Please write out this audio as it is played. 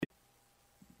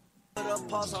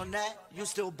Pause on that. You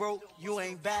still broke. You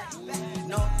ain't back.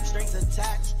 No strings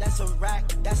attached. That's a rack.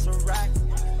 That's a rack.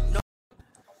 No.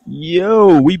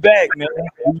 Yo, we back, man.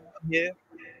 We here.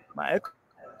 My echo.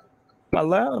 Am I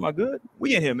loud? Am I good?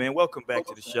 We in here, man. Welcome back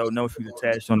to the show. No Strings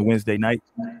Attached on the Wednesday night.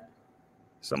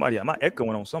 Somebody, am I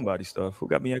echoing on somebody's stuff? Who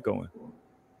got me echoing?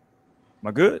 Am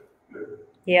I good?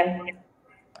 Yeah.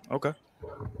 Okay.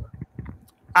 All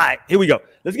right, here we go.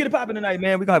 Let's get it popping tonight,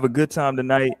 man. We're gonna have a good time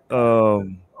tonight. I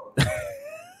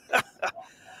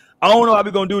don't know how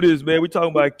we're gonna do this, man. We're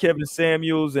talking about Kevin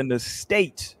Samuels and the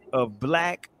state of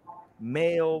black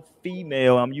male,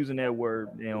 female. I'm using that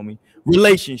word, Naomi.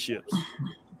 Relationships.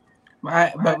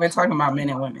 Right, but we're talking about men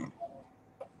and women.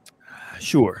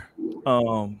 Sure.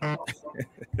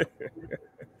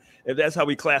 If that's how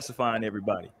we classifying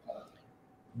everybody.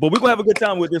 But we're gonna have a good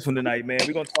time with this one tonight, man.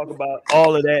 We're gonna talk about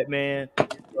all of that, man.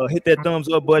 Hit that thumbs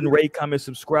up button, rate, comment,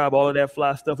 subscribe, all of that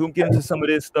fly stuff. We're gonna get into some of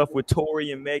this stuff with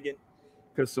Tory and Megan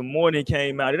because some morning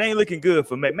came out. It ain't looking good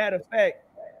for Megan. Matter of fact,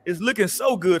 it's looking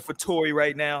so good for Tory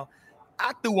right now.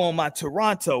 I threw on my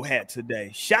Toronto hat today.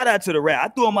 Shout out to the rap. I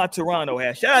threw on my Toronto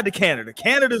hat. Shout out to Canada.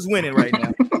 Canada's winning right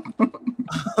now.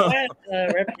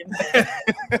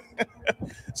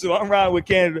 So I'm riding with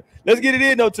Canada. Let's get it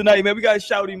in though tonight, man. We got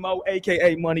Shouty Mo,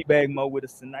 aka Moneybag Mo, with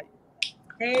us tonight.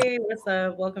 Hey, what's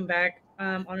up? Welcome back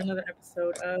on another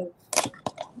episode of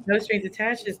No Strings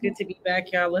Attached. It's good to be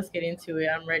back, y'all. Let's get into it.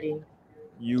 I'm ready.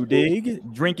 You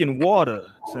dig? Drinking water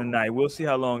tonight. We'll see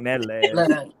how long that lasts.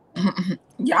 Look,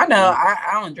 y'all know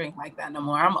I don't drink like that no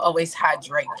more. I'm always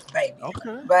hydrated, baby.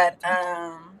 Okay. But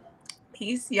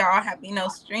peace, y'all. Happy No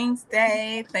Strings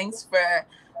Day. Thanks for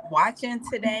watching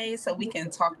today so we can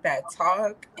talk that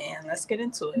talk and let's get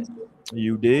into it.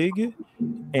 You dig?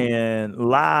 And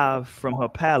live from her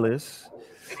palace.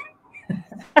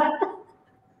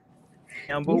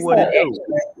 Amber, what it do?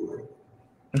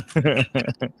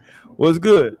 What's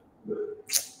good?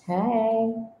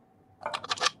 Hey.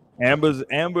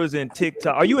 Amber's in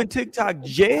TikTok. Are you in TikTok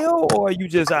jail or are you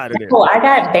just out of there? Oh, I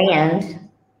got banned.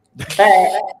 But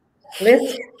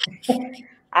listen,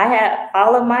 I have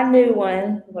all of my new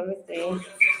ones. Let me see.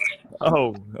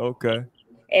 Oh, okay.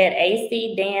 At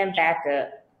AC Dan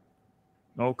Backup.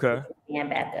 Okay. Dan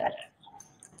Backup.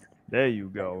 There you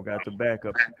go. Got the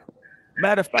backup.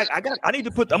 Matter of fact, I'm gonna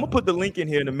put the link in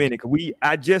here in a minute.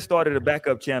 I just started a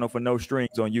backup channel for No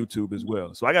Strings on YouTube as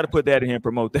well. So I got to put that in here and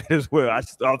promote that as well. I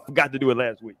forgot to do it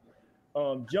last week.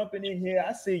 Jumping in here,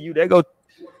 I see you. There go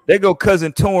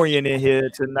cousin Torian in here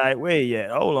tonight. Where you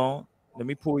at? Hold on. Let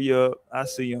me pull you up. I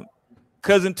see him.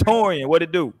 Cousin Torian, what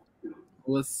it do?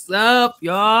 What's up,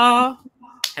 y'all?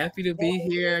 Happy to be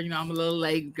here. You know, I'm a little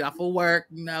late. Got for work.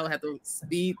 You know, have to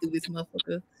speed through this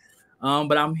motherfucker.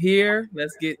 But I'm here.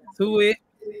 Let's get to it.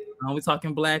 We're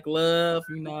talking black love.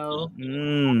 You know,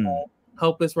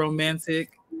 hope it's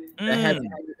romantic. That hasn't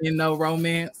been no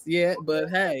romance yet, but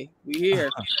hey, we here.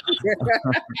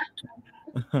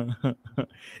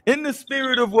 In the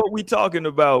spirit of what we talking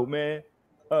about, man.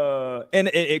 And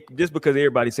just because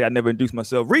everybody say I never introduced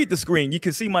myself, read the screen. You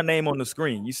can see my name on the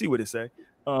screen. You see what it say.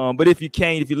 But if you're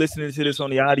listening to this on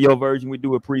the audio version, we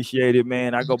do appreciate it,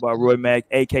 man. I go by Roy Mack,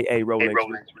 aka Rolex.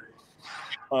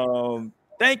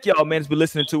 Thank y'all, man, for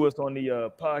listening to us on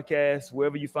the podcast.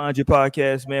 Wherever you find your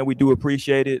podcast, man, we do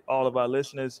appreciate it. All of our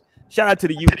listeners. Shout out to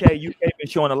the UK. UK been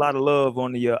showing a lot of love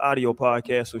on the audio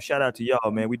podcast. So shout out to y'all,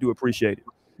 man. We do appreciate it.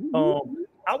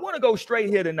 I want to go straight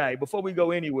here tonight before we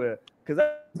go anywhere, because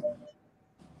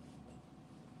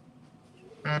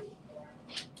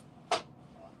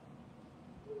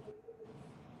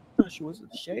was it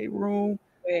the shade room?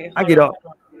 Wait, I get up.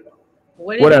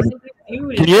 Whatever. Can you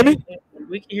hear me?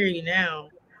 We can hear you now.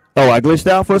 Oh, I glitched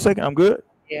out for a second. I'm good.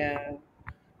 Yeah.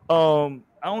 I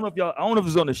don't know if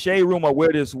it's on the shade room or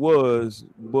where this was,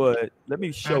 but let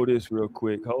me show this real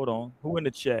quick. Hold on. Who in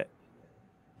the chat?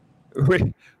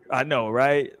 I know,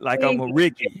 right? Like I'm a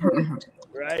Ricky,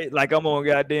 right? Like I'm on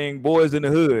goddamn Boys in the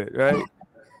Hood, right?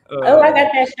 I got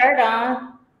that shirt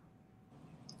on.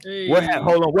 Hey.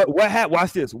 Hold on. What happened?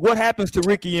 Watch this. What happens to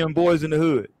Ricky and Boys in the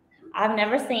Hood? I've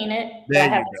never seen it, but There I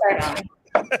have you a shirt on.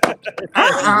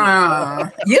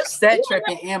 You said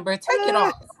tripping, Amber. Take it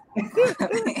off. Take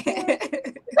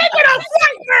it off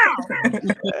right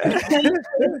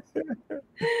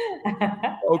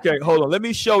now. Okay, hold on. Let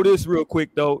me show this real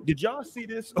quick, though. Did y'all see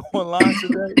this online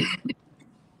today?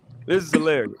 This is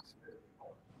hilarious.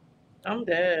 I'm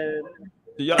dead.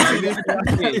 Did y'all see this?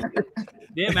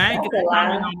 Damn, I ain't get that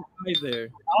comment on either.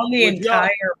 On the entire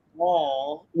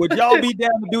wall. Would y'all be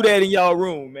down to do that in y'all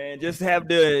room, man? Just have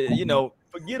the,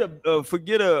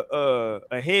 forget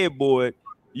a headboard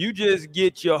You just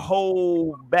get your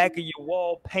whole back of your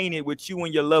wall painted with you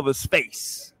and your lover's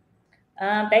face.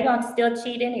 They gonna still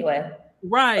cheat anyway.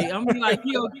 Right. I'm be like,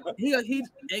 he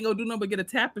ain't gonna do nothing but get a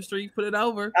tapestry, put it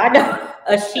over. I know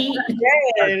a sheet.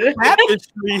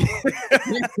 Tapestry.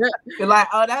 You're like,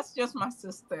 oh, that's just my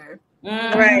sister.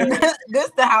 Right. This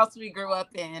the house we grew up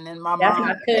in, and my That's mom.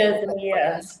 my cousin.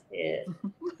 Yeah.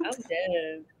 I'm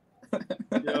dead.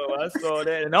 Yo, I saw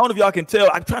that, and I don't know if y'all can tell.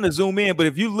 I'm trying to zoom in, but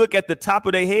if you look at the top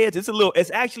of their heads,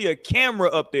 it's actually a camera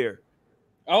up there.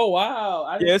 Oh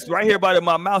wow! Yeah, it's right here by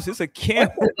my mouse. It's a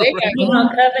camera. You gonna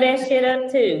cover that shit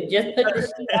up too? Just put the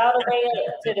sheet all the way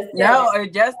up to the No, or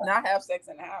just not have sex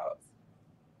in the house.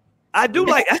 I do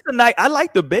like that's a nice. I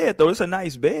like the bed though. It's a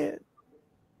nice bed.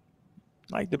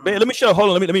 Like the bed. Let me show.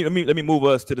 Hold on. Let me move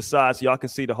us to the side so y'all can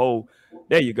see the whole.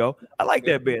 There you go. I like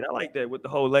that bed. I like that with the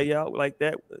whole layout like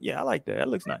that. Yeah, I like that. That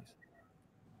looks nice.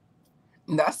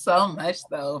 That's so much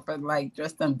though for like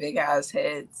just them big ass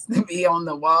heads to be on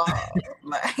the wall.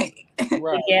 Like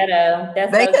Right. ghetto.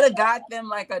 That's they so- could have got them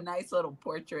like a nice little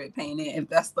portrait painted if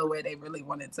that's the way they really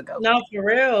wanted to go. No, for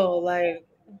real. Like,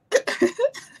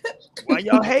 Why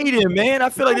y'all hating, man? I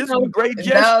feel like this is a great No,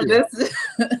 gesture. this is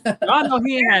Y'all know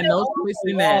he ain't had no choice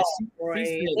in that. right. He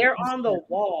said- They're on the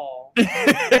wall.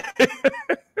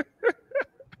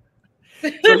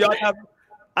 So y'all have,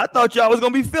 I thought y'all was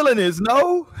gonna be feeling this.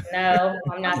 No, No,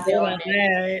 I'm not feeling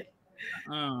it.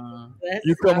 That. That's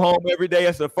you come home every day.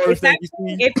 That's the first thing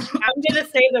you see. I'm gonna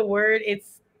say the word.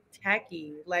 It's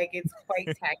tacky. Like it's quite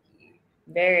tacky.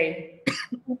 Very.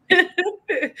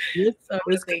 It's, So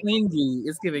it's they- clingy.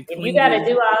 It's giving If clingy. you gotta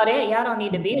do all that, y'all don't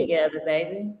need to be together,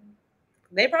 baby.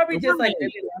 They probably just like Right.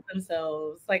 really love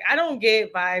themselves. Like I don't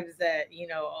get vibes that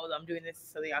oh, I'm doing this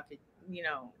so that y'all could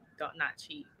don't not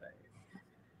cheat, but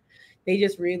they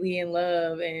just really in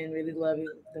love and really love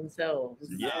themselves.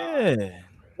 Yeah.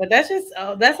 But that's just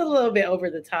that's a little bit over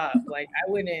the top. Like I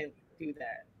wouldn't do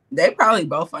that. they probably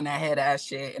both on that head ass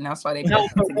shit, and that's why they No,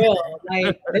 both for together. real.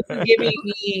 Like this is giving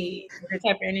me the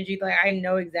type of energy. Like I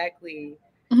know exactly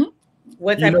Mhm.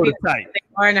 what You type know of the people type. they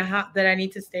are and how that I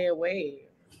need to stay away.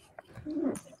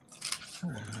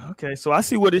 Okay, so I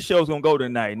see where this show's gonna go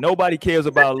tonight. Nobody cares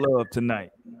about love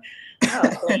tonight.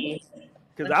 Oh, please.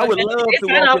 Because I would love to It's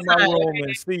not walk in my outside, room okay?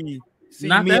 and see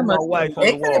Not me that and my much wife on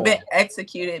It the could have wall. been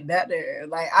executed better.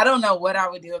 Like I don't know what I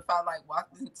would do if I like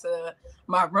walked into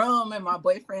my room and my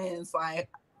boyfriend's like,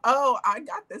 "Oh, I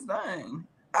got this done."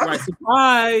 Right,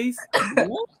 surprise.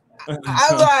 What?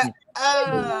 I'm like,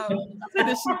 Sit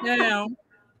this shit down.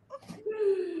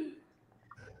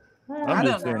 I I'm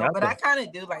don't just saying, know, I but I thought- kind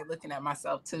of do like looking at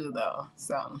myself too, though.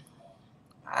 So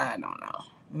I don't know,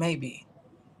 maybe.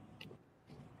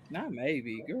 Not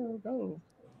maybe, girl. Go.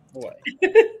 Boy.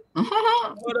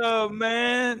 What up,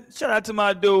 man? Shout out to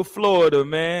my dude Florida,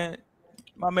 man.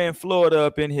 My man Florida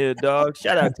up in here, dog.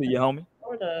 Shout out to you, homie.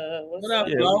 What up? What's What up,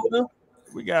 Yeah. Florida?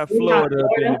 We got We got Florida up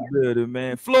in Florida. the building,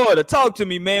 man. Florida, talk to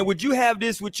me, man. Would you have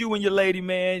this with you and your lady,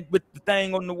 man? With the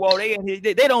thing on the wall, they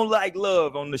don't like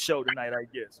love on the show tonight. I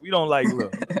guess we don't like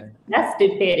love. Man. That's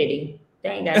stupidity. They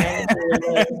ain't got nothing to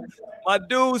do with it. My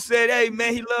dude said, "Hey,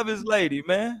 man, he love his lady,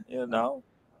 man. You know,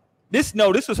 this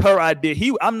was her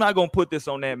idea. I'm not gonna put this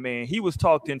on that man. He was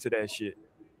talked into that shit.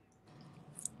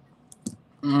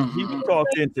 He was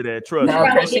talked into that. Trust No,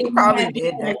 me. because she didn't probably have did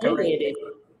anything to do decorate with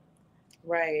it.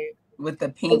 right? with the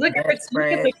But pink look at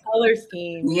bedspread. the color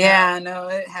scheme. Yeah, I know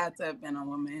it had to have been a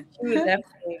woman. She was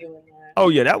definitely doing that. Oh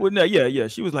yeah, that would yeah.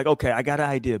 She was like, okay, I got an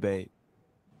idea, babe.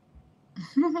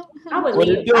 I would What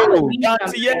leave. it I would do? leave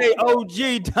Dantier, something.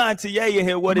 OG Dantier in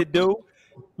here. What it do?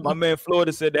 My man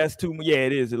Florida said that's too much. Yeah,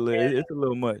 it is a little. It's a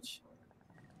little much.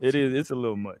 It is. It's a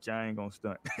little much. I ain't gonna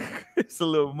stunt. It's a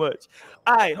little much.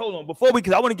 All right, hold on.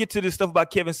 Because I want to get to this stuff about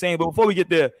Kevin Samuels, but before we get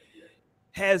there,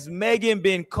 has Megan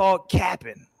been caught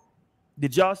capping?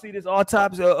 Did y'all see this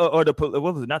autopsy or the what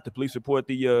was it? Not the police report.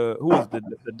 The who was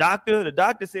the doctor? The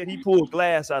doctor said he pulled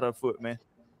glass out of her foot, man.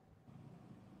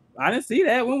 I didn't see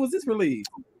that. When was this released?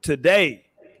 Today,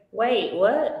 Wait,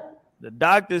 what? the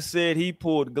doctor said he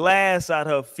pulled glass out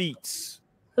her feet.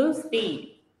 Whose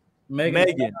feet?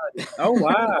 Megan. Oh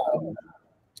wow.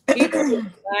 People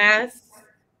glass.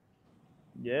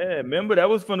 Yeah, remember that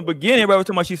was from the beginning. Everybody was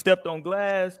talking about she stepped on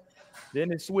glass.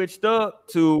 Then it switched up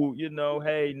to,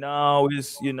 hey, no,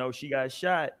 it's, she got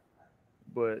shot.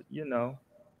 But,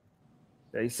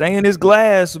 they saying it's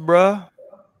glass, bruh.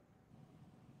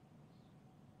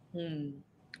 We'll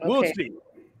Okay. see.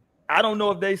 I don't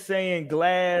know if they saying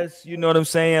glass, you know what I'm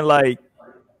saying? Like,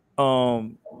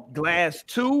 glass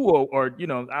 2 or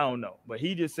I don't know. But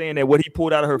he just saying that what he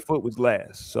pulled out of her foot was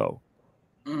glass. So.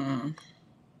 Mm.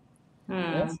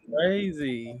 That's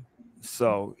crazy.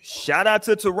 So shout out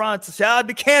to Toronto. Shout out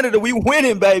to Canada. We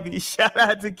winning, baby. Shout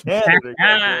out to Canada.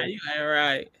 You ain't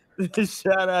right.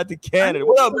 Shout out to Canada.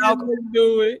 What up, Malcolm?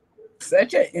 Do it.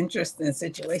 Such an interesting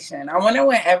situation. I wonder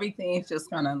when everything's just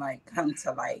gonna like come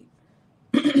to light.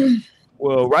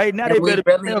 Well, right now And they we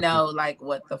better really know like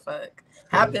what the fuck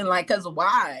happened. Like, cause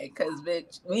why? Cause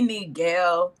bitch, we need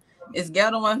Gail. Is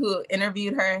Gail the one who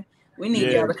interviewed her? We need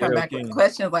Gail to come Gayle back King. with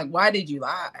questions like, why did you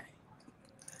lie?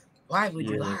 Why would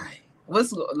you lie?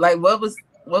 What's like? What was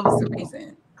the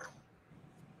reason?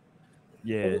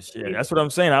 Yeah, that's what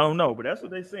I'm saying. I don't know, but that's what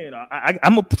they're saying. I'm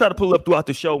gonna try to pull up throughout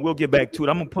the show. We'll get back to it.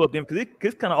 I'm gonna pull up them because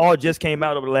this kind of all just came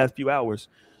out over the last few hours,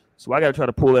 so I gotta try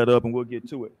to pull that up and we'll get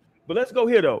to it. But let's go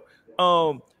here though.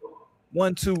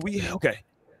 1, 2, okay.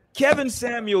 Kevin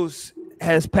Samuels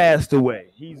has passed away.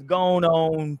 He's gone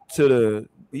on to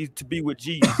be with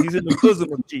Jesus. He's in the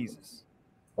bosom of Jesus.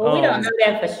 Well, we don't know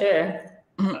that for sure.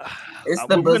 It's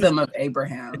the bosom of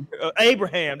Abraham.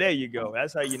 Abraham, there you go.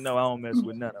 That's how you know I don't mess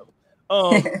with none of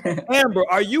them. Amber,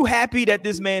 are you happy that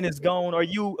this man is gone? Are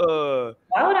you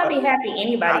Why would I be happy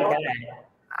anybody died?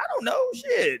 I don't know.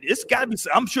 Shit. It's gotta be.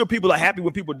 I'm sure people are happy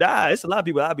when people die. It's a lot of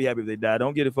people I'd be happy if they die.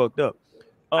 Don't get it fucked up.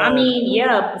 I mean,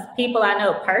 yeah, people I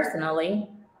know personally.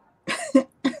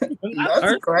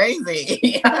 That's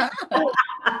crazy. Yeah.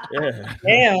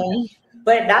 Damn.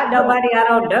 But not nobody I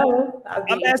don't know.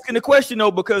 I'm asking the question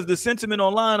though, because the sentiment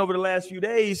online over the last few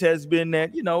days has been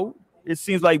that, it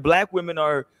seems like black women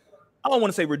are, I don't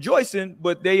want to say rejoicing,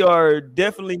 but they are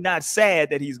definitely not sad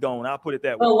that he's gone. I'll put it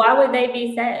that way. But why would they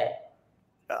be sad?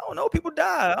 I don't know. People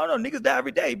die. I don't know. Niggas die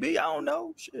every day, B. I don't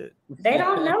know. Shit. They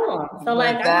don't know him. So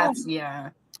like that's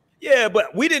yeah. Yeah,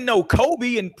 but we didn't know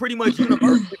Kobe, and pretty much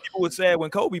universally people were sad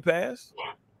when Kobe passed.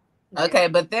 Okay,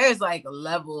 but there's like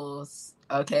levels.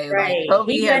 Okay, Right. like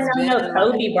Kobe He has doesn't been know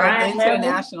Kobe Bryant an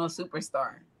international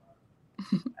superstar.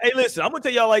 Hey, listen, I'm gonna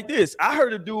tell y'all like this. I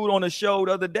heard a dude on a show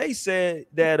the other day said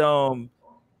that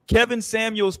Kevin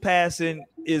Samuels passing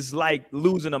is like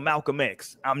losing a Malcolm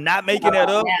X. I'm not making that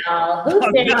up. Now, who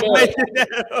said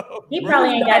that? He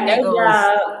probably ain't got no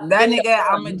job. That nigga,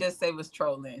 I'm gonna just say was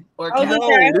trolling. Or No, this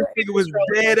nigga was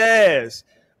dead ass.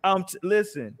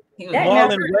 Listen, he was That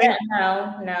Marlon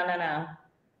never, no.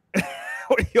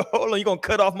 Hold on, you gonna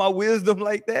cut off my wisdom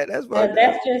like that? That's what.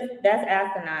 That's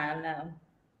asinine. No.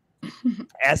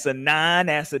 That's a 9,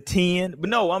 that's a 10. But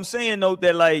no, I'm saying though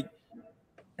that like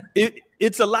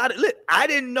it's a lot of. I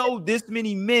didn't know this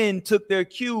many men took their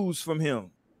cues from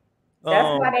him.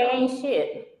 That's why they ain't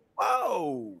shit.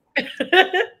 Whoa.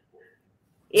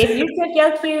 If you took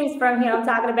your cues from him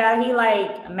talking about he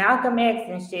like Malcolm X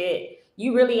and shit,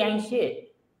 you really ain't shit.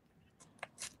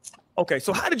 Okay,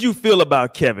 so how did you feel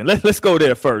about Kevin? Let's go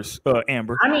there first,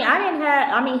 Amber.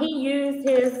 He used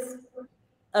his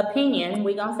opinion.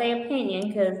 We're gonna say opinion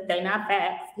because they're not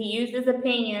facts. He used his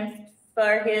opinions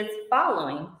for his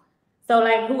following. So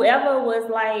like whoever was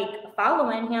like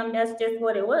following him, that's just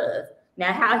what it was.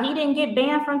 Now how he didn't get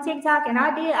banned from TikTok and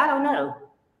I did, I don't know.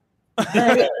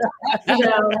 But,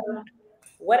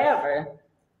 whatever.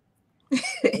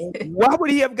 Why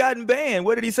would he have gotten banned?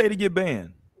 What did he say to get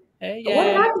banned? Hey, What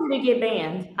did I do to get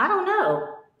banned? I don't know.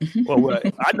 Well,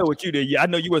 I know what you did. I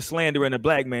know you were slandering a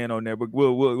black man on there, but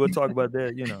we'll talk about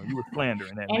that. You were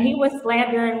slandering that. And man. he was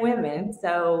slandering women,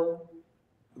 so.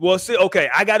 Well, see, okay,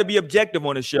 I got to be objective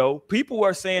on the show. People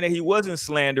are saying that he wasn't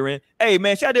slandering. Hey,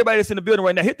 man, shout out to everybody that's in the building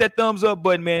right now. Hit that thumbs up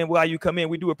button, man, while you come in.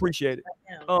 We do appreciate it.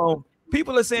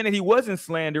 People are saying that he wasn't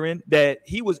slandering, that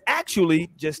he was actually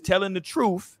just telling the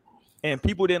truth, and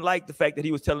people didn't like the fact that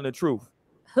he was telling the truth.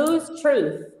 Whose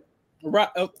truth? Right.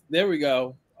 Oh, there we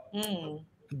go.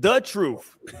 The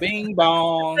truth. Bing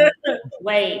bong.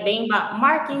 Wait, Bing Bong.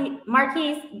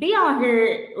 Marquise, be on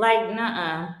here like,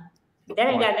 nuh-uh. That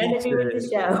ain't got nothing to do with the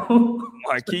show.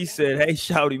 Marquise said, hey,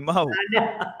 shouty mouth.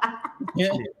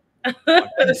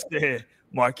 Yeah.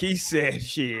 Marquise said,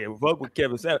 shit, fuck with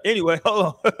Kevin Samuels. Anyway,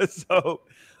 hold on. So,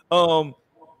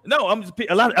 no,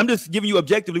 I'm just giving you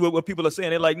objectively what people are saying.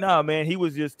 They're like, nah, man, he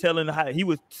was just telling how he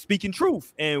was speaking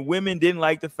truth, and women didn't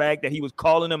like the fact that he was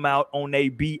calling them out on their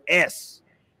BS.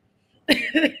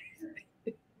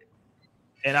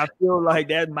 And I feel like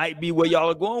that might be where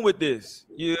y'all are going with this.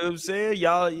 You know what I'm saying?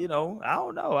 Y'all, I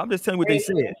don't know. I'm just telling you what they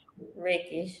said.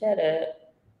 Ricky, shut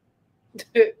up.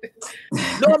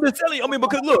 No, I'm just telling you. I mean,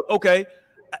 because look, okay,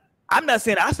 I'm not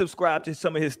saying I subscribe to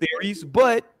some of his theories,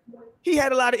 but he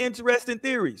had a lot of interesting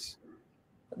theories.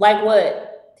 Like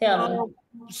what? Tell me.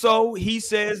 So he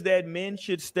says that men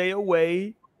should stay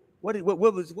away. What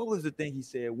was the thing he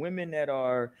said? Women that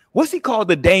are, what's he called,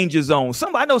 the danger zone?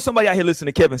 I know somebody out here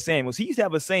listening to Kevin Samuels. He used to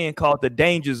have a saying called the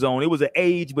danger zone. It was an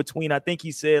age between, I think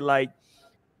he said like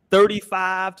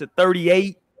 35 to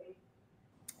 38.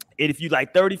 And if you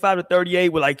like 35 to 38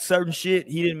 with like certain shit,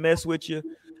 he didn't mess with you.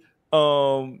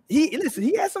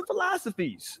 He had some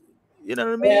philosophies. You know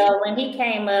what I mean? Well, when he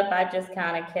came up, I just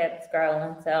kind of kept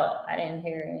scrolling, so I didn't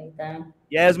hear anything.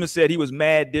 Yasmin said he was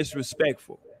mad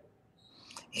disrespectful.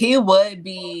 He would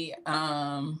be,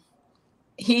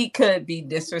 he could be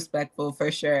disrespectful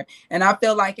for sure. And I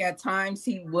feel like at times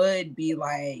he would be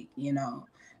like, you know,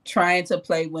 trying to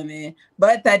play women,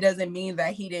 but that doesn't mean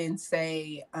that he didn't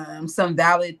say some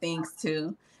valid things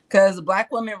too. Because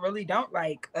Black women really don't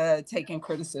like taking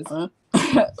criticism.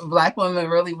 Black women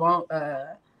really won't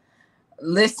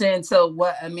listen to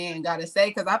what a man got to say.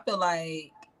 Because I feel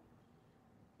like,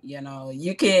 you know,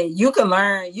 you can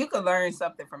learn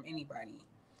something from anybody.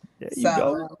 There you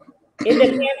go. It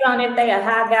depends on if they a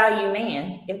high value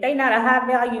man. If they not a high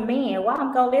value man, why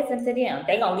I'm gonna listen to them?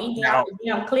 They gonna lead me off the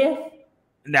damn cliff.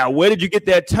 Now, where did you get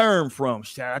that term from?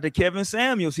 Shout out to Kevin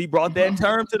Samuels. He brought that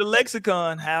term to the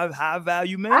lexicon. High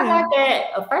value man. I got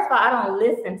that. First of all, I don't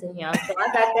listen to him, so I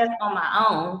got that on my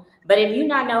own. But if you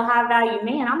not know high value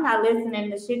man, I'm not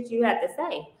listening to shit you have to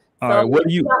say. All right, what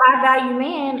do you? A high value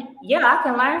man, yeah, I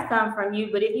can learn something from you.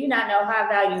 But if you not know high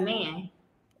value man,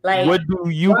 like what do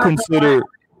you consider?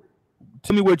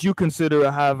 Tell me what you consider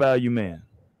a high value man.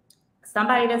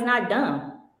 Somebody that's not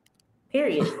dumb.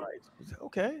 Period.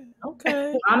 Okay.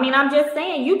 I mean, I'm just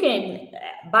saying, you can,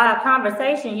 by a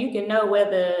conversation, you can know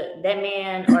whether that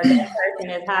man or that person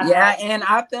is high. Yeah, and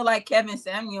I feel like Kevin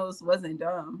Samuels wasn't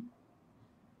dumb.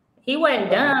 He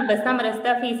wasn't dumb, but some of the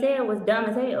stuff he said was dumb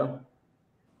as hell.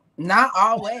 Not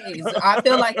always. I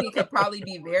feel like it could probably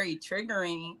be very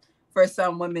triggering for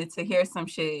some women to hear some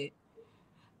shit.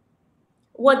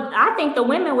 Well, I think the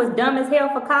women was dumb as hell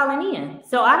for calling in.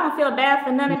 So I don't feel bad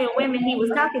for none of the women he was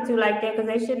talking to like that, because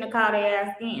they shouldn't have called their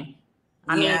ass in.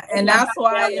 I mean, and that's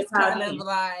why it's kind of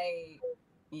like,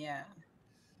 yeah.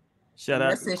 Shout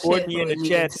out to Courtney in the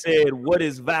chat said, what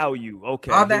is value?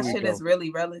 Okay. All that shit is really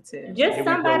relative. Just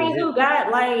somebody who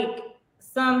got like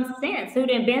some sense, who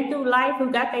done been through life,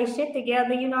 who got their shit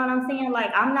together. You know what I'm saying?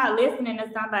 Like, I'm not listening to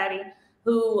somebody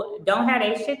who don't have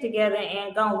their shit together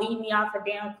and gonna lead me off a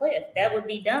damn cliff. That would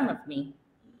be dumb of me.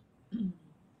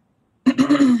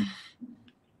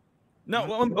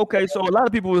 No, okay. So a lot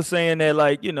of people were saying that,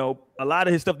 like, you know, a lot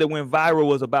of his stuff that went viral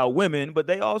was about women, but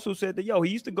they also said that, yo,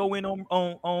 he used to go in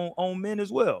on men as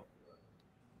well.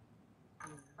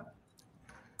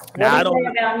 Now, I don't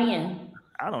about men.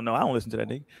 I don't know. I don't listen to that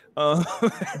nigga.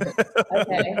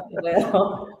 Okay,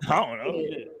 well, I don't know.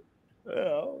 Shit.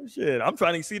 Oh shit! I'm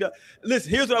trying to see that.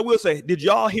 Listen, here's what I will say. Did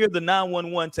y'all hear the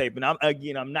 911 tape? And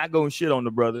I'm not going shit on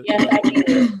the brother. Yes, I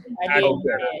did. I did.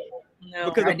 No,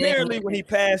 because apparently when he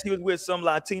passed, he was with some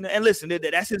Latina. And listen,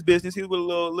 that's his business. He was with a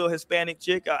little Hispanic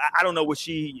chick. I don't know what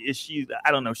she is.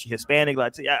 I don't know if she Hispanic,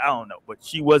 Latina. I don't know, but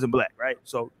she wasn't black, right?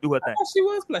 So do her thing. Oh, she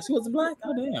was black. She wasn't black.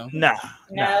 Oh damn. No,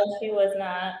 she was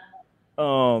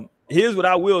not. Here's what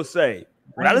I will say.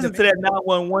 When I listened to that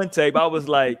 911 tape, I was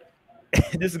like,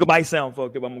 this might sound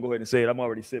fucked up. I'm gonna go ahead and say it. I'm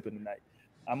already sipping tonight.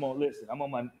 I'm on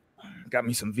my got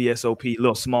me some VSOP,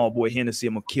 little small boy Hennessy.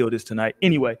 I'm gonna kill this tonight.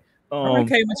 Anyway.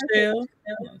 Okay, Michelle.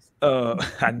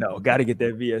 I know, gotta get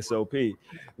that VSOP.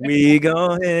 We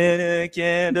go ahead and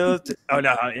candles. Oh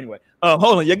no, anyway.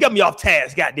 Hold on, you got me off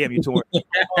task. Goddamn you, Tori.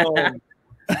 What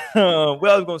I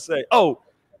was gonna say?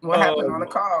 What happened on the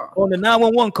call? On the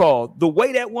 911 call, the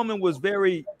way that woman was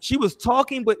she was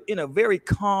talking, but in a very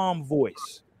calm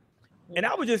voice. And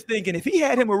I was just thinking, if he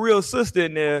had him a real sister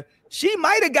in there, she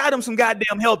might have got him some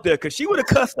goddamn help there, because she would have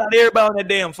cussed out everybody on that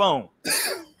damn phone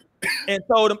and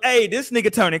told him, hey, this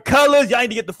nigga turning colors. Y'all need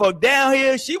to get the fuck down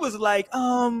here. She was like,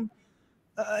 can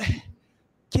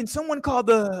someone call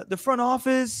the front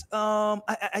office?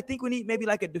 I think we need maybe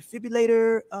like a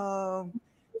defibrillator. I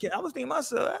was thinking to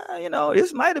myself, you know,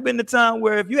 this might have been the time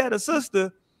where if you had a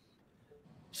sister,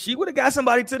 she would have got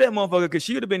somebody to that motherfucker, because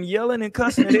she would have been yelling and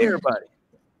cussing at everybody.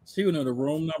 She would know the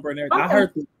room number and everything. I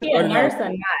heard a nurse or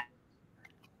not.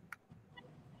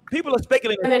 People are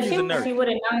speculating that she's a nurse. She would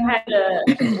have known how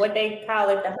to, what they call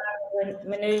it, the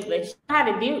maneuver. She knew how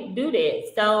to do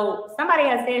that. So somebody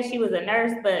has said she was a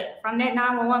nurse, but from that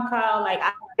 911 call, like,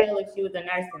 I don't feel if she was a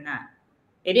nurse or not.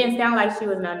 It didn't sound like she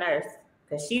was no nurse,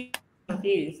 because she was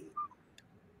confused.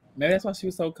 Maybe that's why she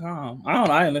was so calm. I don't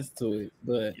know. I didn't listen to it,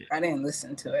 but I didn't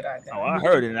listen to it. I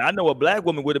heard it. And I know a black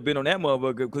woman would have been on that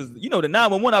motherfucker, because, you know, the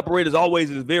 911 operators always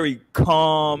is very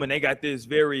calm, and they got this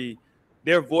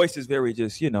their voice is very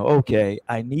just, you know, okay,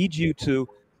 I need you to.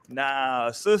 Nah,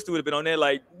 a sister would have been on there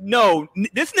like, no,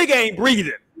 this nigga ain't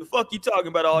breathing. The fuck you talking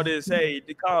about all this? Hey,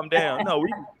 to calm down. No,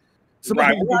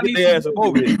 somebody get their ass up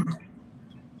over here.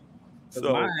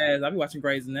 So my ass, I be watching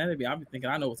Grey's Anatomy. I be thinking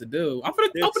I know what to do. I'm gonna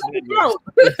This open up the nigga. throat.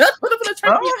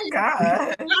 Oh my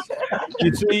god.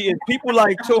 you see, it's people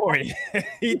like Tori.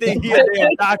 He think he a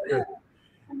damn doctor.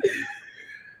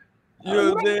 You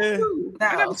know what I'm saying?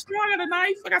 I got No. a straw, I got a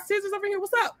knife, I got scissors over here.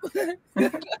 What's up?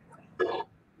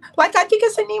 Like I think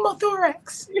it's a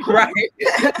pneumothorax. Right.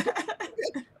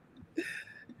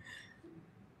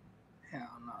 Hell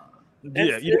no.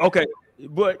 Yeah, okay.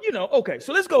 But okay,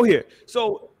 so let's go here.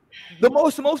 So the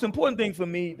most important thing for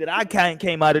me that I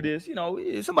came out of this,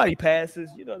 if somebody passes,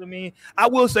 you know what I mean? I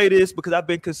will say this because I've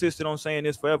been consistent on saying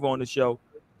this forever on the show.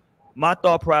 My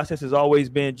thought process has always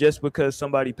been just because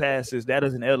somebody passes, that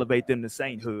doesn't elevate them to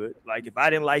sainthood. Like if I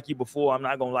didn't like you before, I'm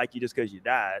not gonna like you just because you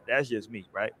died. That's just me,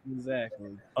 right?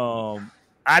 Exactly.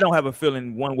 I don't have a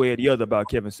feeling one way or the other about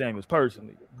Kevin Samuels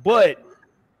personally. But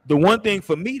the one thing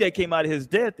for me that came out of his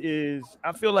death is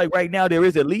I feel like right now there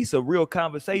is at least a real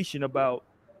conversation about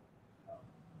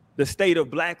the state of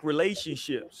Black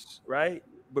relationships, right?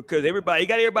 Because he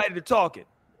got everybody to talking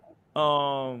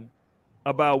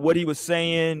about what he was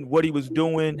saying, what he was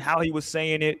doing, how he was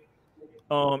saying it.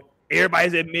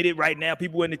 Everybody's admitted right now.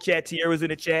 People in the chat, Tierra's in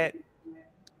the chat,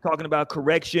 talking about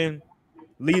correction,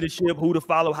 leadership, who to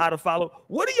follow, how to follow.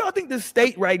 What do y'all think the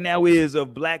state right now is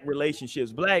of Black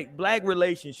relationships? Black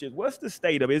relationships. What's the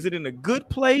state of it? Is it in a good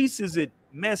place? Is it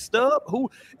messed up? Who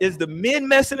is the men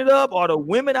messing it up? Are the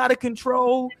women out of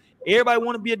control? Everybody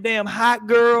want to be a damn hot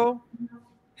girl.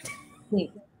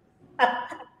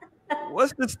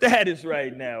 What's the status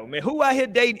right now, man? Who out here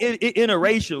dating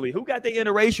interracially? Who got their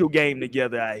interracial game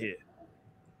together out here?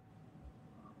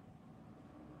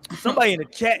 Somebody in the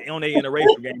chat on their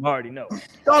interracial game already know.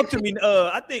 Talk to me.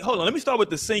 I think. Hold on. Let me start with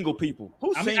the single people.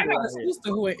 Who's I single? got a sister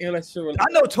who in interracial. I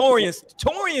know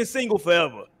Torian's single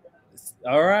forever.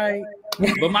 All right,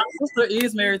 but my sister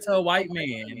is married to a white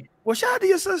man. Well, shout out to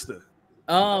your sister.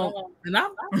 And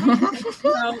I'm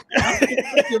Well,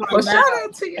 shout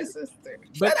out to your sister.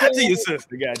 But Shout out to your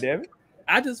sister. Goddamn it.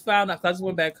 I just found out. I just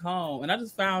went back home, and I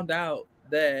just found out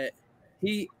that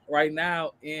he right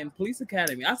now in police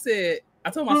academy. I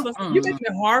told my sister, "You making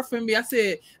it hard for me." I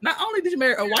said, "Not only did you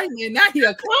marry a white man, now he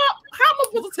a cop. How am I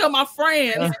supposed to tell my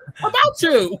friends about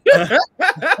you? I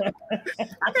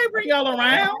can't bring y'all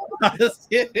around."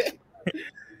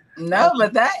 No,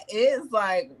 but that is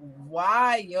like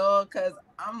why y'all, because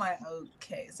I'm like,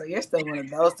 okay, so you're still one of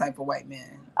those type of white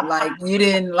men. Like you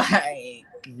didn't like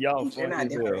Y'all you're not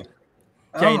funny as hell. different.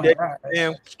 Oh my God.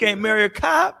 Damn, she can't marry a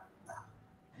cop.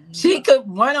 She could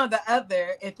one or the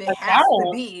other if it has to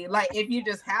be. Like if you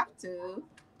just have to.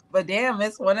 But damn,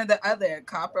 it's one or the other,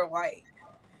 cop or white.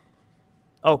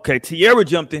 Okay, Tierra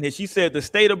jumped in here. She said the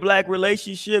state of Black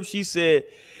relationships. She said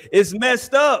it's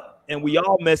messed up, and we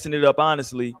all messing it up.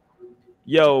 Honestly,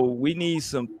 yo, we need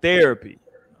some therapy.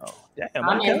 Oh, damn.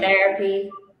 I'm in therapy.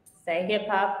 Say hip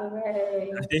hop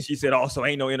hooray. Then she said also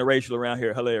ain't no interracial around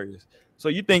here. Hilarious. So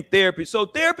you think therapy? So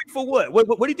therapy for what?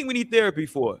 What do you think we need therapy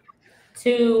for?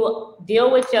 To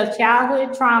deal with your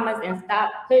childhood traumas and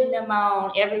stop putting them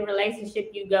on every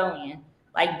relationship you go in.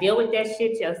 Like deal with that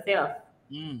shit yourself.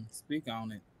 Speak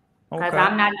on it. Because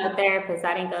I'm not no therapist.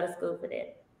 I didn't go to school for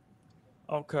that.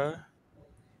 Okay.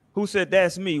 Who said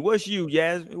that's me? What's you,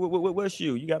 Yaz? What's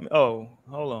you? You got me. Oh,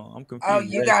 hold on. I'm confused. Oh,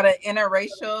 you got an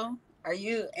interracial? Are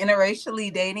you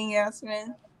interracially dating,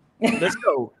 Yasmin? Let's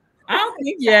go. I don't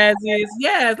think Yaz is.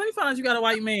 Yaz, let me find out you got a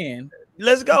white man.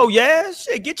 Let's go, Yaz.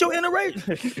 Shit, get your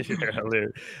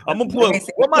interracial. I'm gonna pull.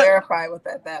 Clarify what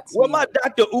that's. Where my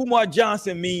Dr. Umar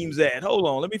Johnson memes at? Hold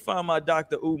on. Let me find my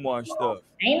Dr. Umar stuff.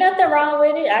 Ain't nothing wrong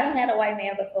with it. I didn't have a white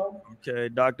man before. Okay,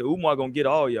 Dr. Umar gonna get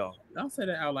all y'all. Don't say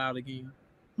that out loud again.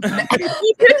 Why? Like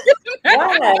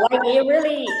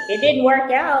it didn't work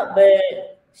out,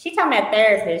 but she talking about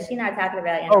therapist. She not talking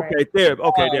about okay, therapy.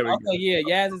 Okay, there we go. Okay, yeah,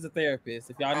 Yaz is a therapist.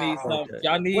 If y'all need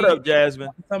y'all need what up, Jasmine?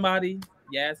 Somebody,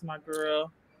 Yaz, my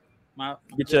girl.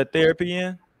 Get your therapy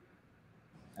in.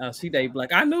 Oh, she date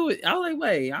Black. I knew it. I was like,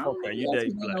 wait, I don't okay, you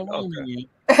date Black. Okay.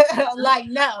 Like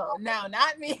no,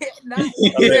 not me, not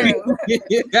you.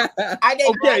 I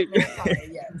date Black.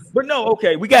 Yes. But no,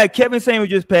 okay, we got Kevin Samuels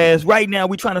just passed. Right now,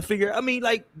 we trying to figure. I mean,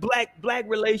 like black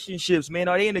relationships, man.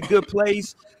 Are they in a good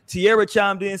place? Tierra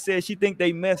chimed in, said she think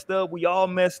they messed up. We all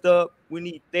messed up. We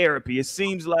need therapy. It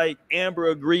seems like Amber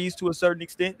agrees to a certain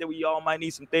extent that we all might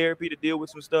need some therapy to deal with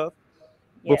some stuff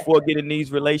before getting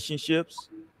these relationships.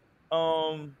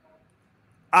 Let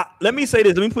me say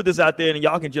this. Let me put this out there, and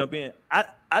y'all can jump in.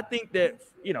 I think that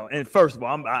and first of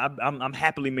all, I'm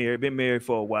happily married. Been married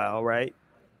for a while, right?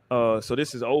 So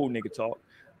this is old nigga talk.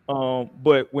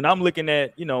 But when I'm looking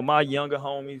at my younger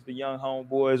homies, the young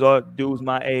homeboys, or dudes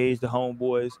my age, the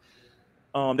homeboys,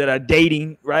 that are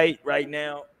dating right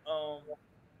now.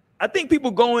 I think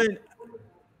people going.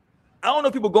 I don't know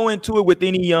if people go into it with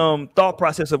any thought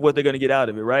process of what they're gonna get out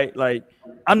of it, right? Like,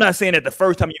 I'm not saying that the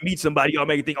first time you meet somebody, y'all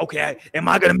make you think, okay, am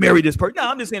I gonna marry this person? No,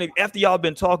 I'm just saying after y'all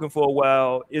been talking for a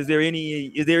while, is there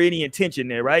any intention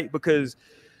there, right? Because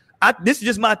this is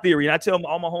just my theory, and I tell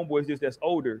all my homeboys this that's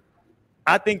older.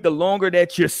 I think the longer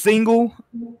that you're single,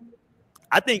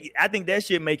 I think that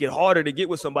shit make it harder to get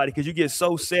with somebody because you get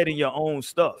so set in your own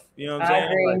stuff. You know what I'm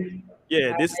saying? Like,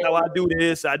 yeah, this is how I do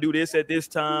this. I do this at this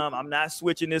time. I'm not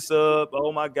switching this up.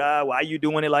 Oh my God, why are you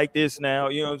doing it like this now?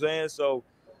 You know what I'm saying? So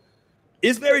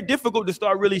it's very difficult to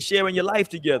start really sharing your life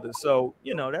together. So,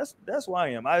 you know, that's why I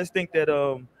am. I just think that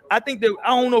I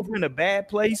don't know if we're in a bad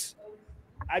place.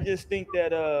 I just think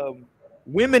that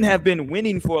women have been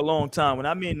winning for a long time. When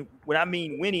I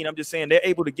mean winning, I'm just saying they're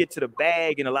able to get to the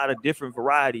bag in a lot of different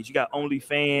varieties. You got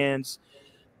OnlyFans.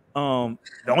 The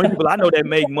only people I know that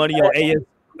make money on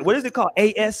what is it called?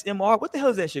 ASMR? What the hell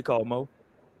is that shit called, Mo?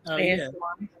 Yeah.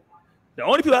 The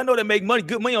only people I know that make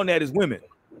good money on that is women.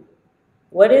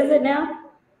 What is it now?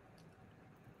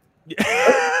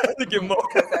 Look at Mo.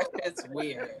 That shit's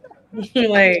weird.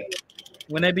 Like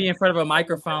When they be in front of a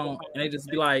microphone and they just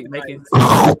be like making.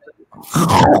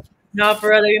 No, for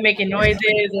real, they be making noises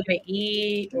if they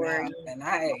eat or. And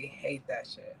I hate that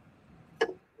shit.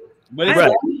 But it's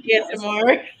Right.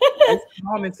 ASMR.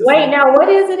 Wait, now what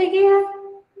is it again?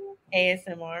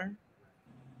 ASMR.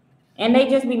 And they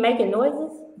just be making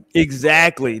noises?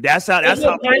 Exactly. That's how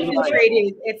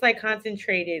Concentrated. It's like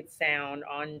concentrated sound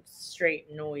on straight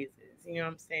noises. You know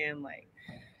what I'm saying? Like,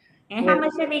 And how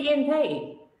much they be getting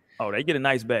paid? Oh, they get a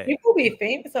nice bag. people be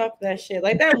famous off that shit.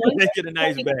 Like that one. They get a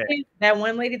nice bag. That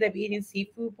one lady that be eating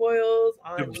seafood boils.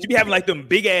 She be having like them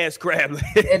big ass crab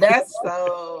legs. And that's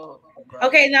so gross.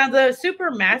 Okay, now the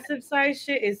super massive size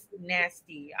shit is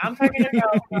nasty. I'm talking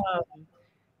about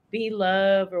Be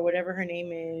Love or whatever her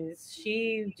name is.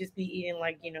 She just be eating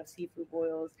like, you know, seafood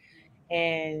boils,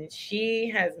 and she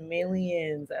has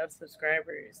millions of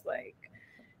subscribers. Like,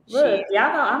 Look,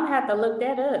 y'all know I'm gonna have to look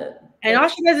that up. and all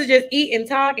she does is just eat and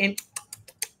talk and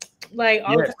like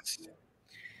all the time.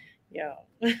 Yo,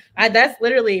 that's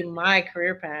literally my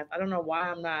career path. I don't know why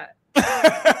I'm not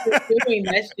doing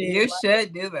that shit. You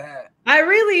should do that. I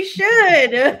really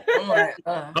should. I'm like,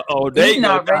 Oh, they you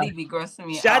already be grossing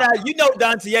me Shout out. out, you know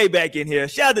Dontier back in here.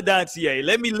 Shout out to Dontier.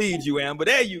 Let me lead you, Amber.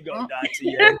 There you go,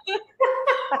 Dontier.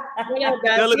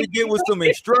 Tell her to get with some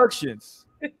instructions.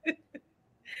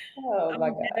 Oh my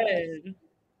god.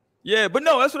 Yeah, but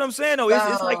no, that's what I'm saying though.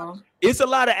 It's like it's a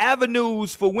lot of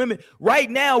avenues for women right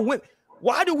now.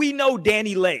 Why do we know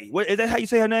Danny Lay? What is that? How you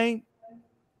say her name?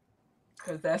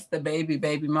 Because that's the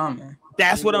baby mama.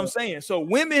 That's what I'm saying. So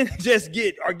women just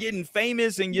are getting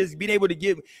famous and just being able to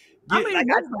get I mean,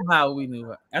 that's not how we knew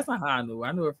her. That's not how I knew her.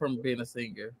 I knew her from being a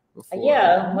singer before.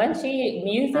 Yeah, when she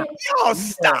music. Y'all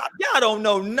stop. Y'all don't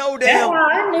know no That's damn. how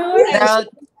I knew her. Now,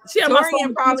 She had my song Torian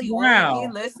with probably Chris won't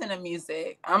Brown. listen to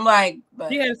music. I'm like, but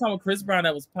She had a song with Chris Brown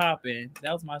that was popping.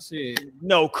 That was my shit.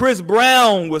 No, Chris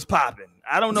Brown was popping.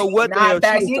 I don't know what the hell not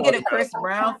that she was you get a talking Chris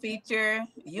Brown feature,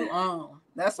 you own.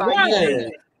 That's all Right. you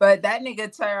get. But that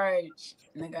nigga charge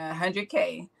nigga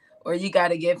 $100K, or you got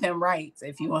to give him rights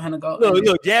if you want him to go.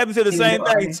 Look, Jabby said the He same was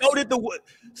thing. honest.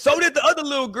 So did the other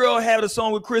little girl have a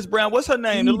song with Chris Brown. What's her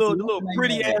name? The little Easy.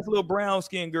 pretty ass little brown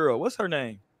skinned girl. What's her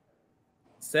name?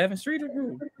 7th Street or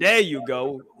who? There you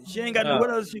go. She ain't got no. What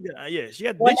else she got? Yeah, she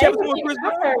had. Well, Did she have a they song with Chris I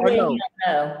Brown? heard Or with no? him,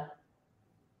 though.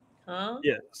 Huh?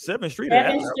 Yeah, 7th Street.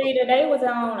 7th Street, they was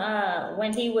on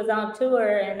when he was on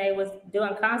tour and they was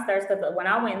doing concerts. Because when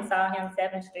I went and saw him,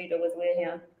 7th Street was with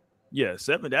him. Yeah,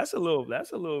 7. That's a little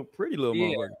pretty little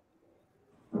Yeah.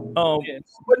 motherfucker. Yeah.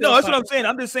 But no, that's what I'm saying.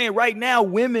 I'm just saying right now,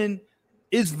 women,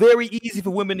 it's very easy for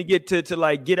women to get to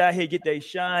like get out here, get their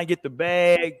shine, get the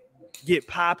bag, get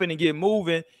popping and get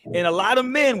moving. And a lot of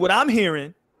men, what I'm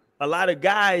hearing, a lot of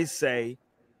guys say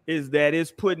is that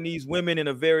it's putting these women in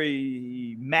a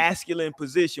very masculine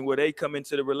position where they come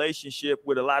into the relationship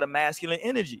with a lot of masculine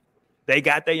energy. They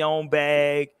got their own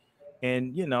bag,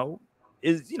 and I don't know.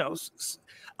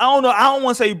 I don't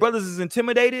want to say brothers is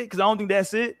intimidated because I don't think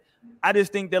that's it. I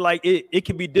just think that like it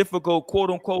can be difficult, quote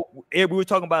unquote. We were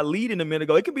talking about leading a minute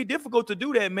ago. It can be difficult to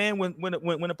do that, man.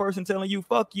 When a person telling you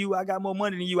 "fuck you," I got more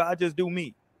money than you. I just do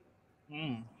me.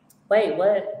 Wait,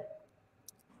 what?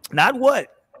 Not what?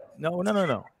 No.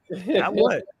 Not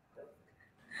what?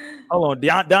 Hold on.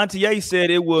 Dontier said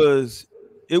it was.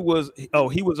 Oh,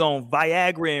 he was on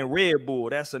Viagra and Red Bull.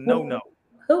 That's a no.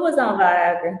 Who was on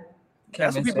Viagra?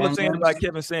 That's what people are saying about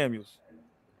Kevin Samuels.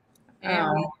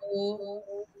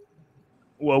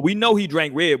 Well, we know he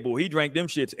drank Red Bull. He drank them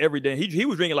shits every day. He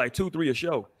was drinking like 2-3 a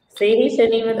show. See, he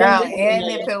shouldn't even Now, been and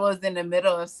listening. if it was in the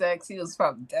middle of sex, he was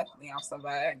probably definitely on some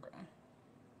Viagra.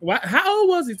 How old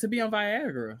was he to be on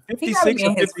Viagra? He gotta 56 be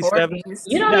in or his 57. 40s.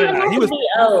 You don't No, even no, have he to was- be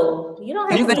old. You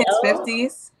don't He have was to in be his old.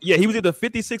 50s. Yeah, he was either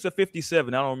 56 or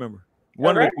 57. I don't remember.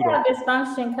 One of the two. Erectile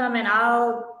dysfunction come in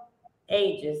all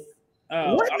ages.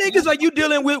 What niggas are you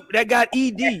dealing with that got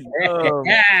ED?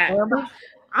 Amber?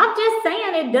 I'm just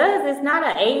saying it does. It's not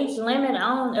an age limit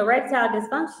on erectile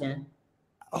dysfunction.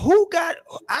 Who got?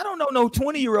 I don't know no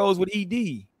 20-year-olds with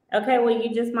ED. Okay, well,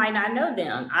 you just might not know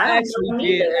them. I don't Actually know them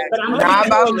did, either, but I'm actually. Now I'm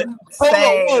about Hold to on,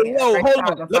 say hold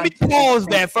erectile on. Let me dysfunction. pause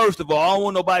that first of all. I don't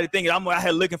want nobody thinking I'm out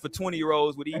here looking for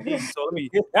 20-year-olds with ED. So let me.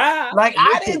 Like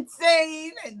I didn't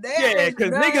say that. Yeah,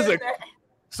 because niggas are.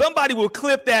 Somebody will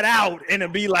clip that out and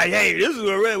it'll be like, "Hey, this is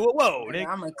a red. Whoa, nigga."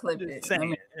 I'm gonna clip it.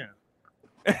 Saying,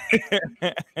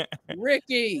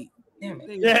 Ricky.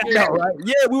 Yeah, no, right?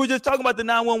 Yeah, we were just talking about the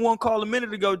 911 call a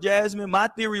minute ago, Jasmine. My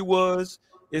theory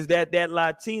is that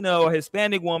Latina or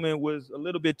Hispanic woman was a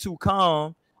little bit too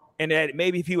calm, and that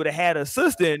maybe if he would have had a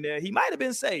sister in there, he might have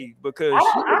been saved because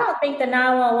I don't think the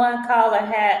 911 caller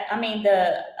had. I mean,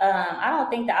 I don't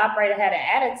think the operator had an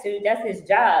attitude. That's his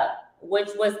job, which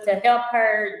was to help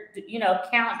her,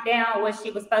 count down what she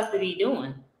was supposed to be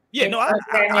doing. yeah, no, I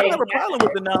don't have a problem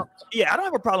with the I don't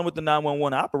have a problem with the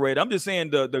 911 operator. I'm just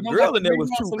saying the girl in there was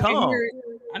too calm.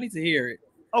 I need to hear it.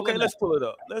 Okay, let's pull it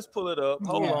up.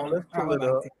 Hold on, let's pull it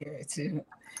up.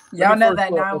 Y'all know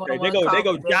that 911. Okay, 911. they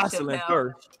go Jocelyn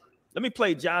first. Let me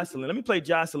play Jocelyn. Let me play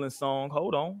Jocelyn's song.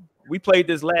 Hold on. We played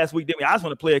this last week, didn't we? I just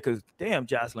want to play it because damn,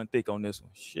 Jocelyn thick on this one.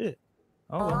 Shit.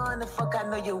 Hold on.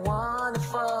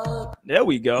 There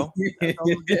we go.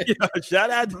 Shout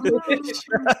out to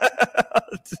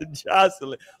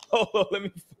Jocelyn. Hold on, let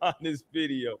me find this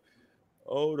video.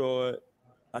 Hold on.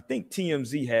 I think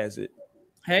TMZ has it.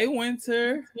 Hey,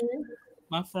 Winter,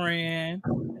 my friend.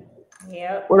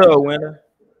 Yep. What up, Winter?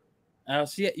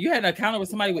 You had an encounter with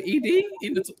somebody with ED?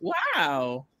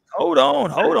 Wow. Hold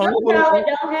on. No, it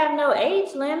don't have no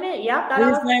age limit. Y'all thought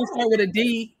His name start with a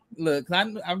D. Look,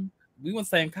 we went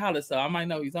to the same college, so I might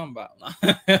know what you're talking about.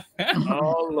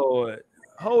 Oh Lord.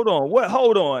 Hold on.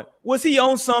 Was he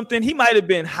on something? He might have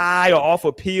been high or off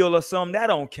a pill or something. That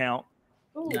don't count.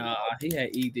 Nah, he had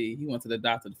ED. He went to the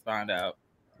doctor to find out.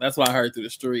 That's what I heard through the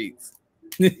streets.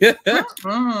 What?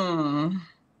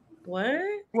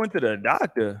 Went to the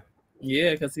doctor.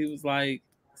 Yeah, because he was like,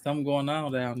 something going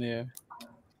on down there.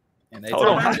 And they Hold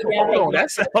on.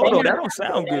 That don't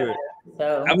sound good.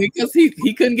 So I mean, because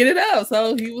he couldn't get it out,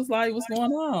 so he was like, "What's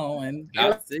going on?" And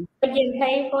they're getting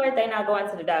paid for it. They're not going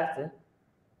to the doctor.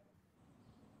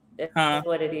 That's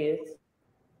what it is.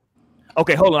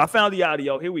 Okay, hold on. I found the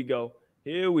audio. Here we go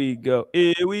again.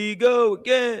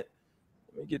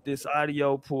 Let me get this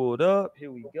audio pulled up.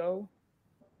 Here we go.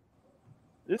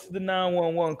 This is the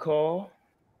 911 call.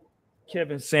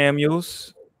 Kevin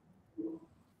Samuels.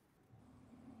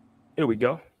 Here we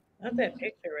go. Not that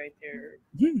picture right there.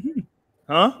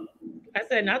 Huh? I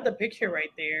said not the picture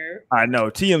right there. I know.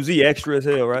 TMZ extra as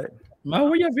hell, right? Mo,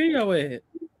 where your video at?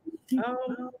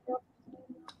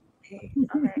 Okay.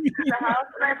 The house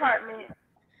or apartment?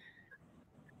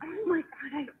 Oh my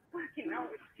god, I fucking know.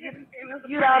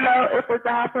 You don't know if it's a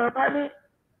house or apartment?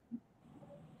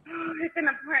 Oh, it's an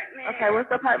apartment. Okay, what's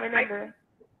the apartment number?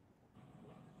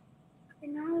 I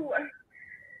know. I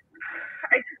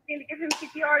just need to give him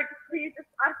CPR. Please, just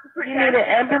ask for you need an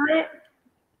ambulance?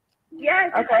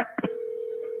 Yes. Okay.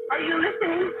 Are you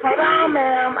listening? Hold on,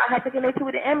 ma'am. I have to connect you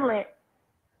with the ambulance.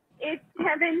 It's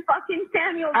Kevin fucking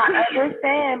Samuel. I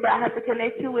understand, but I have to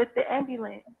connect you with the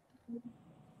ambulance.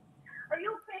 Are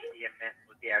you okay? EMS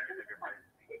with the address of your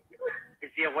emergency.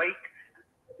 Is he awake?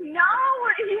 No,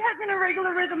 he has an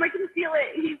irregular rhythm. I can feel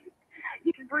it. He's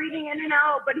breathing in and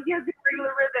out, but he has an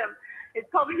irregular rhythm. It's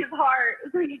probably his heart.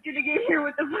 So I need you to get here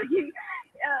with the fucking.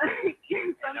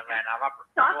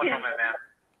 Stop him.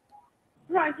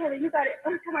 Come on, Kevin, you got it.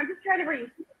 Oh, come on, just try to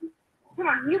breathe. Come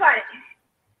on, you got it.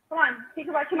 Come on, think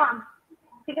about your mom.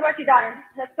 Think about your daughter.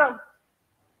 Let's go.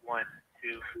 1,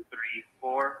 2, 3,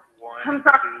 4. 1, I'm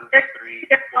sorry. 2,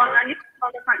 3, 4. I need to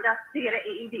call the front desk to get an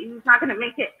AED. He's not going to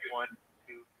make it. 1,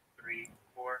 2, 3,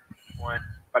 4. 1.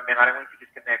 But man, I don't want you to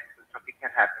disconnect. So something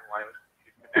can happen while you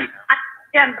disconnect now.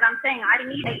 Yeah, but I'm saying I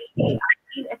need AED.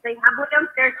 If they have one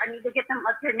downstairs, I need to get them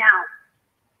up here now.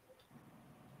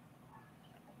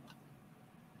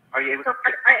 Are you able to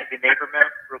get the neighbor,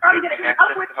 ma'am? I'm going to hang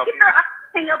up with you. I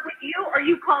hang up with you, or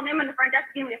you call them in the front desk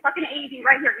and give me a fucking AED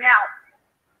right here now.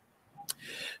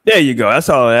 There you go. That's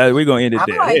all. We're gonna end it I'm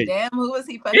there. like, Hey. damn, who was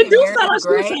he fucking? It do Meredith sound like she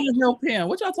was Grey? trying to help him.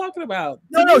 What y'all talking about?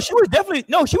 No, she was definitely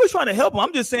she was trying to help him.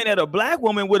 I'm just saying that a black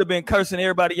woman would have been cursing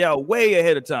everybody out way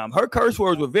ahead of time. Her curse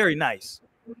words were very nice.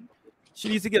 She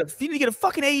needs to get a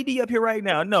fucking AED up here right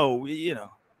now. No, you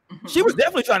know. She was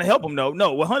definitely trying to help him, though.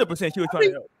 No, 100% she was trying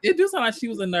to help. It do sound like she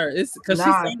was a nerd. It's because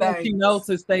she knows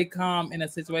to stay calm in a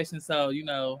situation. So, you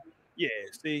know. Yeah,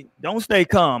 see, don't stay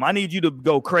calm. I need you to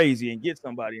go crazy and get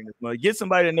somebody in this mother. Get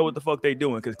somebody to know what the fuck they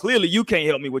doing. Because clearly you can't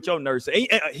help me with your nurse.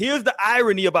 Here's the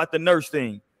irony about the nurse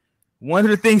thing. One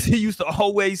of the things he used to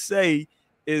always say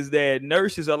is that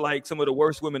nurses are like some of the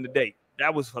worst women to date.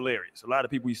 That was hilarious. A lot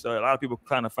of people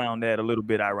kind of found that a little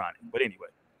bit ironic. But anyway.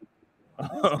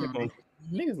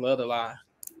 Niggas love to lie.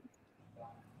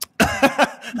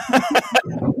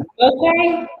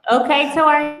 Okay,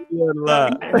 Tori.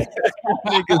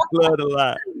 Niggas love to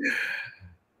lie.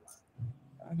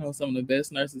 I know some of the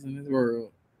best nurses in this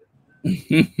world.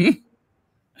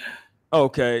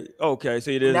 Okay.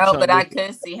 See, no, but I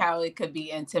could see how it could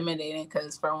be intimidating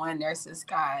because for one, nurses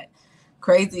got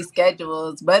crazy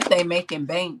schedules, but they making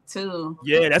bank too.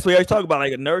 Yeah, that's what I was talking about.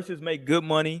 Like nurses make good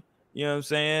money. You know what I'm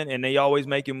saying? And they always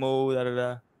making moves.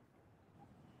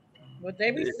 But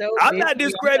they be so I'm not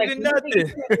discrediting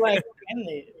nothing.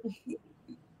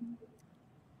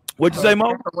 What'd you say,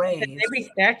 Mo? They be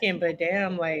stacking, but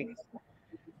damn, like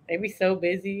they be so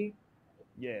busy.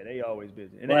 Yeah, they always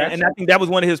busy. And I think that was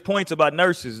one of his points about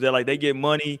nurses. They're like they get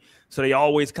money, so they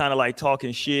always kind of like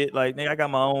talking shit. Like, I got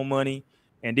my own money.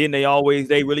 And then they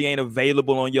really ain't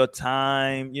available on your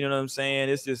time. You know what I'm saying?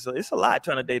 It's a lot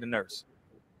trying to date a nurse.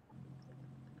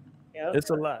 Yep. It's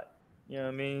a lot. You know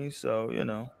what I mean? So, you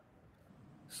know,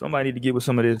 somebody need to get with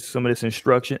some of this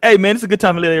instruction. Hey, man, it's a good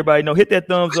time to let everybody know. Hit that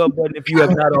thumbs up button if you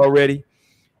have not already.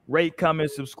 Rate,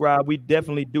 comment, subscribe. We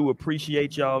definitely do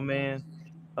appreciate y'all, man.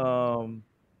 And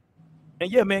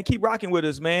yeah, man, keep rocking with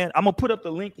us, man. I'm going to put up the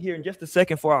link here in just a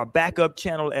second for our backup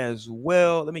channel as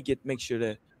well. Let me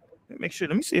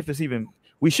see if it's even,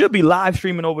 we should be live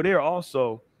streaming over there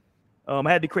also. I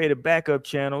had to create a backup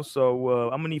channel, so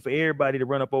I'm gonna need for everybody to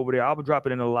run up over there. I'll drop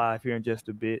it in the live here in just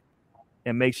a bit,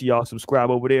 and make sure y'all subscribe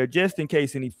over there, just in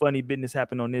case any funny business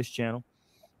happen on this channel.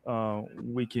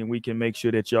 We can make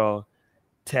sure that y'all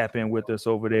tap in with us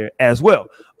over there as well.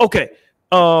 Okay,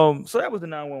 so that was the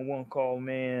 911 call,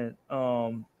 man.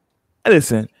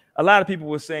 Listen, a lot of people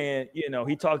were saying, you know,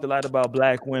 he talked a lot about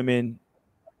black women.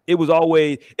 It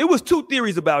was two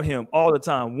theories about him all the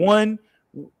time. One,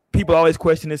 people always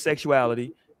question his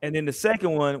sexuality. And then the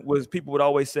second one was people would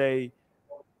always say,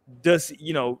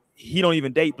 he don't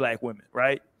even date black women,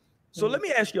 right? So let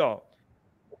me ask y'all.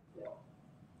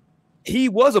 He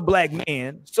was a black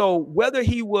man. So whether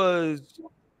he was,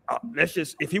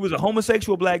 if he was a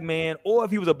homosexual black man or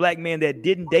if he was a black man that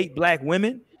didn't date black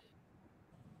women,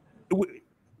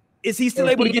 is he still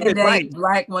able to get it right?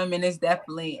 Black women is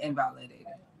definitely invalidated.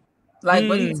 Like,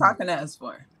 what are you talking to us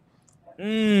for?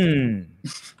 Do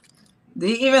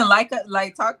you even like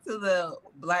talk to the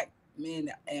black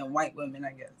men and white women,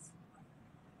 I guess?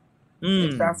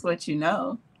 If that's what you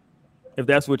know. If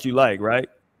that's what you like, right?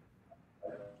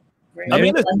 Right. I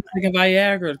mean, taking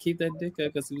Viagra to keep that dick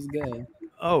up because he was gay.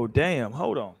 Oh, damn.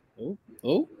 Hold on.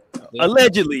 Oh.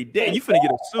 Allegedly. Damn, you finna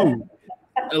get sued.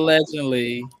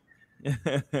 Allegedly.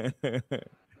 Because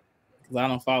I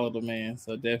don't follow the man,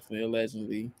 so definitely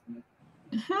allegedly.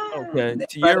 Okay.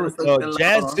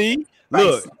 Jazzy,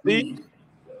 look, see?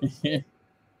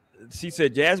 She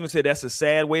said, Jasmine said that's a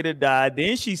sad way to die.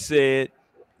 Then she said,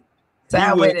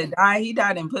 sad way to die. He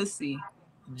died in pussy.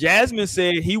 Jasmine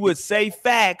said he would say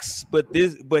facts, but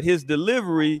his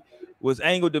delivery was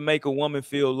angled to make a woman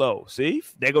feel low. See,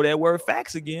 there go that word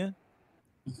facts again.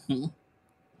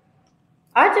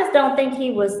 I just don't think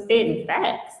he was spitting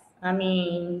facts. I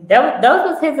mean, those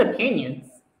was his opinions.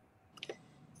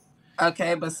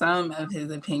 Okay, but some of his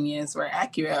opinions were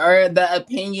accurate, or the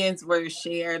opinions were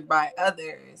shared by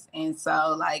others. And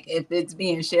so, like, if it's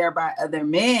being shared by other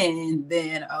men,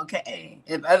 then okay.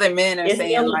 If other men are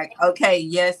saying, like, okay,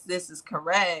 yes, this is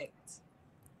correct,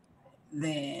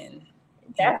 then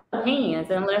that's opinions,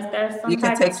 unless there's some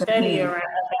type of study around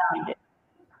it.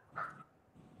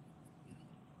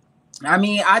 I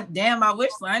mean, I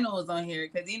wish Lionel was on here,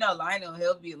 because Lionel,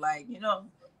 he'll be like,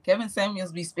 Kevin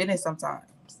Samuels be spitting sometimes.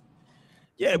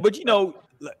 Yeah, but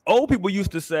old people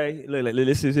used to say,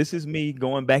 this is me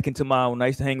going back into when I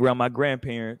used to hang around my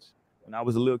grandparents when I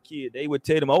was a little kid. They would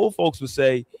tell them, old folks would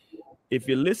say, if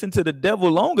you listen to the devil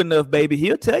long enough, baby,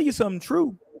 he'll tell you something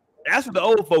true. That's what the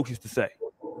old folks used to say.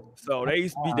 So they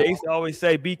used to always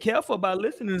say, be careful about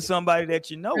listening to somebody that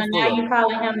you know. So now you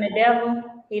calling him the devil?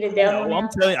 He the devil. No,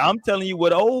 now? I'm telling you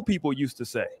what old people used to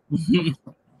say.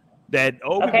 That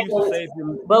old people used to say.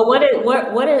 But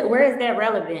where is that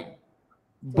relevant?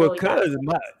 Because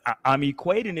I'm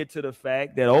equating it to the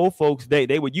fact that old folks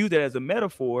they would use it as a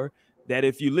metaphor that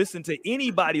if you listen to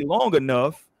anybody long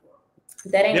enough,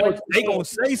 they gonna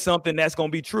say something that's gonna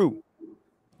be true.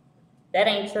 That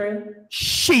ain't true.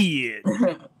 Shit.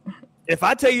 If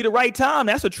I tell you the right time,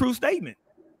 that's a true statement.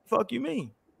 Fuck you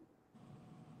mean?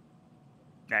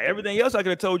 Now everything else I could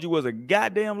have told you was a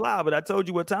goddamn lie, but I told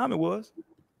you what time it was.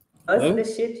 Most of the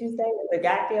shit you say is a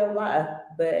goddamn lie,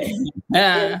 but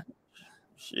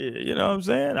shit, you know what I'm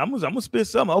saying? I'm gonna spit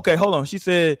something. Okay, hold on. She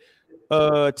said,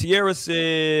 Tierra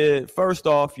said, first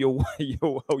off, your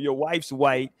wife's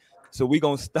white, so we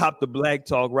gonna stop the black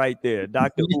talk right there.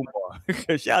 Dr.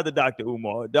 Umar. Shout out to Dr.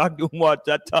 Umar. Dr. Umar,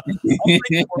 I'm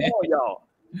thinking for all y'all.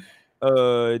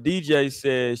 DJ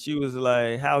said she was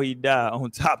like, how he died on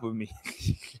top of me.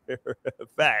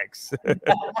 Facts.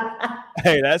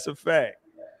 Hey, that's a fact.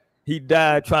 He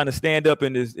died trying to stand up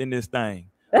in this thing.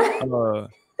 Hold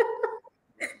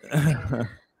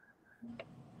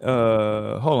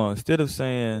on. Instead of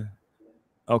saying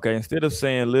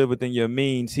live within your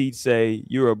means, he'd say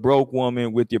you're a broke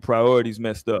woman with your priorities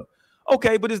messed up.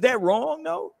 Okay, but is that wrong?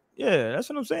 No. Yeah, that's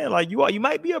what I'm saying. Like you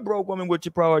might be a broke woman with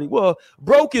your priority. Well,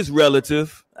 broke is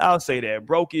relative. I'll say that.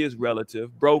 Broke is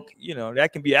relative. Broke,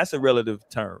 that's a relative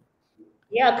term.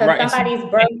 Yeah, because somebody's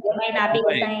broke, it may not be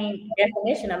the same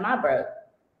definition of my broke.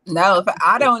 No,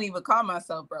 I don't even call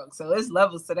myself broke, so it's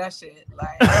levels to that shit.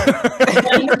 Like,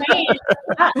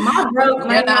 my broke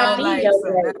might not be your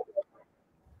broke.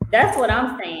 That's what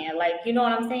I'm saying. Like, you know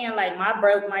what I'm saying? Like, my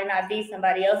broke might not be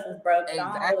somebody else's broke. So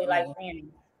I don't really like saying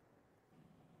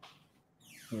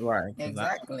it. Right.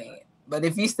 Exactly. But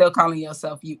if you still calling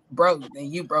yourself you broke, then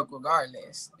you broke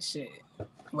regardless. Shit.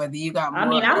 Whether you got more. I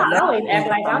mean, I always act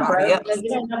like I'm broke because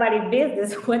it ain't nobody's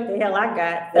business what the hell I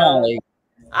got. So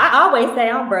I always say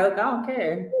I'm broke. I don't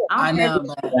care. I know,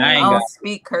 but I don't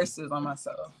speak curses on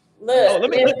myself. Look, let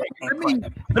me put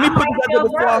this out there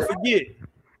before I forget.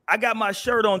 I got my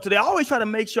shirt on today. I always try to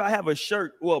make sure I have a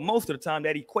shirt, well, most of the time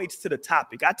that equates to the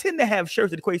topic. I tend to have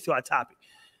shirts that equates to our topic.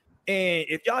 And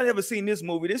if y'all never seen this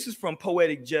movie, this is from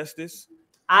Poetic Justice.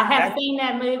 I have seen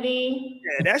that movie.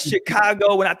 Yeah, that's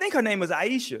Chicago, and I think her name is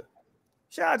Aisha.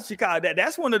 Shout out to Chicago.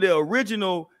 That's one of the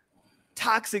original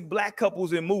toxic black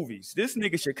couples in movies. This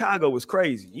nigga Chicago was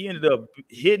crazy. He ended up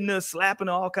hitting her, slapping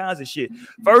her, all kinds of shit.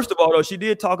 First of all, though, she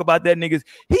did talk about that niggas.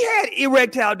 He had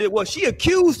erectile. She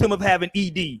accused him of having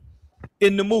ED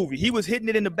in the movie. He was hitting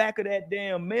it in the back of that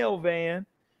damn mail van.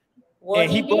 Well,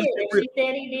 and he did. She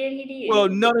said he did. Well,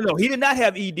 no. He did not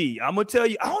have ED. I'm gonna tell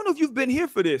you. I don't know if you've been here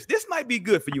for this. This might be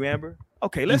good for you, Amber.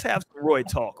 Okay, let's have some Roy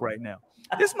talk right now.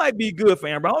 This might be good for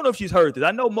Amber. I don't know if she's heard this. I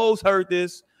know Mo's heard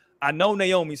this. I know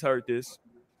Naomi's heard this.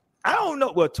 I don't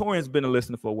know. Well, Torian's been a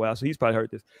listener for a while, so he's probably heard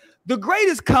this. The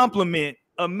greatest compliment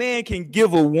a man can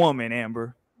give a woman,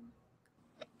 Amber,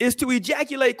 is to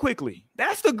ejaculate quickly.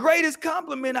 That's the greatest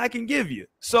compliment I can give you.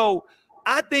 So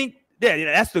I think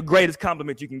that's the greatest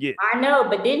compliment you can get. I know,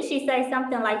 but didn't she say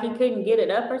something like he couldn't get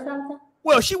it up or something?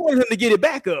 Well, she wanted him to get it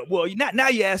back up. Well, now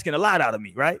you're asking a lot out of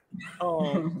me, right?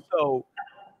 So,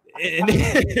 and you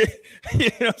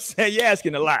know what I'm saying? You're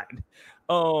asking a lot.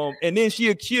 And then she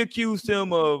accused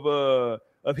him of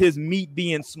his meat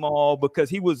being small because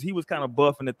he was kind of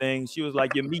buffing the thing. She was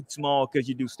like, your meat's small because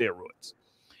you do steroids.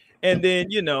 And then,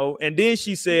 and then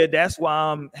she said, that's why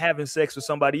I'm having sex with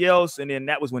somebody else. And then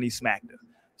that was when he smacked her.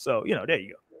 So, there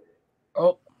you go.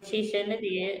 Oh, she shouldn't have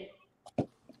did.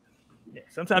 Yeah,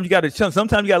 sometimes you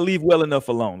gotta leave well enough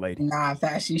alone, lady. Nah, in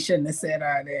fact, she shouldn't have said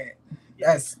all that.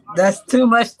 That's too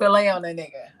much to lay on the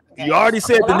nigga. Okay. You already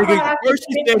said the nigga. First,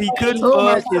 she said he couldn't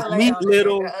fuck his meat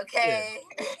little. Okay.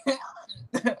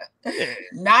 Yeah.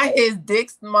 Not his dick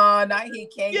small. Not he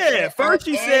can't. Yeah. First,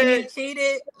 she said he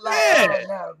cheated. Like, yeah. Oh,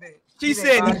 no, bitch. She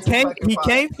said he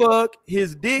can't fuck.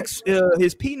 His dick's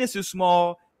his penis is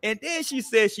small. And then she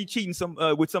said she cheating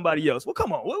with somebody else. Well,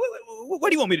 come on. What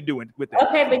do you want me to do with that?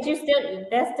 Okay, but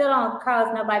that still don't cause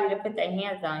nobody to put their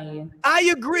hands on you. I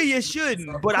agree it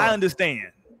shouldn't, but I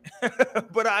understand.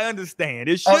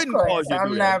 It shouldn't cause you.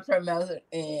 I'm not promoting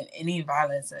any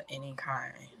violence of any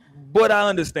kind. But I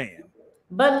understand.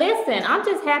 But listen, I'm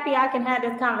just happy I can have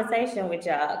this conversation with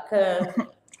y'all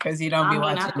because you don't be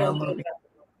watching no movie.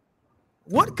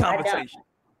 What conversation?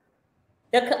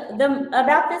 The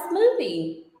about this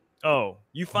movie. Oh,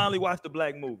 you finally watched the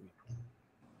black movie.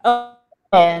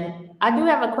 And I do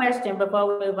have a question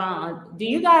before we move on. Do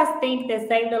you guys think that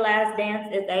Save the Last Dance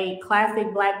is a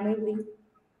classic black movie?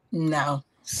 No.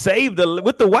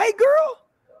 With the white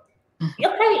girl?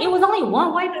 Okay, it was only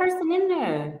one white person in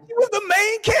there. She was the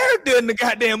main character in the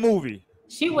goddamn movie.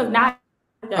 She was not.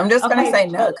 I'm just gonna say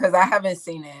no because I haven't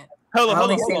seen it. Hold on.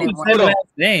 Hold on.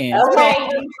 Damn. Okay.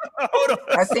 Hold on.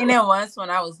 I seen it once when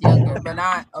I was younger, but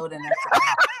not old enough.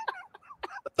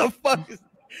 What the fuck is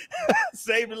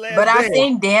Save the Last But I Dance?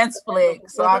 seen Dance Flick,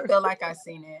 so I feel like I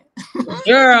seen it.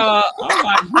 Girl,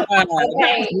 oh my god.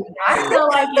 Okay, I feel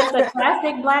like it's a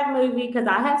classic black movie because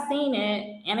I have seen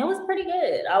it and it was pretty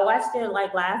good. I watched it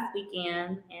like last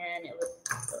weekend and it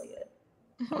was really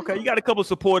good. Okay, you got a couple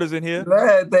supporters in here.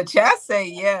 The chat say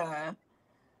yeah.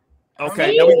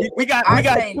 Okay, now we got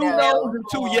two no's and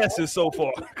two yeses so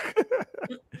far.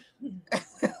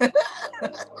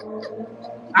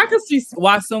 I could see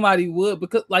why somebody would,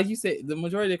 because like you said, the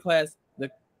majority of the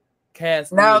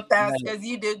cast. No, that's because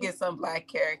you do get some black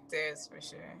characters for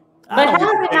sure. But how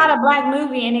is it not a black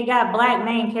movie and it got black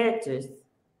main characters?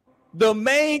 The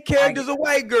main character's a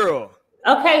white girl.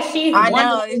 Okay, she's I one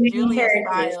know of the it's main Julia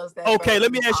characters. Stiles. Okay,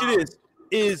 let me ask you this: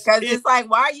 because it's like,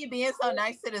 why are you being so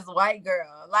nice to this white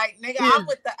girl? Like, nigga, I'm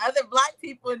with the other black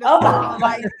people in the film.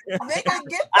 Like, nigga,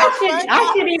 get the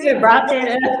I should even brought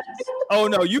that up. Oh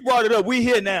no, you brought it up. We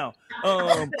here now.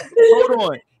 Hold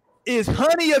on. Is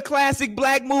Honey a classic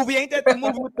black movie? Ain't that the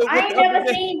movie with the? I ain't never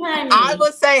seen Honey. I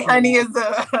would say Honey is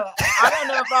a. I don't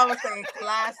know if I would say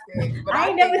classic, but I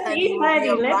ain't never seen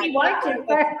Honey. Let me watch it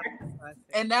first.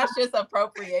 And that's just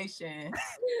appropriation.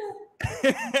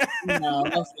 No,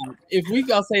 that's not. If we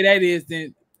gonna say that is,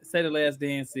 then say The Last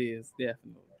Dance is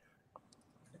definitely.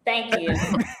 Thank you.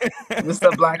 It's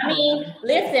a black movie.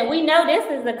 Listen, we know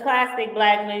this is a classic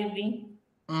black movie.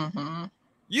 Mm-hmm.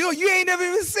 You ain't never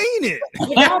even seen it.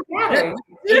 It don't matter.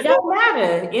 It don't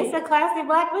matter. It's a classic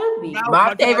black movie.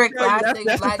 My favorite classic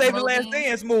that's black the favorite movie. Last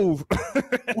Dance move.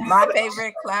 My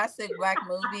favorite classic black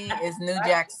movie is New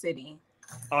Jack City.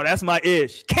 Oh, that's my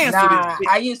ish. Cancel Nah, this.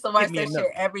 I used to watch Give me that another.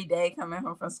 shit every day coming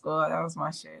home from school. That was my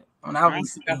shit. When I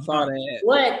was, I saw that.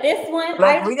 What, this one?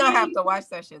 Like, we're gonna have to watch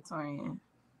that shit, Torian.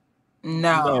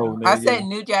 No, I said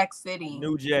New Jack City.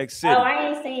 New Jack City. Oh, I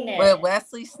ain't seen that. With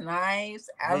Wesley Snipes,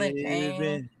 Alan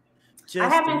Payne. I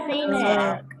haven't seen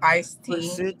that. Ice-T.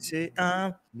 City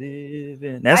I'm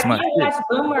living. That's my I did shit. watch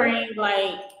Boomerang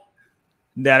like.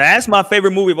 Now that's my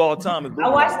favorite movie of all time. I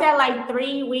watched that like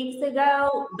 3 weeks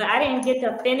ago, but I didn't get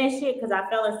to finish it because I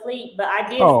fell asleep. But I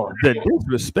did. Oh, the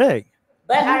disrespect.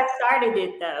 But I started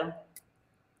it though.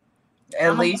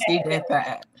 At least he did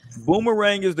that.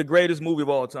 Boomerang is the greatest movie of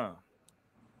all time.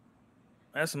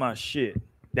 That's my shit.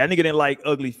 That nigga didn't like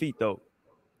ugly feet though.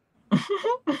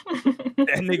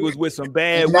 That nigga was with some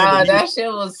bad women. Nah, that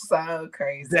shit was so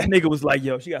crazy. That nigga was like,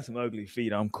 yo, she got some ugly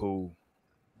feet. I'm cool.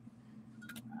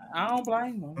 I don't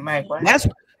blame him. That's,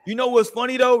 you know what's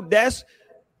funny though? That's,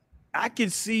 I can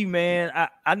see, man.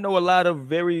 I know a lot of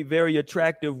very, very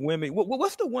attractive women.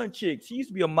 What's the one chick? She used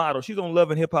to be a model. She's on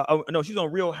Love and Hip Hop. Oh, no, she's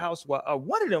on Real Housewives.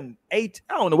 One of them I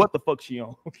don't know what the fuck she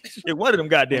on. One of them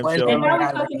goddamn shows. And now we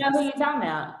fucking know who you talking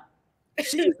about.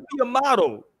 She used to be a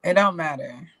model. It don't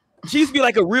matter. She used to be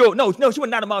like a real no, she was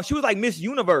not a model. She was like Miss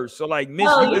Universe. So like Miss.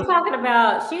 Oh, you're talking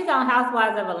about? She's on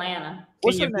Housewives of Atlanta.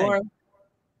 What's her Kenya name?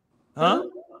 Huh?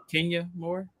 Kenya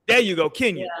Moore. There you go,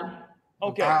 Kenya. Yeah.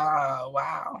 Okay. Oh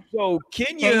wow. So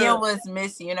Kenya was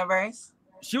Miss Universe.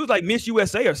 She was like Miss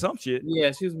USA or some shit.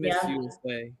 Yeah, she was Miss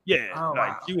USA. Yeah, Oh,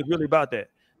 like wow. she was really about that.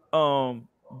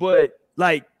 But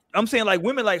like I'm saying, like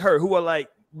women like her who are like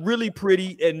really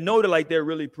pretty and know that like they're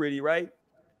really pretty, right?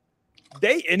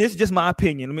 And it's just my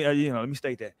opinion. Let me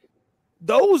state that.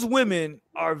 Those women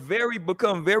are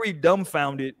become very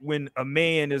dumbfounded when a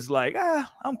man is like,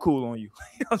 I'm cool on you. You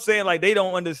know what I'm saying? Like they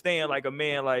don't understand like a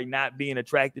man like not being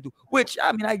attracted to, which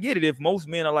I mean, I get it if most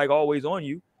men are like always on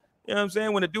you. You know what I'm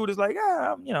saying? When a dude is like,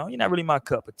 you're not really my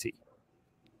cup of tea.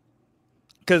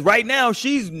 Because right now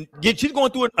she's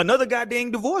going through another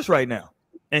goddamn divorce right now.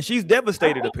 And she's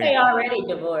devastated. I think apparently. they already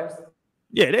divorced.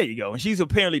 Yeah, there you go. And she's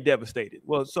apparently devastated.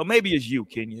 Well, so maybe it's you,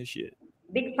 Kenya. Shit.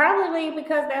 Probably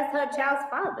because that's her child's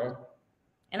father.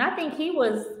 And I think he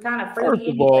was kind of First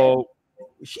fruity. of all,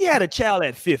 she had a child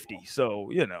at 50, so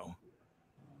you know.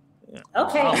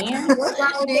 Okay, Ian, what's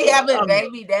wrong with She you? having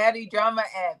baby daddy drama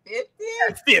at 50?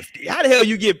 At 50. How the hell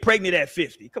you get pregnant at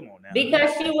 50? Come on now. Because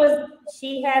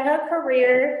she had her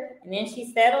career and then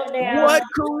she settled down. What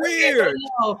career?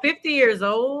 Oh, 50 years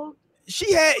old.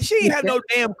 She ain't had no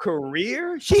damn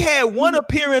career. She had one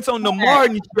appearance on the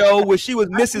Martin show where she was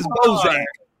Mrs. Bozak.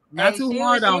 Not too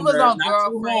hard on her. Not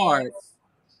too hard.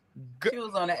 She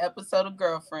was on an episode of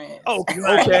Girlfriends.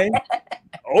 Okay.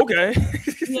 Okay.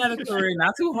 She had a career.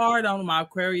 Not too hard on my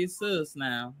Aquarius sis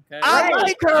now. Okay. I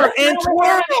like her and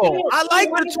twirl. I like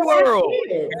the twirl.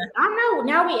 I know.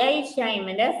 Now we age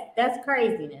shaming. That's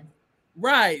craziness.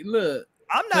 Right. Look.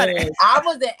 I'm not. I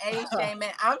wasn't age shaming.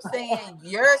 I'm saying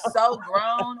you're so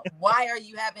grown. Why are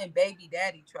you having baby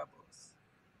daddy troubles?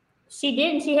 She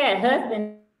didn't. She had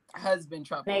husband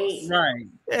troubles. Right.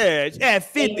 Yeah, at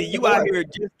 50, you out here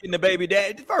just getting a baby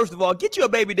daddy. First of all, get you a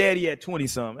baby daddy at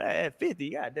 20-something. At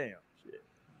 50, goddamn. Shit.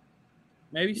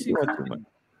 Maybe she doing too much.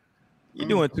 You're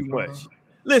doing too much.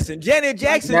 Listen, Janet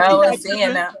Jackson. No, I'm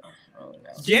saying that.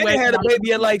 Janet had a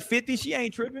baby at like 50. She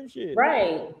ain't tripping. Shit.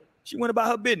 Right. She went about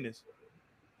her business.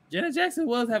 Janet Jackson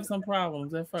was having some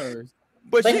problems at first.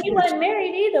 But she wasn't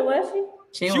married either, was she?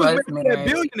 She was married. A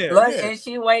billionaire. Look, and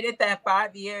she waited that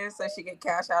 5 years so she could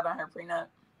cash out on her prenup.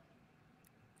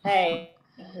 Hey,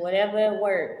 whatever it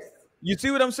works. You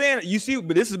see what I'm saying? You see,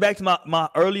 but this is back to my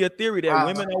earlier theory that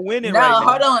women are winning. No, right now.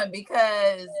 hold on,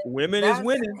 because women is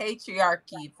winning.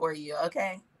 Patriarchy for you,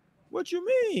 okay? What you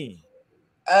mean?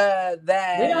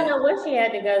 That we don't know what she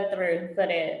had to go through for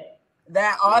that.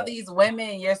 That all these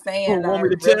women you're saying. Want me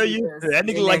to tell you? That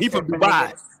nigga like he from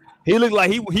Dubai. He look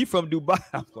like he from Dubai.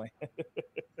 I'm playing.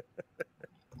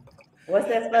 What's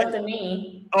that supposed to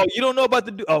mean? Oh, you don't know about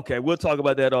the? Okay, we'll talk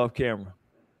about that off camera.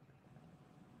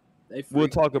 We'll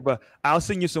talk about. I'll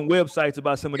send you some websites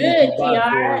about some of these. Good,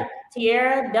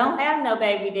 Tiara don't have no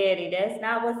baby daddy. That's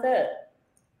not what's up.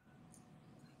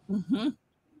 Mm-hmm.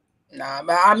 Nah,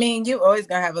 but I mean, you always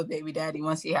gonna have a baby daddy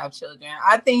once you have children.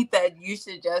 I think that you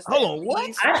should just hold on.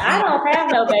 What? I don't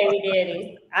have no baby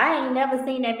daddy. I ain't never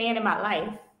seen that man in my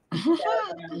life.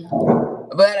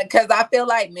 But because I feel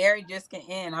like marriage just can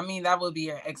end. I mean, that would be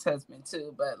your ex-husband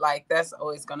too, but like that's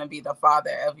always gonna be the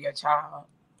father of your child.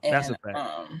 And, that's a fact.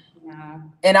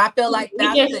 And I feel like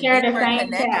that's the same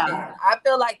connection. I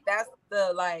feel like that's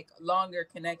the like longer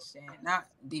connection, not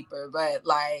deeper, but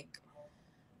like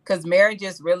because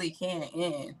marriages really can't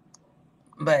end.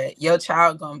 But your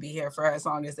child gonna be here for as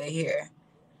long as they here.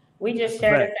 We just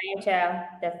share the same child.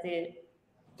 That's it.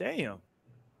 Damn.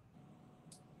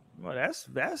 Well, that's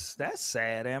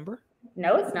sad, Amber.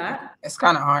 No, it's not. It's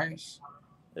kind of harsh.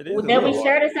 It is. That we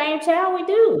share the same child. We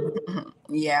do.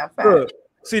 Yeah. Look,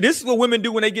 see, this is what women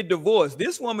do when they get divorced.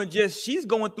 This woman she's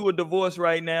going through a divorce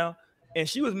right now, and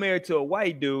she was married to a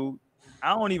white dude. I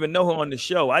don't even know her on the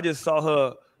show. I just saw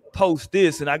her post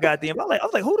this, and I got the. I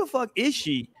was like, who the fuck is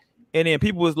she? And then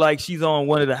people was like, she's on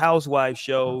one of the housewife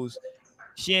shows.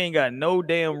 She ain't got no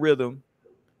damn rhythm.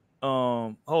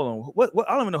 Hold on. What?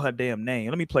 I don't even know her damn name.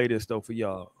 Let me play this though for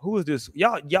y'all. Who is this?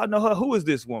 Y'all know her? Who is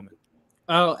this woman?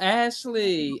 Oh,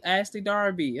 Ashley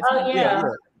Darby. Yeah.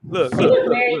 Look. She was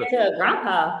married to a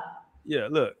grandpa. Yeah,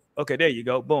 look. Okay, there you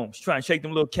go. Boom. She's trying to shake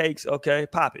them little cakes. Okay,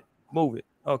 pop it. Move it.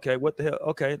 Okay, what the hell?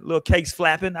 Okay, little cakes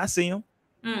flapping. I see them.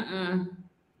 Yeah,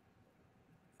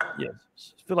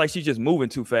 I feel like she's just moving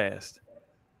too fast.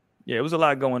 Yeah, it was a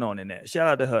lot going on in that. Shout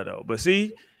out to her though. But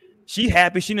see, she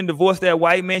happy. She didn't divorce that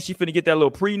white man. She finna get that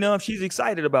little prenup. She's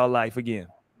excited about life again.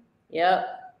 Yep.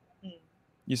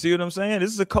 You see what I'm saying?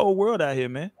 This is a cold world out here,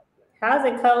 man. How's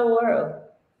it cold world?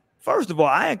 First of all,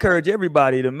 I encourage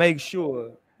everybody to make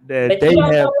sure that but they you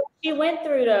don't have. know what she went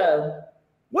through though.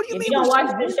 What do you mean? You don't watch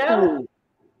the show?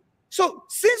 So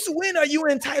since when are you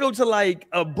entitled to like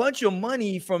a bunch of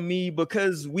money from me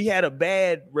because we had a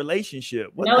bad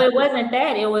relationship? It wasn't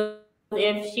that. It was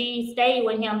if she stayed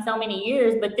with him so many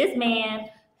years, but this man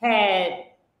had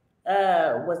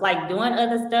was like doing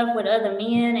other stuff with other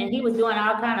men, and he was doing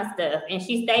all kind of stuff. And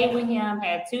she stayed with him,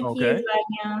 had 2 kids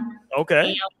by him. Okay.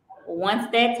 And once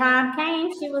that time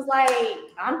came, she was like,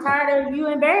 "I'm tired of you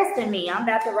embarrassing me. I'm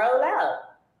about to roll out."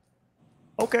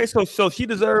 Okay, so she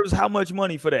deserves how much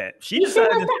money for that? He didn't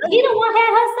want to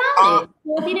have her sign it.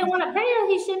 Well, if he didn't want to pay her,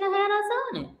 he shouldn't have had her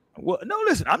sign it. Well, no,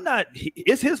 listen, I'm not.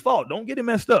 It's his fault. Don't get it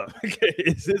messed up.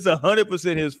 It's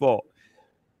 100% his fault.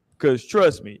 Because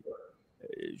trust me,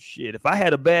 shit, if I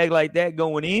had a bag like that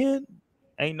going in,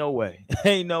 ain't no way.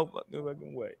 Ain't no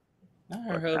fucking way.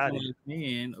 Her husband is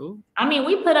men. Ooh. I mean,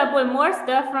 we put up with more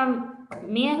stuff from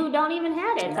men who don't even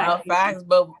have that type of facts,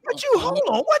 but hold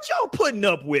on, what y'all putting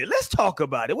up with? Let's talk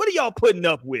about it. What are y'all putting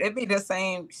up with? It be the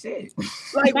same shit.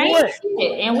 Like what?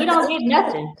 Shit, and we don't get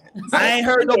nothing. I ain't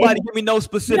heard nobody give me no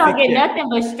specifics. We don't get nothing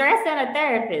but stress and a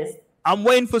therapist. I'm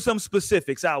waiting for some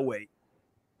specifics. I'll wait.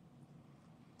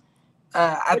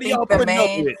 I think the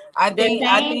main, I think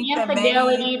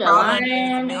infidelity, the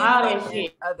lying, all that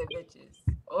shit. Other bitches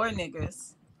or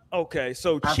niggas. Okay,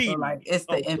 so cheating. Like it's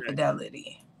the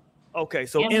infidelity. Okay,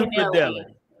 so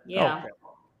infidelity. Yeah. Okay.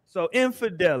 So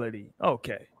infidelity.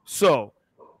 Okay. So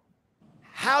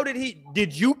How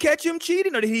did you catch him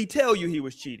cheating, or did he tell you he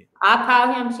was cheating? I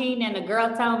called him cheating, and the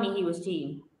girl told me he was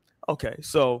cheating. Okay,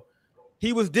 so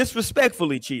he was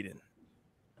disrespectfully cheating.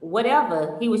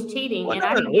 Whatever, he was cheating, and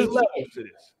I didn't get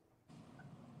cheated.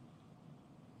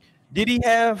 Did he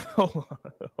have? Hold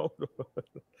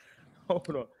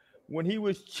on. When he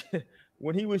was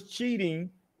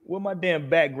cheating, where my damn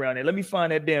background at? Let me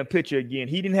find that damn picture again.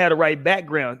 He didn't have the right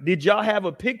background. Did y'all have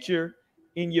a picture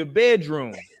in your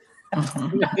bedroom?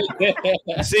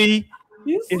 See,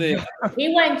 he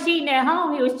wasn't cheating at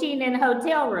home. He was cheating in the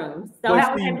hotel room. So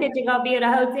how was that picture gonna be in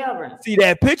a hotel room? See,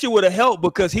 that picture would have helped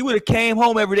because he would have came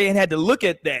home every day and had to look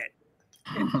at that.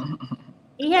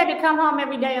 He had to come home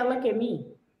every day and look at me.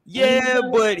 Yeah,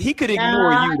 but he could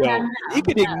ignore you though. He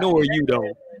could ignore you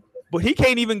though. But he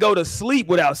can't even go to sleep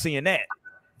without seeing that.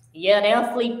 Yeah,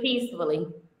 they'll sleep peacefully.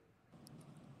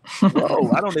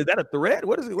 Whoa, I don't know. Is that a threat?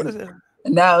 What is it? What is it?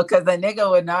 No, because the nigga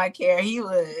would not care. He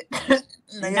would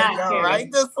not go care.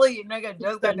 right to sleep. Nigga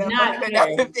just got that looking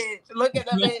at the bitch. Look at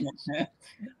the bitch.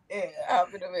 Yeah, I'm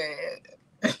in the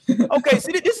bed. Okay,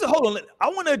 see, this is hold on. I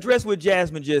want to address what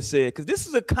Jasmine just said because this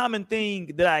is a common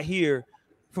thing that I hear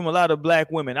from a lot of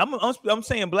black women. I'm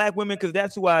saying black women because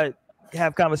that's who I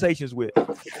have conversations with.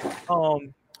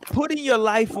 Putting your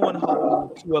life on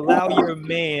hold to allow your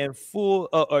man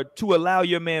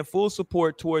full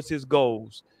support towards his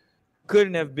goals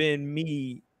could have been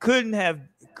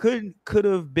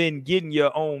getting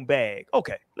your own bag.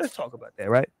 Okay, let's talk about that,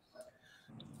 right?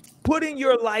 Putting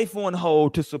your life on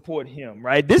hold to support him,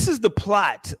 right? This is the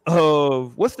plot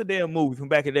of what's the damn movie from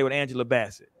back in the day with Angela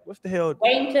Bassett? What's the hell?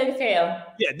 Waiting to Exhale.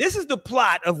 Yeah, this is the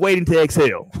plot of Waiting to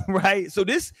Exhale, right? So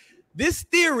this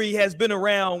theory has been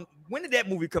around. When did that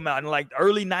movie come out? In like the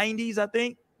early 90s, I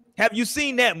think. Have you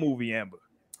seen that movie, Amber?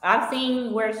 I've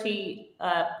seen where she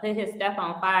put his stuff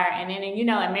on fire, and then in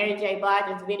Mary J.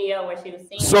 Blige's video where she was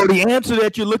singing. So the answer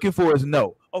that you're looking for is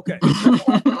no. Okay.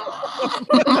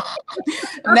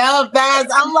 No, Baz,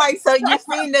 I'm like, so you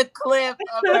seen the clip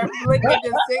of her flicking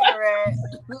the cigarette?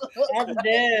 That's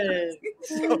dead.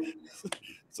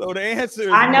 So the answer is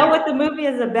I know what the movie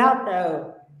is about,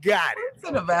 though. Got it.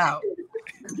 What's it about?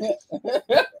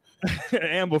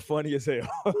 Amber funny as hell.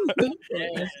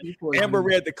 Amber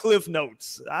read the Cliff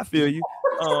Notes. I feel you.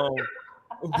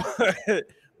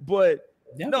 But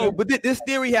this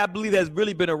theory, I believe, has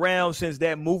really been around since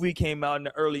that movie came out in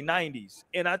the early 90s.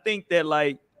 And I think that,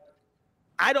 like,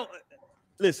 I've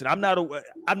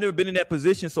never been in that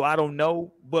position, so I don't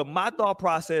know. But my thought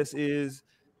process is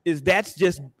that's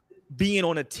just being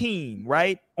on a team,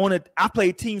 right? I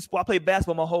played team sport. I played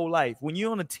basketball my whole life. When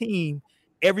you're on a team,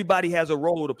 everybody has a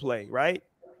role to play, right?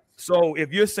 So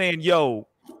if you're saying, yo,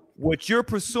 what you're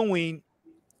pursuing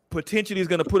potentially is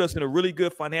going to put us in a really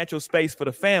good financial space for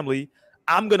the family,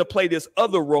 I'm going to play this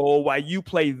other role while you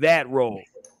play that role.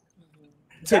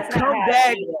 To come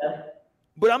back,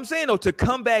 but I'm saying, though, to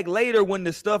come back later when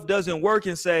the stuff doesn't work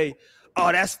and say,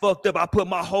 oh, that's fucked up, I put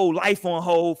my whole life on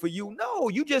hold for you. No,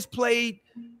 you just played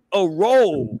a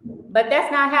role. But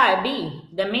that's not how it be.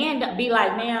 The man be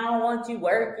like, man, I don't want you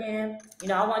working.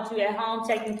 I want you at home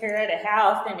taking care of the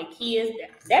house and the kids.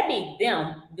 That be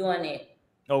them doing it.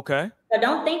 Okay. So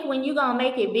don't think when you gonna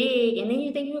make it big and then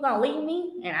you think you're gonna leave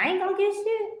me and I ain't gonna get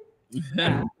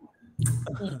shit.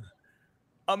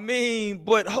 I mean,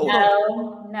 but hold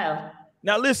on. No.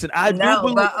 Now listen, I do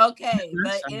believe. But okay,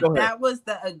 but if that was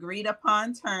the agreed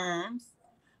upon terms,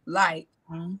 like,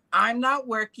 I'm not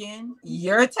working,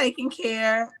 you're taking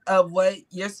care of what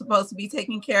you're supposed to be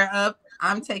taking care of,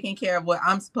 I'm taking care of what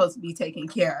I'm supposed to be taking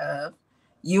care of.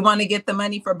 You want to get the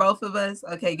money for both of us?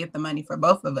 Okay, get the money for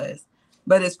both of us.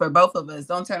 But it's for both of us.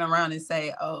 Don't turn around and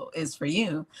say, oh, it's for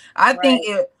you. I think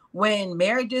when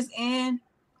marriages end,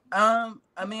 a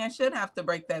man should have to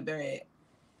break that bread.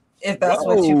 If that's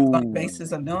what you're on the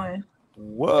basis of doing.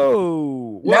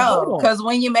 Whoa. No, because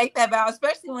when you make that vow,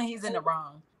 especially when he's in the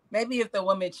wrong, maybe if the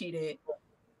woman cheated.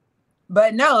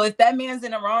 But no, if that man's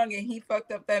in the wrong and he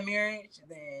fucked up that marriage,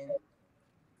 then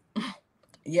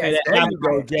yes. There you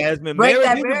go, Jasmine. Break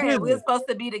that marriage. We're supposed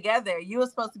to be together. You were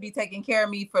supposed to be taking care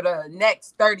of me for the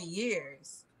next 30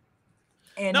 years.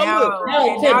 And now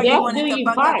you want to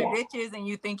fuck other bitches and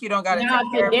you think you don't got to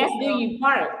take care of death do you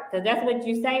part. Because that's what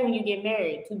you say when you get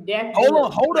married. To death.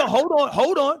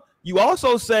 Hold on. You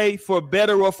also say for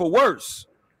better or for worse.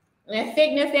 And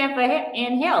sickness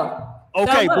and health.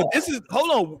 Okay, but this is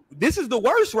the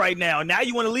worst right now. Now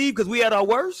you want to leave because we had our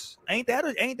worst? Ain't that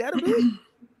a bit?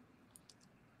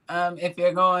 If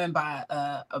you're going by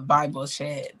a Bible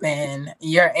shit, then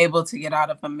you're able to get out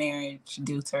of a marriage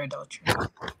due to adultery.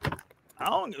 I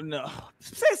don't know.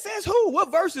 Says who?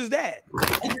 What verse is that?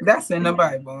 That's in the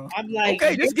Bible. I'm like,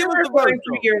 Okay, just give us the verse.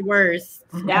 Your worst.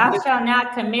 Thou shalt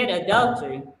not commit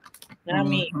adultery. I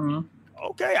mean,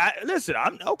 okay. Listen.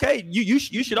 I'm okay. You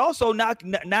should also not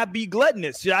be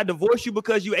gluttonous. Should I divorce you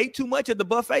because you ate too much at the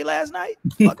buffet last night?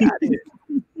 Fuck out of here.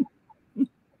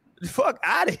 Fuck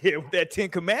out of here with that 10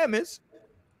 Commandments.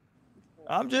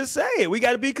 I'm just saying we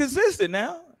got to be consistent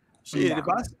now. Shit,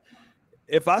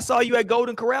 if I saw you at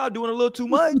Golden Corral doing a little too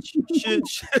much,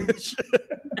 is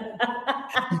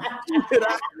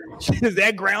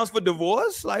that grounds for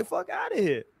divorce? Like, fuck out of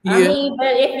here. I mean,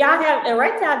 but if y'all have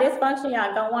erectile dysfunction,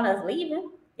 y'all don't want us leaving.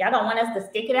 Y'all don't want us to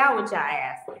stick it out with y'all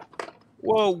ass.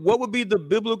 Well, what would be the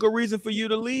biblical reason for you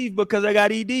to leave? Because I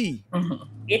got ED.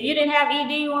 If you didn't have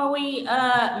ED when we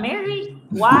married,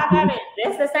 why got it?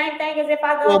 That's the same thing as if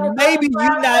I go. Well, maybe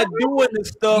you're not doing the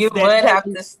stuff. You would have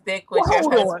to stick with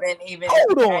your husband, even.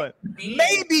 Hold on.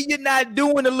 Maybe you're not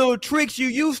doing the little tricks you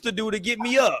used to do to get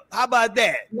me up. How about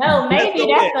that? No, maybe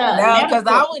that's a because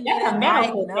I would need a a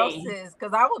diagnosis.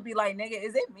 Because I would be like, nigga,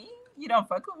 is it me? You don't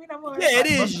fuck with me no more. Yeah, it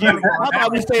is you. How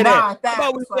about we say that? How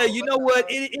about we say, you know what?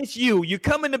 It's you. You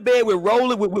come into bed with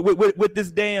rolling with this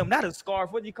damn, not a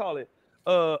scarf. What do you call it?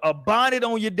 A bonnet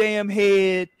on your damn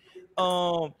head.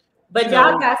 But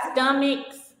y'all got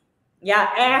stomachs. Y'all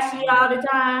ashy all the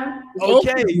time.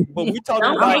 Okay, but we talking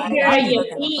don't about take care of your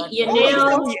feet, your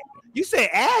nails. You said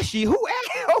ashy. Who?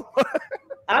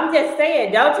 I'm just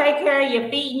saying, don't take care of your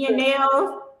feet and your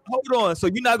nails. Hold on. So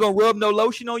you're not gonna rub no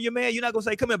lotion on your man? You're not gonna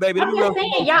say, "Come here, baby." I'm just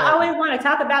saying, y'all always want to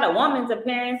talk about a woman's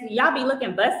appearance. Y'all be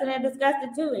looking busted and disgusted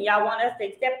too, and y'all want us to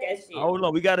accept that shit. Hold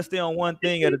on, we got to stay on one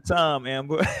thing at a time,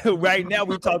 Amber. Right now,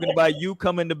 we're talking about you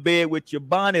coming to bed with your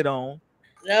bonnet on.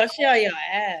 No, show your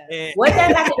ass. What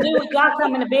that got to do with y'all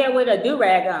coming to bed with a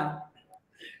do-rag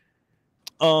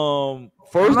on?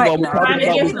 First of all, we're trying to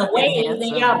talking get some waves,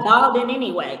 and y'all balding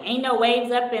anyway. Ain't no waves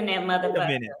up in that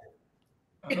motherfucker.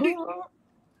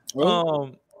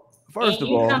 First and of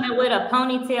you all, coming with a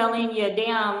ponytail in your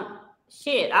damn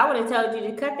shit. I would have told you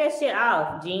to cut that shit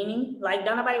off, Jeannie. Like,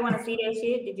 don't nobody want to see that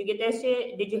shit. Did you get that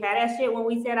shit? Did you have that shit when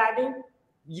we said I do?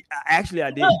 Yeah, actually,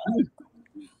 I did.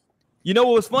 You know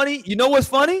what was funny? You know what's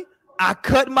funny? I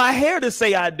cut my hair to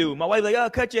say I do. My wife's like, "Oh,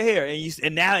 cut your hair,"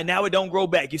 and now it don't grow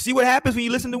back. You see what happens when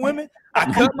you listen to women? I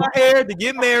cut my hair to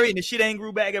get married, and the shit ain't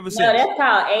grew back ever since. No, that's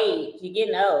called age. You're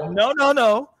getting old.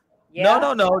 No.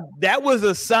 Yeah. No. That was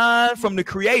a sign from the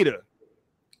Creator.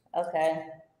 Okay.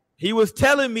 He was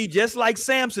telling me, just like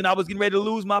Samson, I was getting ready to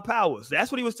lose my powers.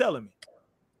 That's what he was telling me.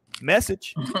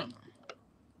 Message.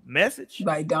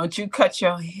 Like, don't you cut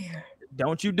your hair.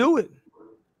 Don't you do it.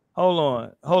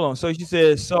 Hold on. So she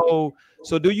says, so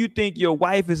do you think your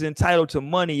wife is entitled to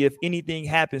money if anything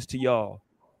happens to y'all?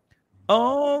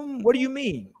 What do you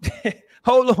mean?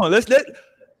 Hold on.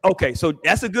 Okay, so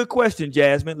that's a good question,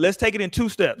 Jasmine. Let's take it in two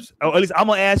steps. Or at least I'm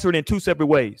gonna answer it in two separate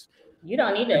ways. You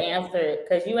don't need to answer it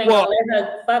because you ain't gonna let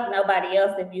her fuck nobody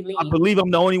else if you leave. I believe I'm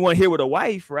the only one here with a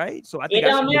wife, right? So I think it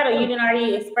don't matter. You didn't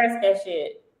already express that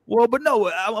shit. Well, but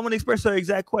no, I'm gonna express her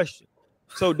exact question.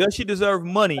 So does she deserve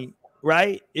money?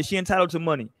 Right? Is she entitled to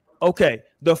money? Okay.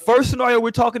 The first scenario we're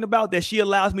talking about, that she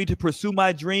allows me to pursue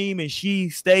my dream and she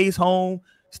stays home,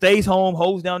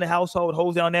 holds down the household,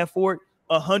 holds down that fort,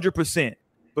 100%.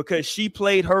 Because she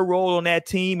played her role on that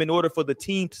team in order for the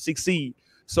team to succeed.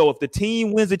 So if the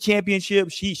team wins the championship,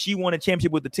 she won a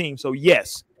championship with the team. So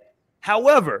yes.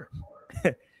 However,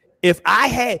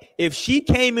 if she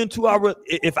came into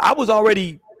if I was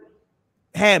already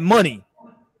had money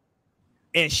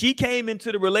and she came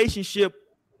into the relationship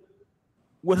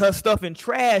with her stuff in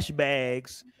trash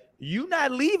bags, you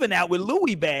not leaving out with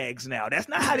Louis bags now. That's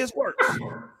not how this works.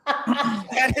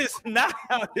 That is not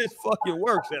how this fucking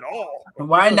works at all.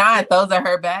 Why not? Those are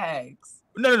her bags.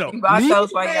 No. You bought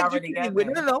those while y'all already got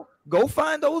them. No. Go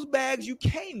find those bags you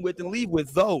came with and leave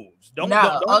with those. Don't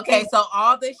okay, so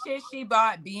all the shit she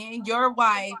bought being your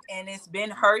wife, and it's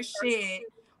been her shit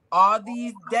all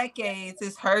these decades,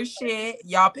 is her shit.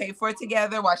 Y'all paid for it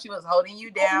together while she was holding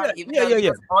you down, even though you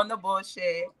was on the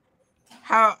bullshit.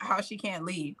 How she can't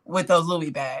leave with those Louis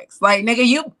bags? Like,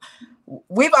 nigga,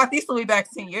 we bought these Louis bags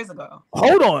 10 years ago.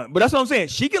 Hold on, but that's what I'm saying.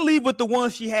 She can leave with the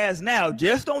ones she has now.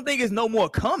 Just don't think it's no more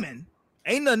coming.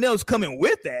 Ain't nothing else coming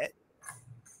with that.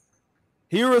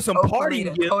 Here are some party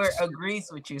gifts. The court agrees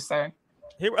with you, sir.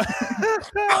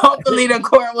 Hopefully the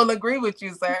court will agree with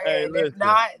you, sir. Hey, and if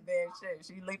not, then shit,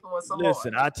 she leaving with some more.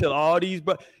 Listen, I tell all these,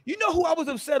 but you know who I was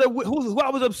upset with? Who I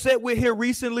was upset with here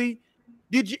recently?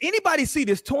 Anybody see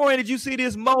this? Torin, did you see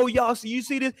this? Mo, y'all see? You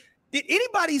see this? Did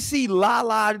anybody see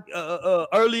Lala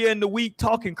earlier in the week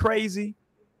talking crazy?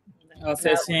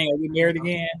 Said she ain't gonna get married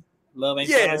again. Love ain't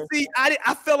Yeah, for her. see,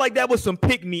 I felt like that was some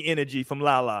pick me energy from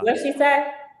Lala. What she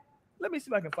said? Let me see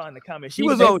if I can find the comment. She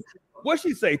was on. What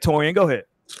she say, Torian? Go ahead.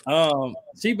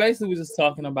 She basically was just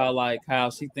talking about like how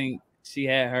she think she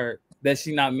had that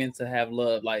she not meant to have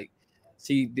love. Like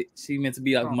she meant to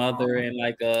be a mother and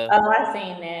like I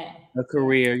seen that. a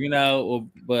career, you know,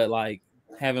 but like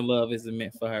having love isn't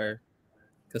meant for her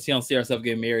because she don't see herself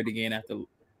getting married again after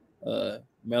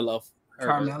Mello.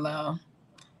 Carmelo.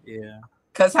 Yeah.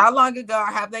 Because how long ago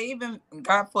have they even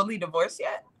got fully divorced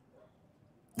yet?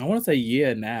 I want to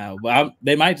say now, but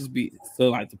they might just be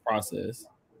still like the process.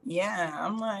 Yeah,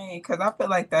 I'm like, because I feel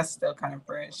like that's still kind of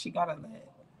fresh. She gotta let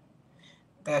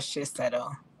that shit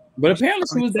settle. But apparently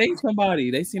she was dating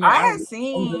somebody. They seen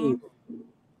her.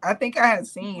 I think I had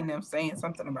seen them saying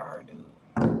something about her, dude.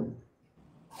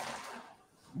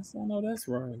 I know that's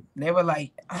right. They were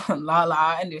like, Lala,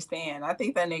 I understand. I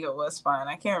think that nigga was fine.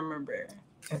 I can't remember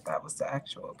if that was the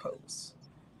actual post.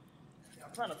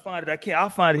 I'm trying to find it. I'll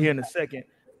find it here in a second.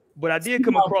 But I did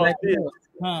come across this.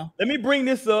 Let me bring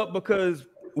this up because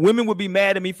women would be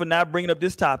mad at me for not bringing up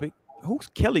this topic. Who's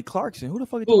Kelly Clarkson? Who the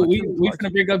fuck is we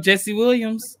gonna bring up Jesse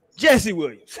Williams. Jesse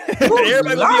Williams.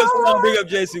 Everybody gonna be upset. Bring up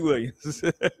Jesse Williams.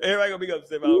 Everybody gonna be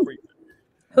upset.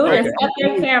 Who done stuck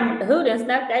their camera? Who done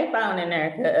stuck their phone in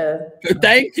there?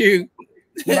 Thank you.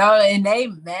 No, and they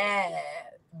mad.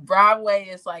 Broadway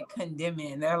is like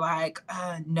condemning. They're like,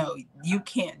 no, you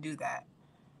can't do that.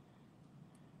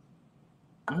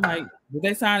 I'm like, did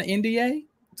they sign an NDA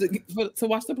to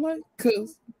watch the play?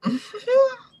 Cause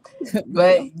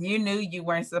but you knew you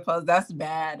weren't supposed. That's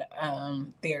bad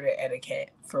theater etiquette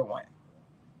for one.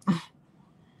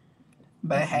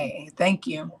 But hey, thank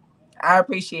you. I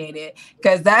appreciate it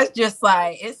because that's just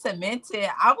like it's cemented.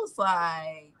 I was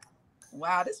like,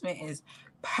 wow, this man is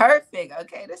perfect.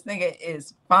 Okay, this nigga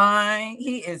is fine.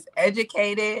 He is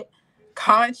educated,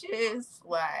 conscious,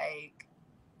 like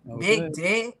big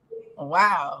dick.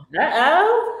 Wow.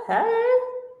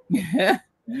 Hey.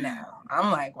 No,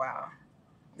 I'm like, wow.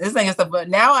 This thing is the. But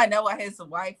now I know why his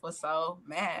wife was so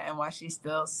mad and why she's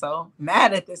still so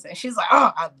mad at this. And she's like,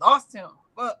 oh, I lost him.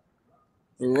 Fuck.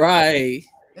 Right.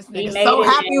 This nigga's so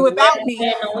happy without me.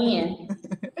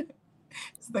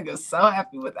 This nigga's so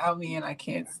happy without me, and I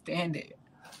can't stand it.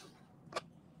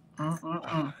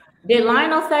 Did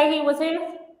Lionel say he was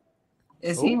here?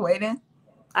 Is he waiting?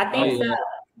 I think so.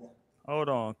 Hold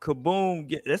on. Kaboom.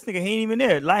 This nigga ain't even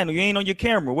there. Lionel, you ain't on your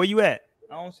camera. Where you at?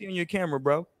 I don't see you on your camera,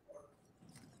 bro.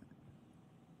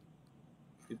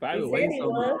 He probably waiting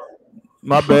somewhere.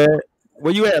 My bad.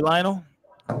 Where you at, Lionel?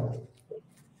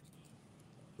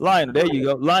 Lionel, there you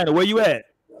go. Lionel, where you at?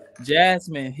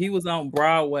 Jasmine, he was on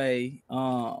Broadway,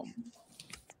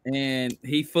 and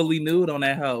he fully nude on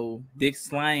that hoe, dick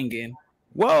slanging.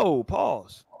 Whoa,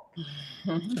 pause.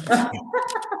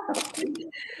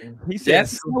 He said,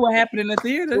 "That's what happened in the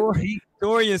theater."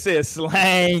 Dorian said,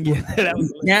 "Slang."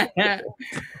 And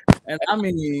I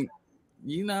mean,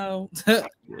 you know,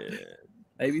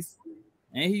 maybe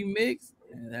ain't he mixed?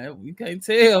 You can't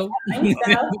tell.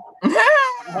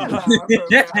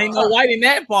 Ain't no white in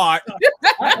that part.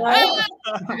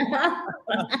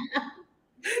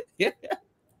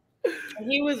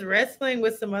 He was wrestling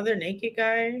with some other naked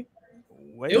guy.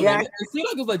 Wait, it seemed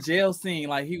like it was a jail scene.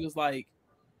 Like he was like,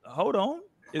 "Hold on,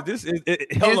 is this?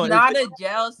 It's not a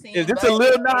jail scene. Is this a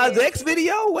Lil Nas X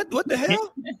video? What the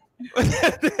hell? What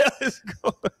the hell is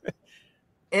going on?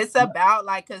 It's about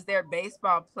like because they're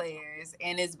baseball players,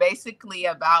 and it's basically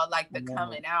about like the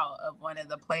coming out of one of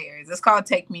the players. It's called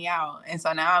 "Take Me Out," and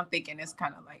so now I'm thinking it's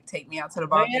kind of like "Take Me Out to the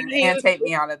ball game" and "Take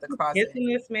Me Out of the closet." Kissing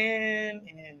this man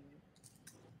and.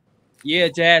 Yeah,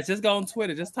 Jazz, just go on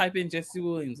Twitter. Just type in Jesse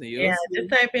Williams. And just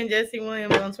type in Jesse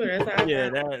Williams on Twitter. That's how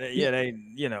they,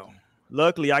 you know.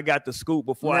 Luckily, I got the scoop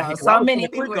before I hit. So many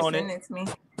people are sending it to me.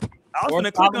 I was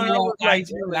gonna click on it. Like,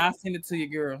 I'll send it to you,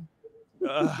 girl.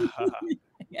 I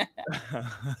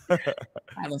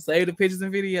don't save the pictures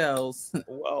and videos.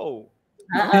 Whoa.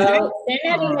 Send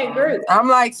it in the group. I'm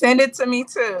like, send it to me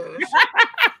too.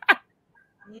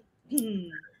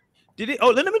 Did it? Oh,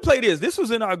 let me play this. This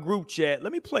was in our group chat.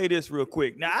 Let me play this real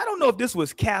quick. Now, I don't know if this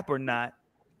was cap or not.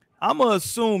 I'm going to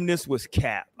assume this was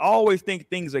cap. I always think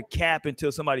things are cap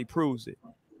until somebody proves it.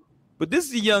 But this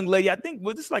is a young lady. I think,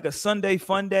 was this like a Sunday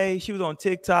fun day? She was on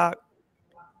TikTok.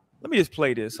 Let me just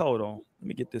play this. Hold on. Let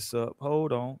me get this up.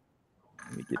 Hold on.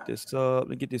 Let me get this up. Let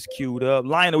me get this queued up.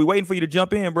 Lionel, we waiting for you to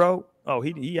jump in, bro. Oh,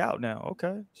 he out now.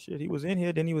 Okay. Shit, he was in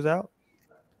here, then he was out.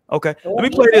 Okay. Let me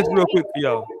play this real quick for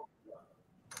y'all.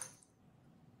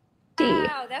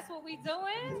 Wow, That's what we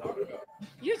doing?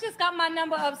 You just got my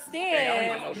number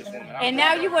upstairs, and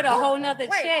now you with a whole nother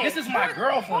chick. This is my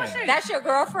girlfriend. That's your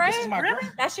girlfriend? This is my girl.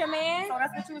 That's your man? So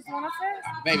that's what you was doing upstairs?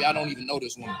 Baby, I don't even know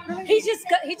this woman. He just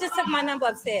took my number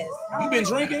upstairs. You been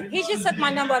drinking? He just took my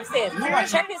number upstairs. No,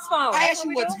 Check his phone. I asked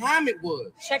you what time it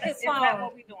was. Check his phone. That's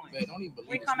what we doing. Babe, don't even We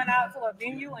believe coming out to a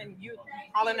venue and you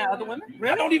calling out other women?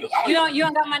 I don't even. You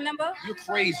don't got my number? You're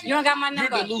crazy. You don't got my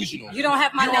number. You're delusional. You don't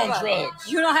have my You're number. on drugs.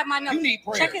 You don't have my number. You need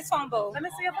prayer. Check his phone, boo. Let me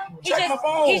see your phone. Check my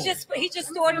phone. He just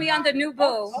stored me under new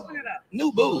boo. Open it up.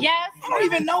 New boo. Yes. I don't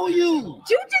even know you.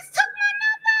 You just took my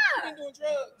I've number. been doing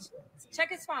drugs. Check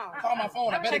his phone. Call my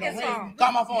phone. I bet it Check don't his ring. phone.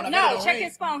 Call my phone. I bet it No, don't check ring.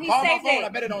 his phone. He Call my saved phone. I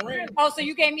it. bet it don't ring. Oh, so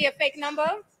you gave me a fake number?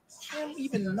 I don't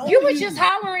even know You was just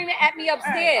hollering at me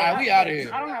upstairs. All right, we out of here.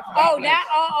 I don't have Oh, that.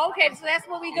 Oh, okay. So that's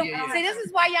what we do. Yeah. See, this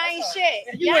is why y'all ain't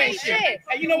shit. You Y'all ain't shit.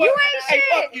 Hey, you know what? You ain't Hey,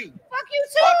 shit. fuck you. Fuck you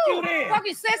too. Fuck you then. Fuck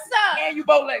you, sister. And you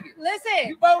bow-legged. Listen.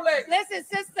 You bow-legged. Listen,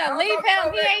 sister. I'm Leave not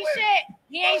him. He ain't bow-legged. shit.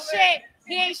 He ain't shit.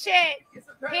 He ain't shit.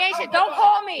 He ain't shit. Don't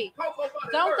call me.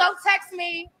 Don't text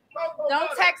me. Don't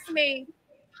text me.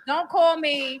 Don't call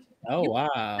me. Oh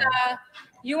wow.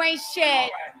 You ain't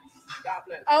shit.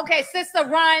 Okay, sister,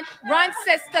 run,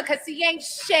 sister, cause he ain't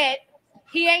shit.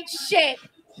 He ain't shit,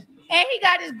 and he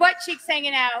got his butt cheeks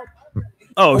hanging out.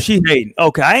 Oh, she hating.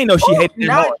 Okay, I ain't know she hating.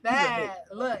 Not that.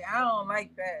 Look, I don't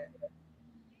like that.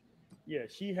 Yeah,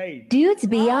 she hated. Dudes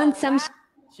be on some.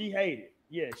 She hated.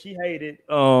 Yeah, she hated.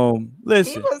 He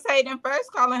Listen. was hating first,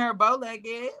 calling her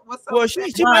bow-legged. What's up? Well, with she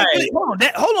that? might be. Hold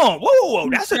on. Whoa.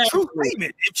 That's a true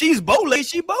statement. If she's bow-legged,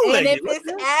 she And bow-legged. if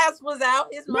his ass was out,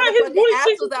 his Right, his motherfucking booty ass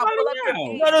cheeks was was out. Pull up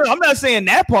falling the out. No. I'm not saying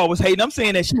that part was hating. I'm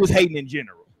saying that she was hating in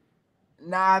general.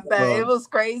 Nah, it was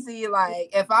crazy.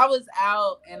 Like, if I was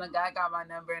out and a guy got my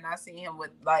number and I see him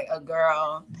with like a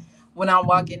girl when I'm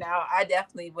walking out, I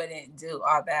definitely wouldn't do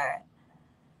all that.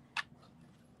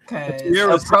 Cause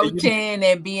approaching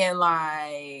and being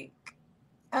like,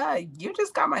 you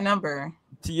just got my number.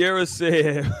 Tierra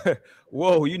said,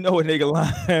 whoa, you know a nigga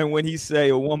lying when he say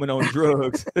a woman on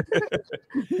drugs.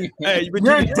 Hey, but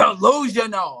you're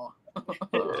delusional.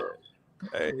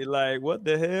 Hey, like, what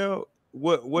the hell?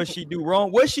 What she do wrong?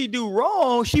 What she do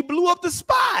wrong? She blew up the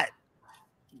spot.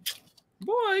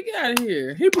 Boy, get out of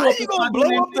here. He blew How up you the gonna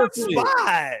blow up the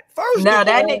spot? First no, of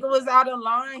that all, nigga was out of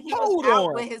line. He was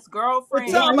out with his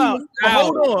girlfriend. Hold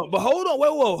on.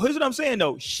 Whoa. Here's what I'm saying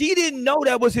though. She didn't know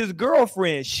that was his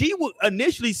girlfriend. She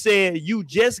initially said, "You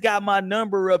just got my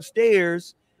number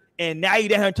upstairs, and now you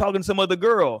down here talking to some other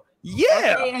girl."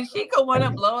 Yeah, okay, and she could want to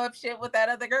blow up shit with that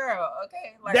other girl.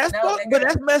 Okay, like but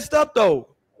that's messed up though.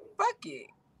 Fuck it.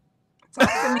 Talk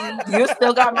to me. You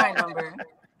still got my number.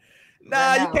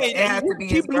 Nah, no, you can't.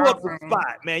 She blew up the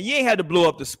spot, man. You ain't had to blow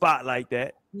up the spot like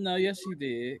that. No, yes, she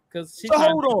did. Because she. So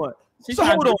hold on.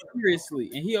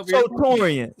 Seriously, and he over here.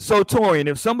 So Torian,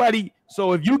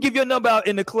 if you give your number out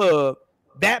in the club,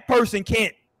 that person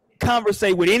can't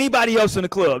conversate with anybody else in the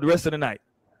club the rest of the night.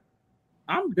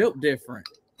 I'm built different.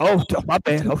 Oh, my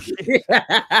bad. Oh shit.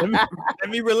 let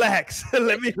me relax.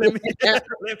 let me. I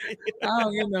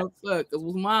don't give no fuck. It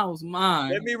was mine.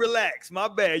 Let me relax. My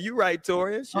bad. You right,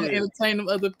 Torian. I'm entertaining them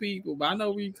other people, but I know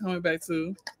where you coming back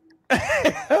to.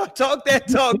 Talk that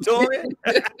talk, Torian.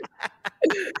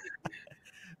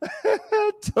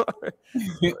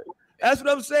 That's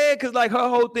what I'm saying. Cause like her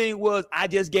whole thing was, I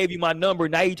just gave you my number.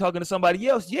 Now you talking to somebody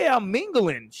else. Yeah, I'm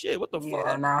mingling. Shit, what the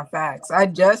fuck? Nah, facts. I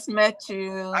just met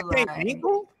you. I can't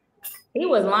mingle. He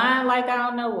was lying like I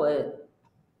don't know what.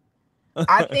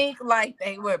 I think like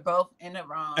they were both in the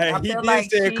wrong. Hey, I feel like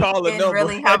she didn't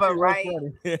really have a right.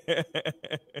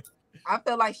 I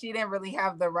feel like she didn't really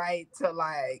have the right to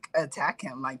like attack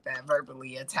him like that,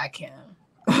 verbally attack him.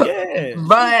 Yeah.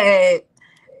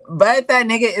 But that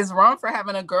nigga is wrong for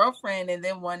having a girlfriend and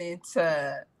then wanting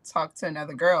to talk to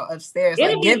another girl upstairs.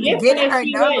 Like getting her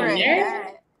number and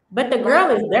that. But the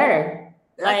girl is there.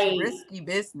 That's risky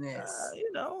business.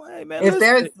 Hey man. If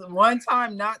there's one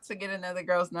time not to get another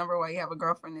girl's number while you have a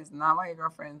girlfriend, it's not like your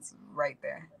girlfriend's right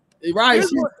there. Right,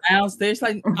 she's downstairs.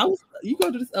 Like you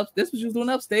go to this up. This what you was doing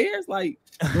upstairs, like.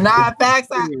 Nah, facts.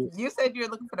 You said you were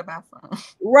looking for the bathroom.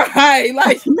 Right,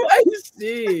 like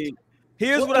shit.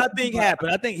 Here's what I think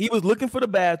happened. I think he was looking for the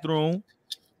bathroom.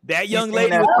 That young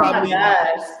lady was probably.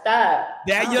 Stop.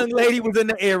 That young lady was in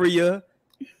the area,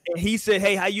 and he said,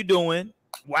 "Hey, how you doing?"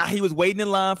 While he was waiting in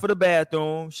line for the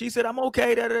bathroom, she said, "I'm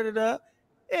okay." And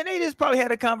they just probably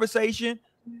had a conversation.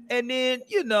 And then,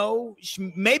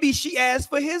 maybe she asked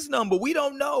for his number. We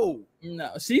don't know.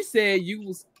 No, she said you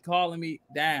was calling me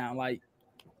down. Like,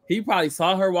 he probably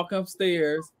saw her walk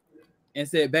upstairs and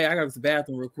said, "Babe, I got to the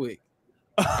bathroom real quick."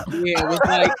 Yeah, it was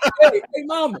like, hey,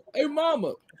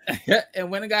 mama. and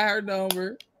went and got her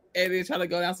number, and then tried to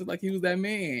go downstairs like he was that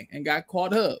man, and got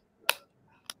caught up.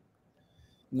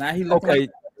 Now he okay.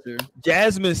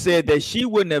 Jasmine said that she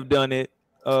wouldn't have done it,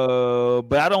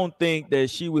 but I don't think that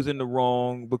she was in the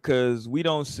wrong because we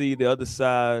don't see the other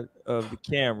side of the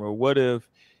camera. What if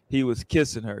he was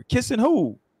kissing her? Kissing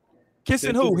who?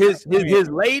 Kissing who? His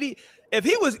lady? If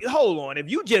he was, hold on. If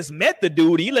you just met the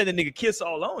dude, you let the nigga kiss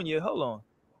all on you. Hold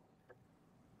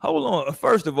on.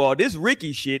 First of all, this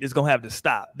Ricky shit is gonna have to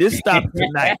stop. This stops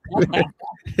tonight.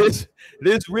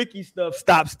 this Ricky stuff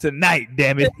stops tonight.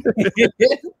 Damn it.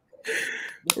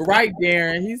 Right,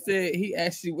 Darren. He said he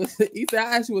asked you. He said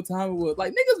I asked you what time it was.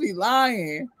 Like niggas be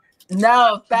lying.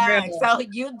 No, thanks. So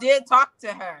you did talk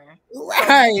to her,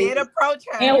 right? So you did approach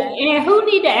her, and who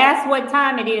need to ask what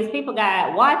time it is? People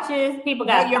got watches. People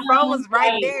got your phone was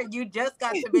right there. You just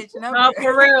got the bitch number. Oh,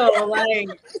 for real,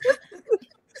 like.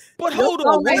 But hold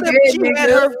on. What if she had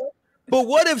her? But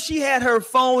what if she had her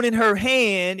phone in her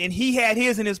hand and he had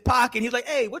his in his pocket? He's like,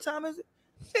 "Hey, what time is it?"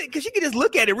 Because she could just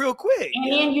look at it real quick. And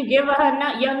then you give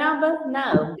her your number?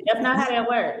 No, that's not how that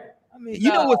works. I mean, you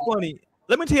know what's funny?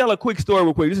 Let me tell y'all a quick story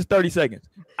real quick. This is 30 seconds.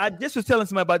 I just was telling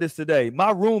somebody about this today.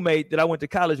 My roommate that I went to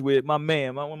college with, my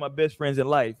man, one of my best friends in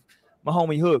life, my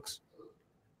homie Hooks.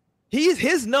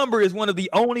 His number is one of the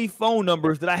only phone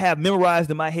numbers that I have memorized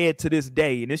in my head to this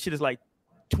day. And this shit is like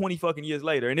 20 fucking years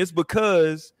later. And it's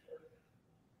because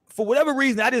for whatever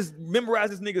reason, I just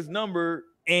memorized this nigga's number.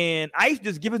 And I used to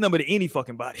just give his number to any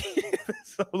fucking body.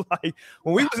 So like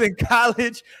when we was in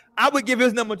college, I would give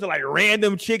his number to like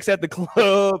random chicks at the club.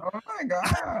 Oh my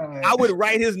god! I would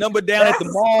write his number down at the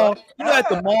mall. You know, at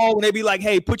the mall when they be like,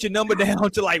 "Hey, put your number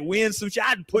down to like win some shit."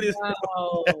 I'd put his number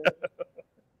down.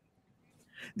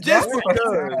 Just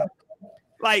because.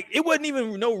 Like it wasn't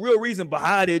even no real reason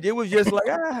behind it. It was just like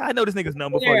I know this nigga's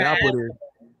number. Yeah. Fuck it, I'll put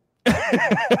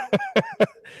it.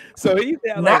 So he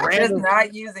said not like just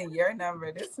not using your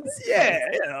number. This is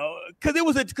you know,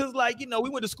 because like you know we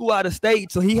went to school out of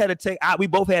state, so he had to take. We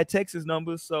both had Texas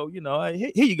numbers, so you know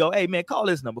here you go. Hey man, call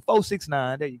this number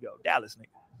 469. There you go, Dallas nigga.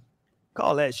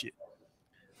 Call that shit.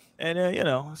 And then you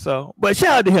know, so but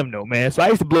shout out to him though, man. So I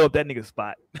used to blow up that nigga's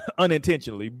spot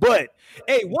unintentionally. But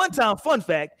hey, one time, fun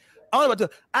fact,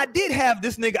 I did have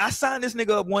this nigga. I signed this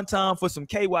nigga up one time for some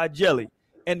KY jelly.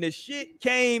 And the shit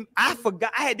came, I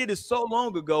forgot, I had did it so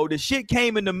long ago. The shit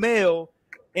came in the mail,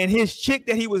 and his chick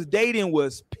that he was dating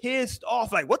was pissed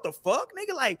off. Like, what the fuck,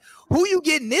 nigga? Like, who you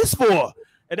getting this for?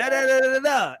 And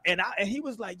And he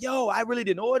was like, yo, I really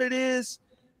didn't order this.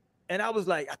 And I was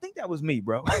like, I think that was me,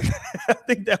 bro. I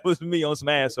think that was me on some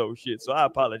asshole shit. So I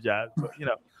apologize. But, you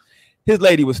know, his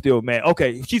lady was still mad.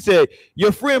 Okay, she said,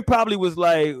 your friend probably was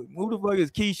like, who the fuck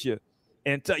is Keisha?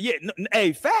 And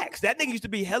hey, facts. That nigga used to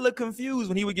be hella confused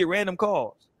when he would get random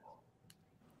calls.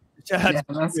 Yeah,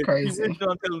 that's crazy. I'm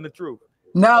telling the truth.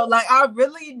 No, like I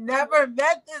really never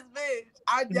met this bitch.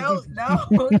 I don't know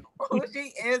who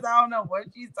she is. I don't know what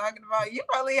she's talking about. You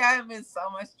probably have in so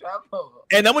much trouble.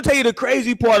 And I'm gonna tell you the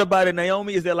crazy part about it,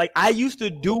 Naomi, is that like I used to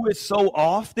do it so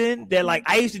often that like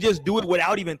I used to just do it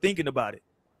without even thinking about it.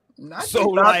 So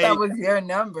like that was your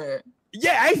number.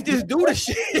 Yeah, I used to just do the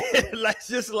shit,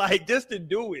 just to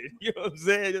do it. You know what I'm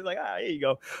saying? Just like, here you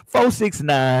go,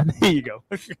 469. Here you go.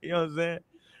 You know what I'm saying?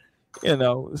 You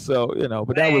know, so you know,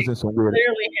 but that wasn't some weird.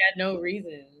 Clearly had no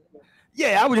reason.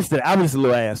 Yeah, I was just a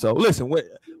little asshole. Listen,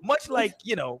 much like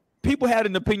you know, people had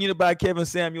an opinion about Kevin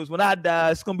Samuels. When I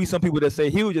die, it's gonna be some people that say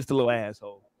he was just a little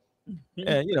asshole,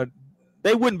 and you know,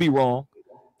 they wouldn't be wrong.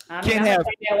 I mean, I'll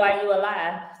say that while you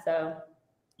alive. So.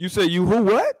 You say you who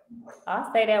what?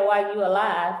 I'll say that while you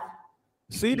alive.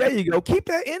 See, there you go. Keep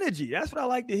that energy. That's what I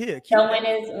like to hear. So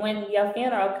when your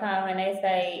funeral come and they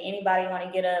say anybody want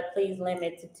to get up, please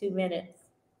limit to 2 minutes.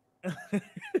 I'm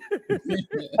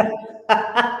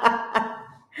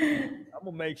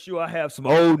gonna make sure I'm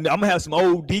gonna have some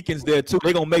old deacons there too.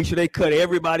 They're gonna make sure they cut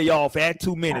everybody off at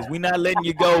 2 minutes. We're not letting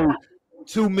you go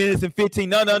 2 minutes and 15.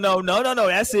 No.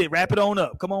 That's it. Wrap it on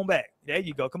up. Come on back. There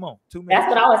you go. Come on. 2 minutes. That's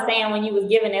what I was saying when you was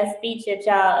giving that speech at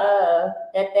y'all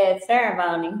at that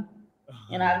ceremony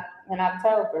in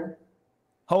October.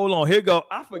 Hold on. Here go.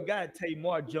 I forgot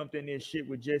Tamar jumped in this shit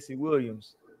with Jesse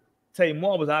Williams.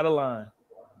 Tamar was out of line.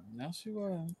 No, she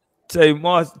was.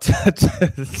 Tamar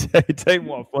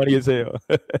funny as hell.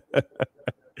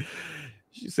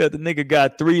 She said the nigga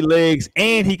got 3 legs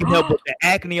and he can help with the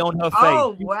acne on her face.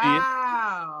 Oh,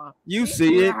 wow. You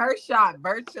see it. Her shot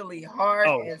virtually hard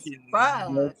as fuck.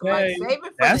 Okay. Like, save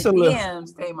it for the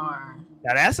DMs, Tamar.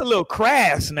 Now that's a little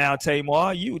crass now,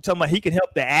 Tamar. You talking about he can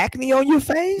help the acne on your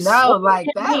face? No, like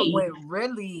that would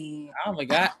really. I only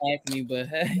got acne, but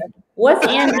hey. What's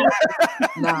in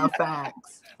No,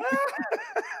 facts.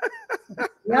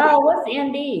 No, what's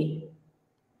ND?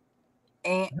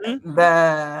 And Hmm? the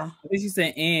I think she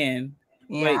said and.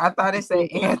 yeah, Wait. I thought it said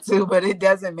and too, but it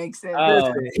doesn't make sense. Oh.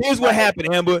 Listen, here's what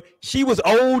happened, Amber. She was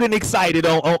old and excited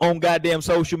on goddamn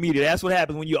social media. That's what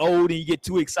happens when you're old and you get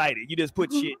too excited. You just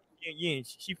put shit.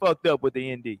 She fucked up with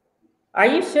the ND. Are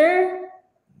you sure?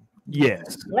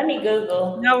 Yes. Let me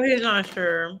Google. No, he's not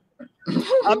sure.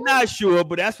 I'm not sure,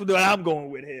 but that's what I'm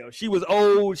going with. Hell, she was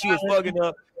old. She was fucking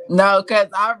up. No, because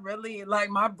I really like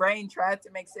my brain tried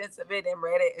to make sense of it and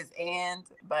read it as and,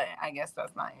 but I guess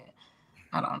that's not it.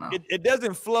 I don't know. It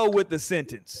doesn't flow with the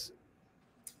sentence.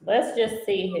 Let's just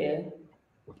see here.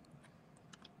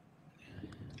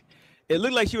 It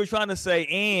looked like she was trying to say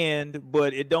and,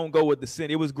 but it don't go with the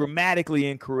sentence. It was grammatically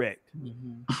incorrect.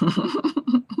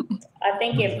 I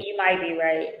think you might be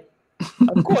right.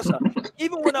 Of course not.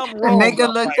 Even when I'm wrong. Nigga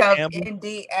I'm looked right, up Amber.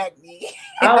 ND acne.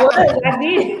 I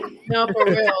did. No, for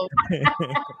real.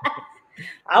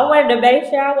 I wanted to make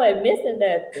sure I wasn't missing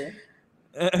nothing.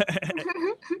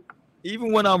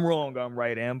 Even when I'm wrong, I'm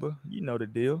right, Amber. You know the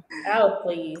deal. Oh,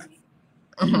 please.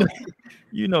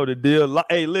 You know the deal.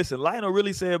 Hey, listen, Lionel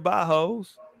really said bye,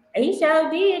 hoes. He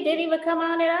sure did. Didn't even come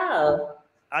on at all.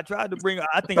 I tried to bring her.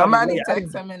 I think Somebody I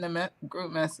text him in the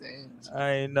group message.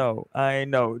 I know.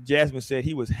 Jasmine said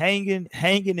he was hanging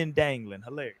and dangling.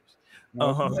 Hilarious.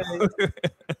 Okay.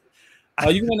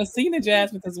 Are you gonna see the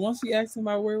Jasmine? Because once she asked him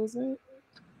about where it was at,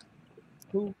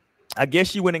 cool. I guess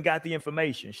she went and got the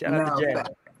information. Shout out to Jasmine.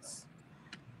 Thanks.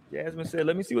 Jasmine said,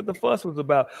 "Let me see what the fuss was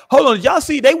about." Hold on, y'all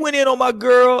see? They went in on my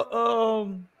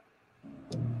girl.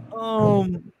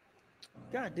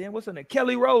 Goddamn, what's her name?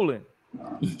 Kelly Rowland.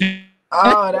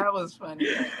 Oh, that was funny.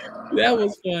 that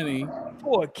was funny.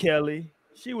 Poor Kelly.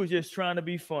 She was just trying to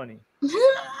be funny.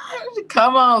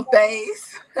 Come on,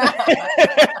 face.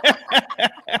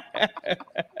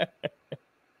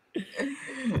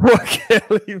 Poor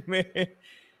Kelly, man.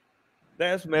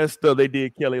 That's messed up. They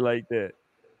did Kelly like that.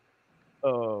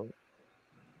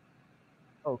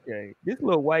 Okay. This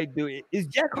little white dude. Is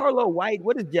Jack Harlow white?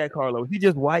 What is Jack Harlow? Is he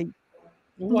just white?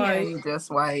 Yeah, he's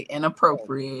just white and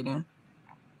appropriating.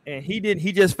 And he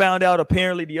just found out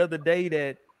apparently the other day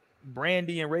that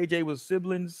Brandy and Ray J was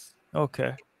siblings.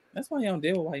 Okay. That's why you don't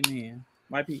deal with white men,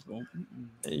 white people.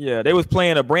 Yeah, they was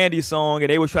playing a Brandy song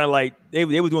and they was trying to like they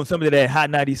was doing something to that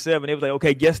Hot 97. They was like,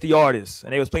 okay, guess the artist.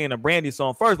 And they was playing a Brandy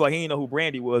song. First of all, he didn't know who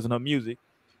Brandy was in her music.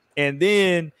 And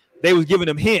then they was giving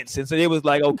him hints. And so they was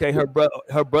like, okay, her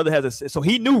brother has a, so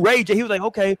he knew Ray J. He was like,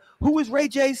 okay, who is Ray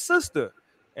J's sister?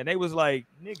 And they was like,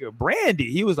 nigga,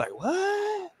 Brandy. He was like,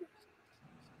 what?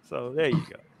 So there you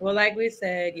go. Well, like we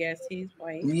said, yes, he's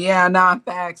white. Yeah, not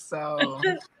facts. So,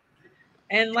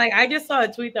 and like I just saw a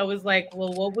tweet that was like,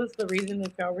 well, what was the reason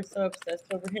that y'all were so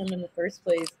obsessed over him in the first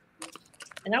place?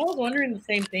 And I was wondering the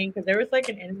same thing because there was like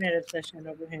an internet obsession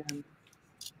over him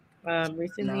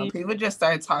recently. no, people just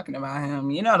started talking about him.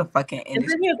 You know the fucking And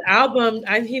industry. then his album,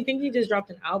 I think he just dropped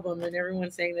an album, and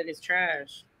everyone's saying that it's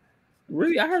trash.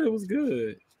 Really, I heard it was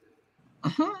good.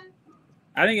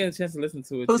 I didn't get a chance to listen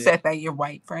to it. Who yet. said that? Your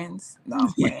white friends? No.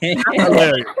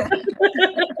 I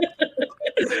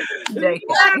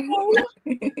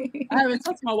haven't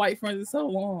talked to my white friends in so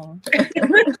long.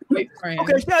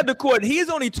 Okay, shout out to Courtney. He is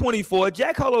only 24.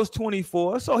 Jack Harlow's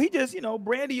 24. So he just, you know,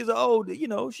 Brandy is old, you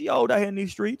know, she old out here in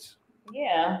these streets.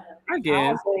 Yeah. I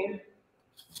guess.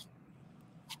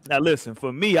 Now listen,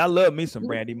 for me, I love me some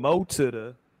Brandy. Mo to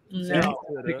the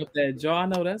Pick up that jaw. I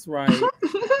know that's right.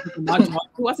 I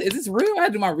said, is this real? I had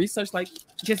to do my research like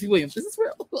Jesse Williams. Is this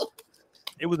real?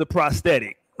 It was a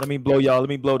prosthetic. Let me blow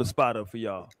the spot up for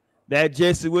y'all. That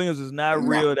Jesse Williams is not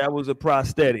real. That was a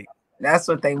prosthetic. That's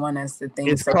what they want us to think.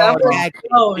 It's so called acting.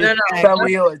 Oh, no. So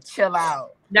we'll chill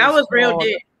out. That was real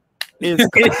dick. That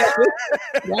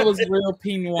was real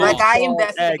Pinot. Like I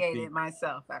investigated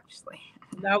myself, actually.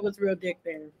 That was real dick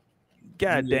there.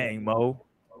 God dang, Mo.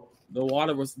 The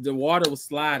water was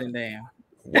sliding down.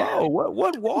 Whoa,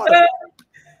 what water?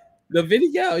 The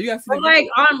video. You got to see But like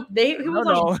he was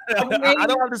on I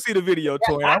don't have to see the video,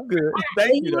 Toy. I'm good.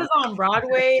 Thank he you. was on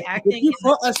Broadway acting. If you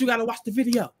for us, you gotta watch the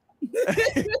video.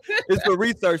 It's for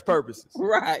research purposes.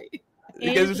 Right.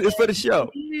 Because it's for the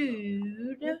show.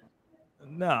 Nude.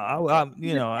 No, I'm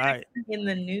in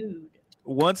the nude.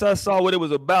 Once I saw what it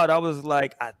was about, I was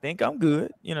like, I think I'm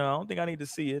good. You know, I don't think I need to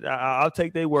see it. I'll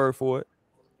take their word for it.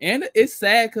 And it's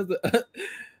sad because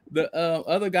the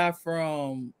other guy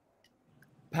from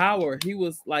Power, he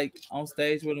was like on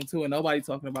stage with him too, and nobody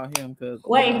talking about him. Because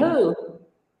wait, who?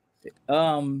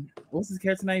 What's his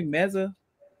character name? Meza?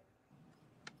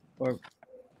 Or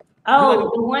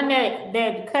the one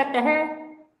that cut the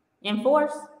hair in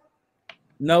Force?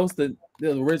 No, it's the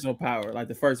original Power, like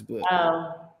the first book.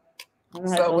 Oh.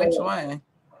 So which one?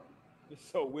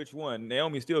 So which one?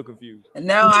 Naomi's still confused.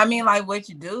 No, I mean like what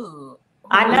you do.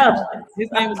 I know.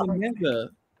 His name is Mecca.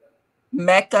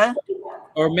 Mecca?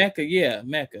 Or Mecca, yeah,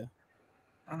 Mecca.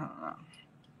 I don't know.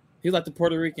 He's like the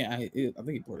Puerto Rican. I think he's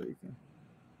Puerto Rican.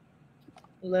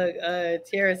 Look,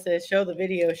 Tara says, show the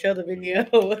video, show the video.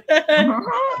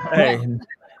 Hey,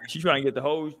 she's trying to get the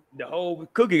whole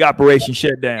cooking operation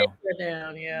shut down. Shut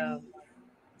down, yeah.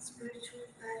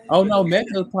 Oh no,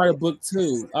 Mecca was part of book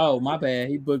 2. Oh, my bad.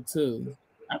 He book 2.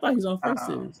 I thought he was on first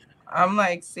series. I'm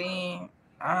like, see,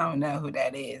 I don't know who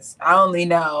that is. I only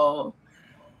know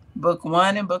book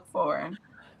 1 and book 4.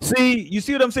 See, you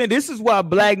see what I'm saying? This is why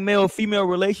black male-female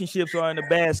relationships are in a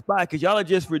bad spot, because y'all are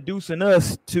just reducing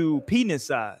us to penis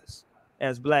size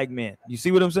as black men. You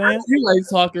see what I'm saying? You like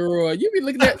talking, Roy. You be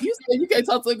looking at you say you can't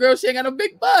talk to a girl, she ain't got a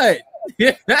big butt.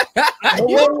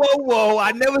 Whoa.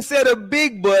 I never said a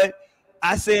big butt.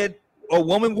 I said a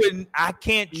woman with I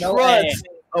can't trust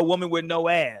a woman with no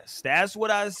ass. That's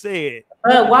what I said.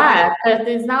 But why? Because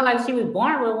it's not like she was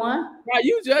born with one. Why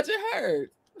you judging her?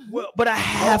 Well, but I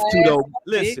have to though.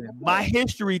 Listen, my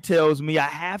history tells me I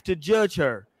have to judge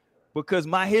her because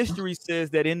my history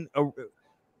says that in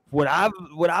what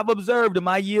I've observed in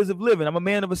my years of living, I'm a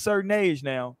man of a certain age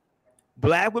now.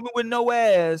 Black women with no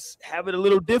ass have it a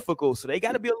little difficult, so they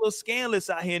got to be a little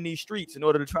scandalous out here in these streets in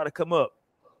order to try to come up.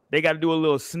 They got to do a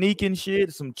little sneaking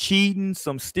shit, some cheating,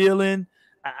 some stealing.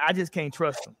 I just can't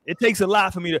trust them. It takes a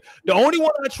lot for me to. The only one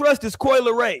I trust is Coi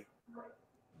Leray.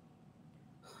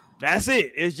 That's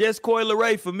it. It's just Coi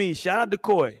Leray for me. Shout out to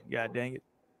Coi. God dang it.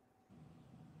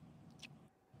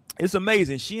 It's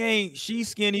amazing. She's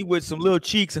skinny with some little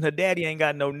cheeks and her daddy ain't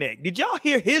got no neck. Did y'all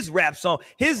hear his rap song?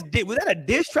 Was that a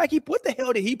diss track? What the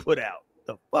hell did he put out?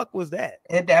 The fuck was that?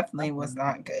 It definitely was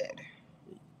not good.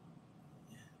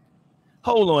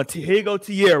 Hold on. Here go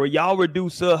Tierra. Y'all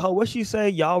reduce what she say?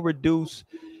 Y'all reduce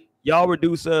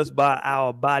us by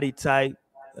our body type.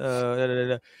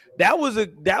 That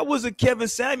was a Kevin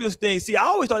Samuels thing. See, I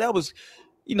always thought that was,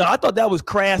 I thought that was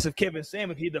crass of Kevin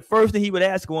Samuels. The first thing he would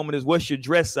ask a woman is, "What's your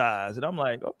dress size?" And I'm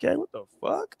like, okay, what the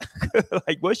fuck?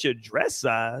 Like, what's your dress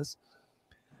size?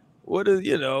 What is,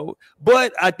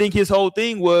 But I think his whole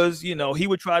thing was, he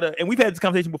would try to, and we've had this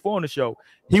conversation before on the show.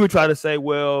 He would try to say,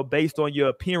 well, based on your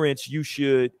appearance, you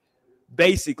should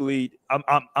basically,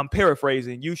 I'm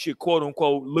paraphrasing, you should quote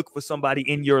unquote look for somebody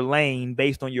in your lane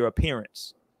based on your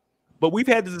appearance. But we've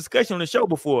had this discussion on the show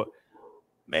before.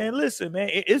 Man, listen, man,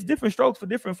 it's different strokes for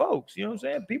different folks. You know what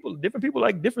I'm saying? Different people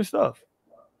like different stuff.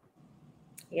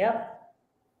 Yep.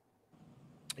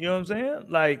 You know what I'm saying?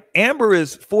 Like Amber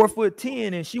is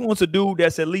 4'10" and she wants a dude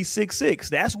that's at least 6'6".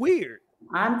 That's weird.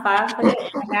 I'm 5 foot,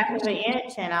 half of an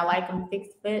inch, and I like them 6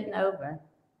 foot and over.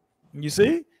 You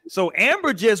see? So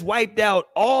Amber just wiped out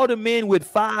all the men with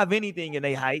 5 anything in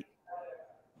their height.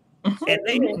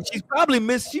 And she probably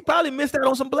missed out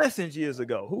on some blessings years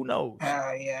ago. Who knows?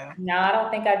 Yeah. No, I don't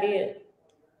think I did.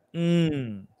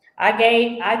 I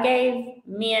gave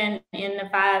men in the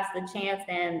 5s the chance,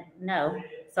 and no.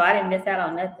 So I didn't miss out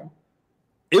on nothing.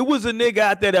 It was a nigga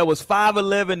out there that was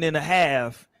 5'11" and a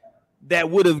half that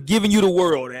would have given you the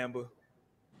world, Amber.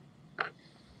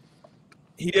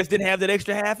 He just didn't have that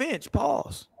extra half inch.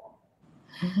 Pause.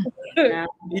 No.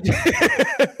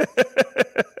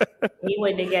 He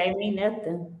wouldn't have gave me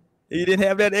nothing. He didn't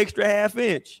have that extra half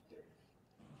inch.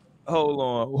 Hold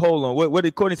on. What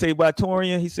did Courtney say about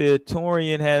Torian? He said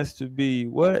Torian has to be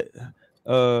what?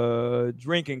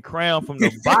 Drinking Crown from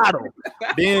the bottle,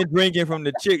 then drinking from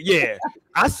the chick. Yeah,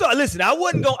 I was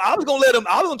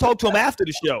gonna talk to him after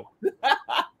the show.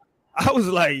 I was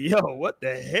like, yo, what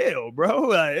the hell, bro?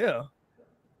 Like, yeah.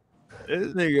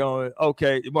 This nigga on it.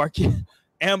 Okay, Marquis.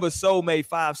 Amber Soulmate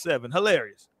 5'7".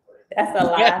 Hilarious. That's a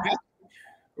lie.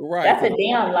 Right. That's a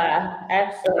damn lie,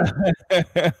 actually.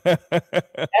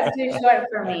 That's too short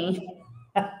for me.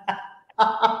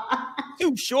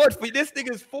 Too short for this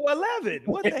nigga's 4'11".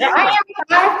 What the hell? I am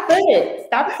 5 foot.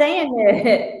 Stop saying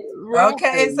that.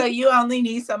 Okay, so you only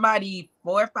need somebody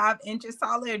 4 or 5 inches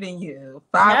taller than you.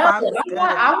 I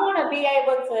want to be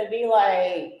able to be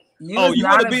like. You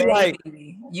want to be like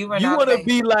Megan.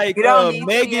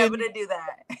 Able to do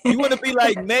that. You want to be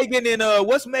like Megan and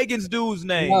what's Megan's dude's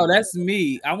name? No, that's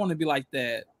me. I want to be like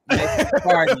that. That's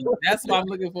what I'm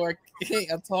looking for. A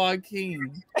tall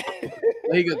king.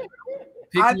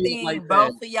 I think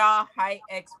both of y'all height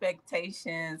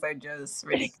expectations are just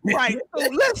ridiculous. Right. So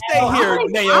let's stay here,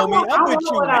 Naomi. I'm with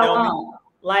you, Naomi.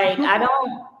 Like, I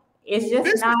don't. It's just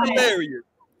this not is hilarious.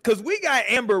 Because we got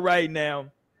Amber right now.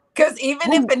 Because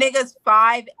even if a nigga's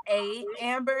 5'8",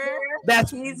 Amber,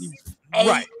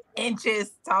 8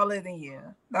 inches taller than you.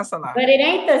 That's a lot. But it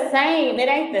ain't the same. It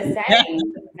ain't the same.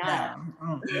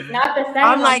 It's not the same.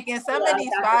 I'm like, and some of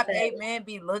these 5'8" men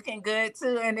be looking good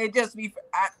too, and it just be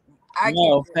I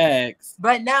no facts.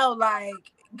 But no, like,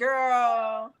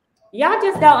 girl, y'all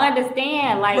just don't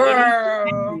understand. Like,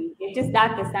 girl, it's just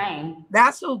not the same.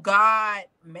 That's who God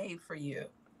made for you.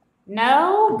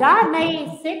 No, God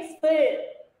made 6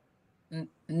 foot.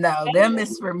 No, them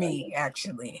is for me,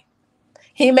 actually.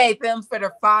 He made them for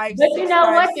the 5. But you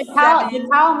know what? The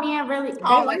tall men really, they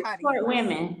like want short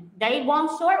women. They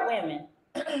want short women.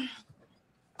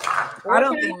 I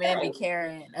don't think men be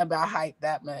caring about height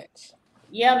that much.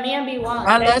 Yeah, men be wanting.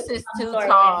 Unless it's too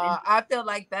tall. Women. I feel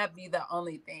like that'd be the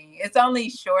only thing. It's only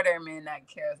shorter men that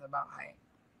cares about height.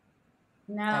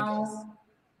 No.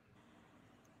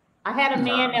 I had a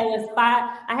man that was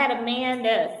 5. I had a man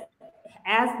that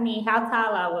asked me how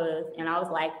tall I was, and I was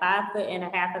like 5 foot and a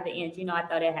half of an inch. You know, I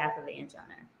throw that half of an inch on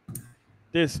there.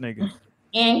 This nigga.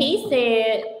 And he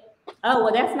said, "Oh,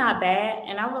 well, that's not bad."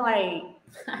 And I was like,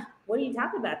 "What are you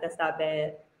talking about? That's not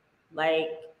bad. Like,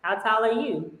 how tall are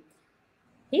you?"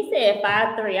 He said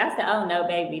 5'3". I said, "Oh no,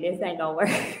 baby, this ain't gonna work."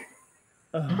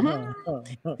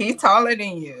 He's taller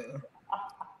than you.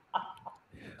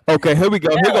 Okay, here we go.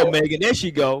 Here go Megan. There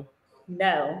she go.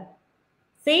 No.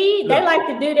 See, they like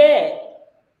to do that.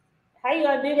 How you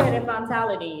gonna do that if I'm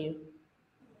taller than you?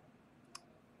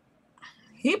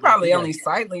 He probably only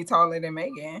slightly taller than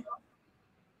Megan.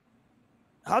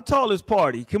 How tall is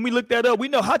Party? Can we look that up? We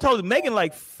know how tall is Megan,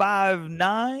 like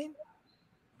 5'9".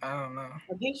 I don't know.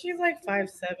 I think she's like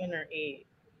 5'7" or 8.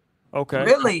 Okay.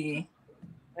 Really?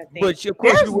 But of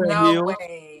course There's you wear no heels.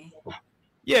 way.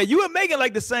 Yeah, you and Megan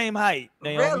like the same height.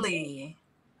 Naomi. Really?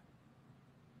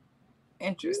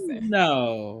 Interesting.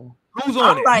 No. Who's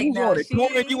on it? Like, Who's no, on it?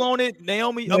 Corey, you on it?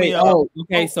 Naomi? Wait,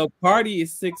 okay. So Party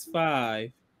is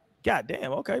 6'5". God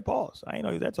damn. Okay, pause. I ain't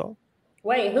know you that tall.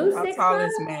 Wait, who's How 6'5"? tall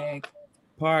is Meg?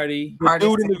 Party. The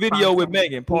dude in the video with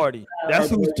Megan, Party. That's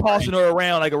who's tossing her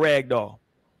around like a rag doll.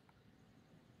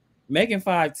 Megan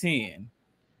 5'10".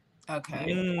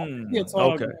 Okay.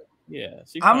 Okay. Yeah.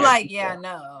 I'm like, yeah,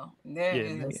 no. There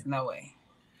is no way.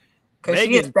 Because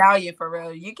she is stallion for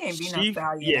real. You can't be no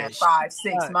stallion at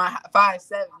 5'6". My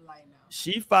 5'7" like no.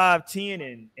 She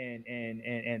 5'10"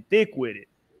 and thick with it.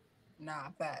 Nah,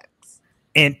 facts.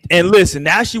 And listen,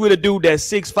 now she with a dude that's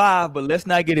 6'5", but let's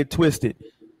not get it twisted.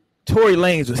 Tory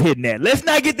Lanez was hitting that. Let's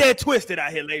not get that twisted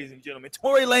out here, ladies and gentlemen.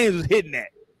 Tory Lanez was hitting that.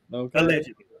 Okay.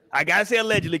 Allegedly. I gotta say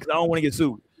allegedly because I don't want to get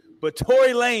sued. But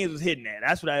Tory Lanez was hitting that.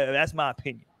 That's my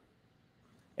opinion.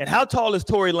 And how tall is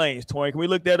Tory Lanez? Tory, can we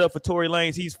look that up for Tory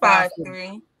Lanez? He's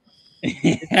 5'3".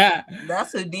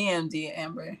 That's a DMD,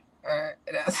 Amber.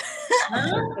 That's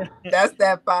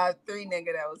that 5'3"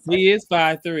 nigga that was. He is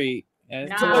 5'3".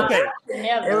 Nah, okay.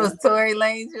 It was Tory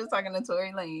Lanez. She was talking to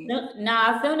Tory Lanez.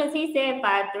 Nah, as soon as he said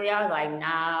 5'3", I was like,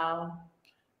 no.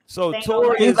 So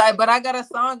Tory is like, but I got a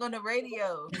song on the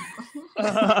radio.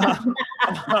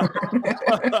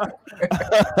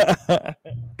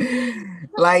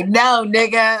 Like, no,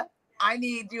 nigga, I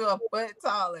need you a foot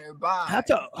taller. Bye. How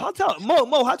tall?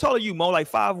 Mo, how tall are you, Mo? Like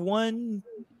 5'1"?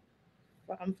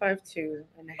 I'm 5'2".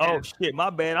 Oh shit, my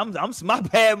bad. I'm my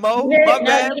bad, Mo. No, My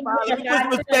bad. Let me put some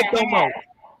respect on Mo.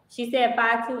 She said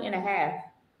 5'2" and a half.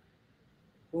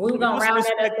 We're gonna round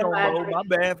that up to 5'3". My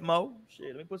bad, Mo. Shit,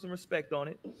 let me put some respect on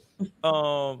it.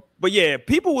 But yeah,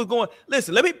 people was going.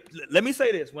 Listen, let me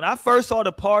say this. When I first saw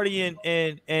the Party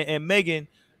and Megan,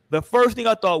 the first thing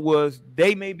I thought was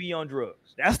they may be on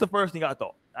drugs. That's the first thing I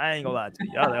thought. I ain't gonna lie to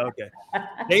you. I was like, okay.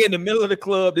 They in the middle of the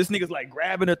club. This nigga's like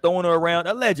grabbing her, throwing her around.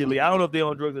 Allegedly. I don't know if they're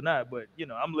on drugs or not, but you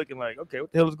know, I'm looking like, okay,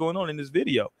 what the hell is going on in this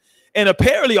video? And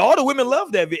apparently all the women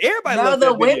loved that video. Everybody loved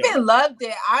that video. The women loved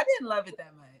it. I didn't love it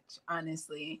that much,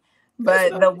 honestly.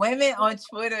 But the women on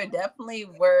Twitter definitely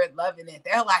were loving it.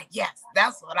 They're like, yes,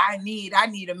 that's what I need. I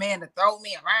need a man to throw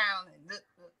me around. And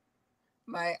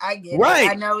like, I get it.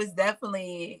 I know it's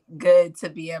definitely good to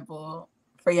be able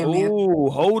for your man. Oh,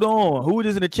 hold on. Who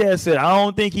is in the chat said, I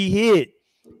don't think he hit.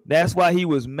 That's why he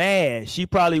was mad. She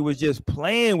probably was just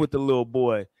playing with the little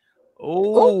boy.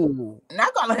 Oh,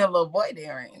 not calling him little boy,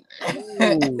 Darren.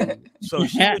 So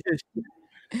she was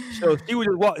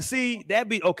just walk. See, that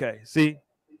be okay. See,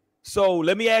 so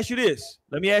let me ask you this.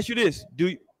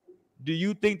 Do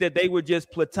you think that they were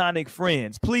just platonic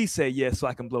friends? Please say yes so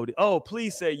I can blow it. Oh,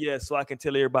 please say yes so I can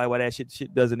tell everybody why that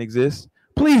shit doesn't exist.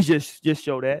 Please just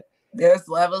show that. There's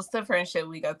levels to friendship.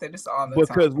 We go through this all the time.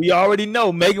 Because we already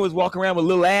know Megan was walking around with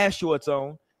little ass shorts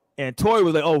on, and Tory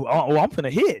was like, oh, I'm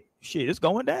finna hit. Shit, it's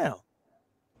going down.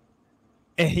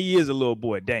 And he is a little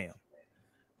boy. Damn.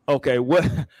 Okay, what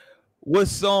what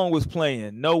song was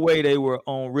playing? No way they were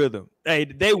on rhythm. Hey,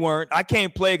 they weren't. I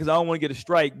can't play because I don't want to get a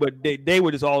strike. But they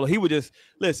were just all. He was just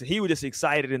listen. He was just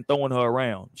excited and throwing her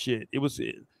around. Shit. It was.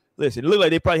 Listen. It looked like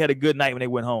they probably had a good night when they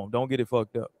went home. Don't get it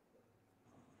fucked up.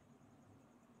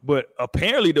 But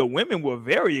apparently the women were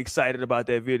very excited about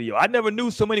that video. I never knew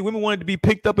so many women wanted to be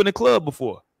picked up in the club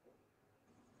before.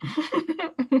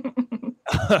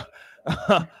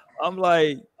 I'm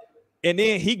like, and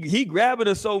then he grabbing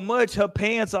her so much, her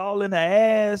pants all in her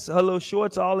ass, her little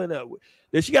shorts all in her.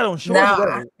 That she got on shorts.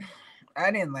 No,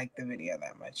 I didn't like the video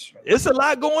that much. It's a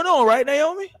lot going on, right,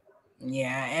 Naomi?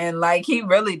 Yeah, and like he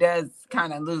really does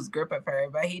kind of lose grip of her,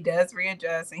 but he does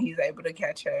readjust and he's able to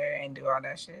catch her and do all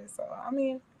that shit. So I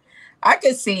mean, I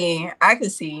could see,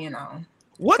 you know,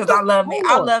 because I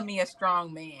love me a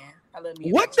strong man. I love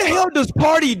me. What the hell does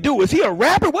Party do? Is he a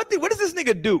rapper? What does this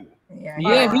nigga do?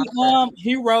 Yeah,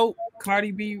 he wrote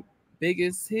Cardi B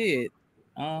biggest hit.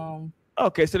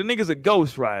 Okay, so the nigga's a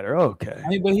ghostwriter. Okay. I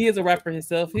mean, but he is a rapper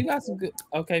himself. He got some good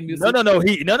music. No.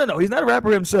 He's not a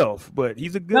rapper himself, but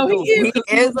he's a good. No, he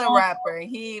is a rapper.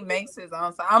 He makes his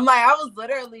own song. I'm like, I was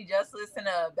literally just listening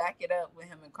to Back It Up with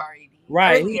him and Cardi B.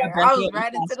 Right. I was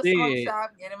right into the smoke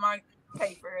shop getting my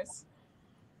papers.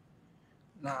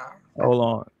 Nah. Hold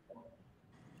on.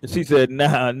 She said,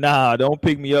 nah, don't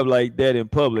pick me up like that in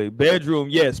public. Bedroom,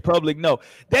 yes. Public, no.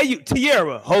 There you,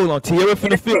 Tierra. Hold on. Tierra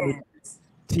finna feel me.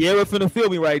 Tierra finna feel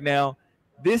me right now.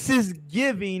 This is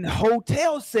giving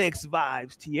hotel sex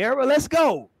vibes, Tierra. Let's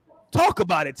go. Talk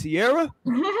about it, Tierra.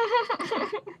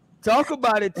 Talk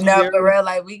about it, Tierra. No, for real,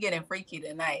 like we getting freaky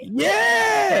tonight.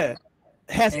 Yeah.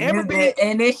 Has Amber been,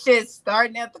 and this shit's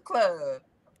starting at the club.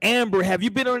 Amber, have you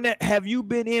been in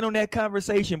on that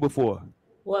conversation before?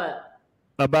 What?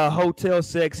 About hotel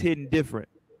sex hitting different.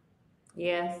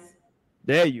 Yes.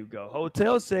 There you go.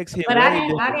 Hotel sex hit. But I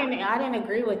didn't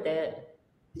agree with that.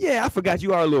 Yeah, I forgot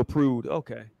you are a little prude.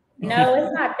 Okay. No,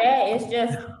 it's not that. It's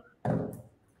just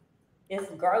it's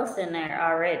gross in there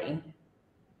already.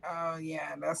 Oh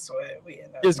yeah, that's what we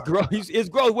end up. It's gross. It's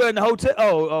gross. We're in the hotel.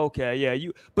 Oh, okay, yeah.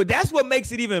 But that's what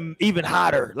makes it even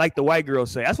hotter. Like the white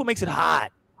girls say, that's what makes it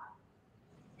hot.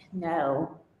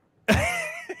 No.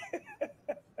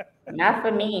 Not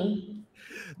for me.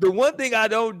 The one thing I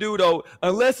don't do though,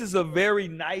 unless it's a very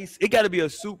nice, it got to be a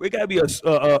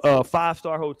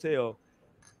 5-star hotel.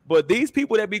 But these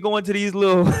people that be going to these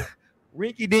little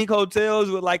rinky-dink hotels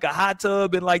with like a hot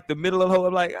tub in like the middle of the hole,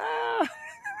 I'm like,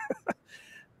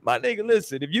 my nigga,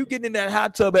 listen, if you get in that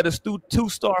hot tub at a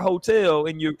 2-star hotel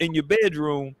in your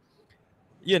bedroom,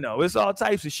 you know, it's all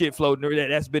types of shit floating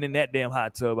that's been in that damn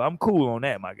hot tub. I'm cool on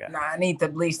that, my guy. Nah, I need to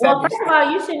bleach that. Well, first of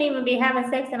all, you shouldn't even be having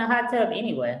sex in a hot tub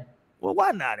anyway. Well, why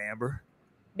not, Amber?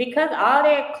 Because all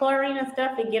that chlorine and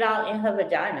stuff to get out in her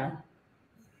vagina.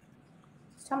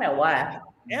 Tell me why.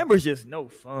 Amber's just no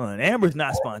fun. Amber's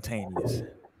not spontaneous.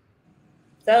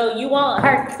 So you want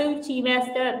her coochie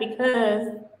messed up because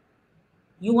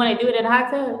you want to do it in a hot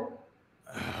tub?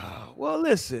 Well,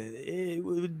 listen,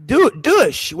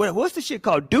 douche. What's the shit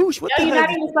called? Douche? What No, the you're hell?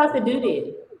 not even supposed to do this.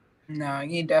 No,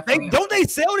 you definitely Don't they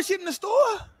sell the shit in the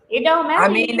store? It don't matter. I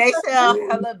mean, they sell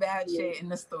hella bad shit in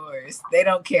the stores. They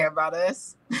don't care about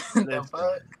us. The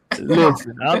fuck?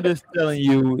 Listen, I'm just telling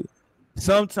you.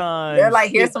 Sometimes they're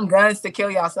like, here's some guns to kill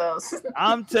yourselves.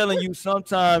 I'm telling you,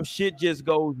 sometimes shit just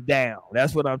goes down.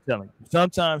 That's what I'm telling you.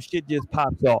 Sometimes shit just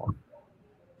pops off.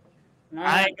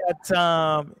 I ain't got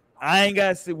time. We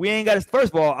ain't got to.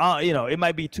 First of all, it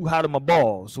might be too hot on my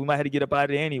balls, so we might have to get up out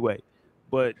of there anyway.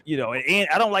 But and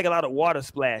I don't like a lot of water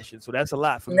splashing, so that's a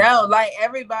lot for me. No, like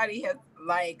everybody has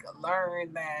like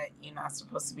learned that you're not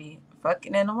supposed to be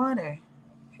fucking in the water.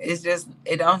 It's just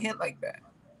it don't hit like that.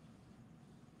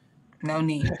 No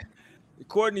need.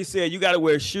 Courtney said you got to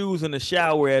wear shoes in the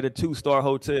shower at a 2-star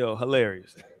hotel.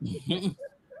 Hilarious.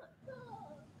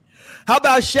 How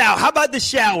about shower? How about the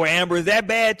shower, Amber? Is that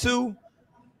bad too?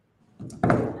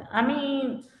 I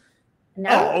mean, no.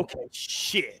 Oh, okay.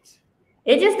 Shit.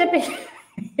 It just depends.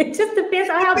 It just depends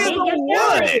on how big your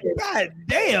shower is. God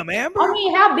damn, Amber. I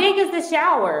mean, how big is the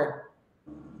shower?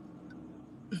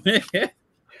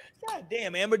 God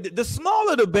damn, Amber. The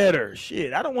smaller the better.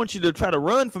 Shit. I don't want you to try to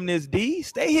run from this, D.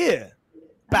 Stay here.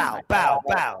 Bow, bow,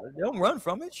 bow. Don't run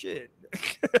from it. Shit.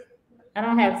 I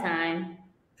don't have time.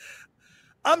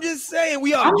 I'm just saying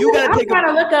I'm trying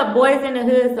to look up Boys in the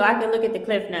Hood so I can look at the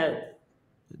Cliff Notes.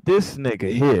 This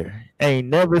nigga here ain't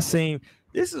never seen.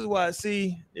 This is why,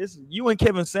 you and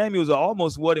Kevin Samuels are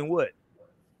almost what and what?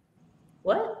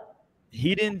 What?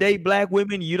 He didn't date black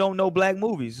women. You don't know black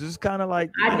movies. It's kind of like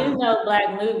I do know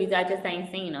black movies. I just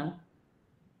ain't seen them.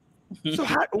 So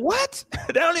what?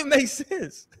 That don't even make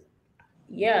sense.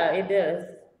 Yeah, it does.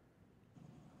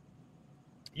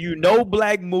 You know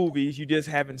black movies, you just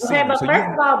haven't seen Okay, them. but So first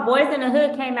of all, Boys in the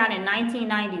Hood came out in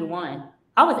 1991.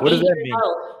 I was What does 8 that years mean?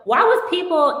 old. Why was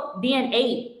people being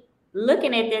 8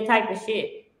 looking at that type of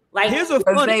shit? Like, Here's a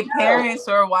Because funny. their parents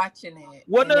were watching it.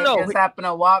 Well, and no, they no. just happened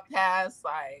to walk past,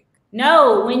 like.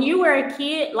 no, when you were a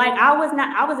kid, like I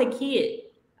was a kid.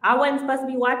 I wasn't supposed to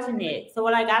be watching it. So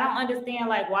like I don't understand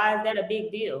like why is that a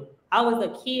big deal? I was a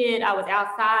kid, I was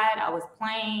outside, I was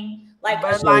playing. Like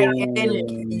But So like, and then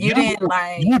you didn't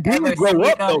like you didn't ever grow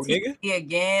see up it on though, TV nigga.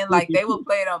 again. Like they would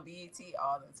play it on BET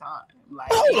all the time.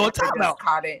 Like Hold you on, never time just out.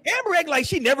 caught it. Amber act like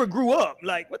she never grew up.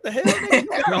 Like, what the hell? Nigga?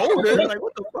 You got older. Like,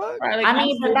 what the fuck? I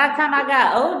mean, but that time I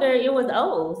got older, it was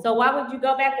old. So why would you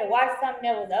go back and watch something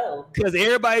that was old? Because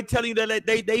everybody telling you that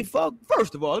they fuck.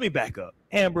 First of all, let me back up.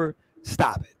 Amber,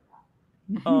 stop it.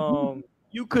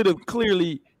 You could have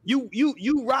clearly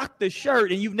you rocked the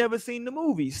shirt and you've never seen the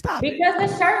movie. Stop it. Because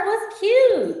the shirt was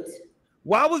cute.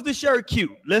 Why was the shirt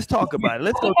cute? Let's talk about it.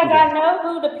 Let's go Because through I that.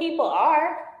 know who the people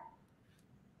are.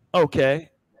 Okay.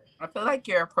 I feel like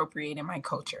you're appropriating my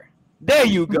culture. There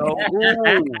you go.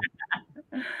 Ooh.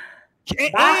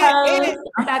 Bye, hoes.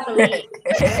 I'm about to leave.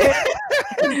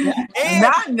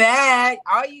 Not that.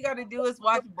 All you gotta do is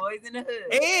watch Boys in the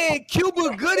Hood. And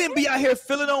Cuba Gooding be out here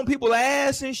filling on people's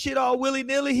ass and shit all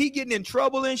willy-nilly. He getting in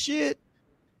trouble and shit.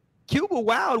 Cuba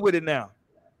wild with it now.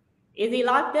 Is he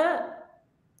locked up?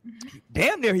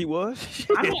 Damn near he was. Shit,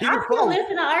 I mean, he I was still close.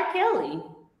 listen to R. Kelly.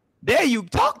 There you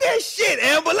talk that shit,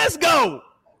 Amber. Let's go.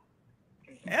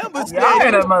 Amber Y'all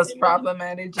are the said, most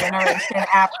problematic generation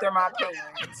after my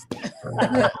parents.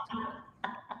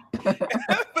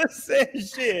 Amber said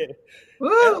shit.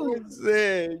 Woo. Amber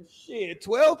said shit.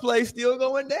 12 play still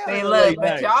going down. Hey, on look, late but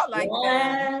night. y'all like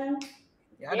that. One.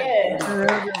 Y'all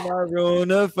Yeah. Maroon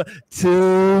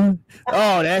 2.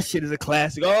 Oh, that shit is a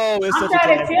classic. Oh, it's I'm such a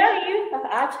trying to classic. tell you.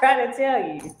 I try to tell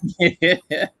you.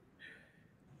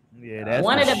 Yeah, that's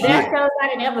One of the shit. best shows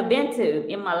I've ever been to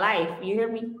in my life. You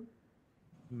hear me?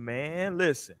 Man,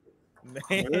 listen.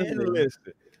 Man,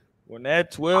 listen. When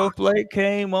that 12 play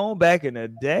came on back in the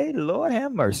day, Lord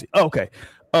have mercy. Okay.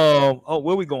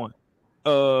 Where we going?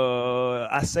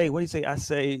 I say, what do you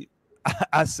say?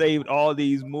 I saved all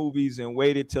these movies and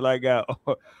waited till I got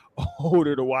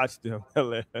older to watch them.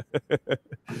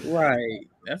 Right.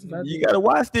 That's not You gotta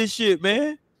watch this shit,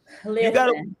 man.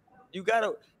 Listen. You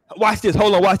gotta watch this.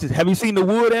 Hold on, watch this. Have you seen The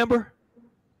Wood, Amber?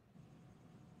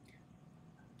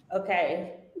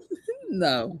 Okay.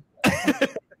 No.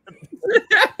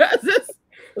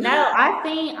 No,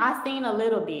 I seen a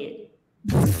little bit.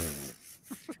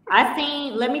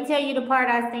 Let me tell you the part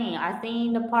I seen. I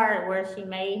seen the part where she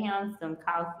made him some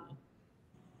coffee.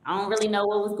 I don't really know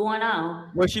what was going on.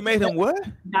 Where she made him what?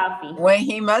 Coffee. When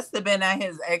he must have been at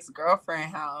his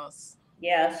ex-girlfriend's house.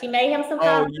 Yeah, she made him some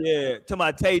Oh coffee. yeah, to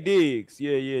my Tay Diggs.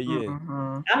 Yeah.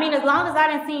 Mhm. I mean, as long as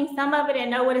I didn't see some of it and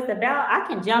know what it's about, I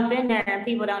can jump in there and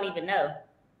people don't even know.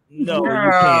 No, you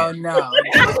Girl, can't. no. All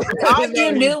No,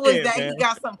 you knew was can't, that man. he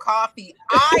got some coffee.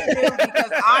 I knew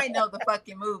because I know the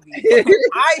fucking movie.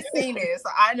 I seen it, so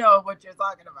I know what you're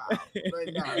talking about.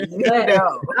 But no, you But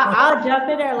know. I'll jump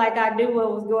in there like I knew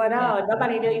what was going on.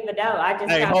 Nobody didn't even know. I just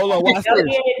Hey, kinda hold on, watch jump this.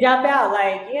 in and jump out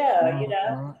like, yeah, you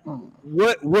know.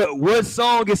 What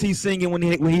song is he singing when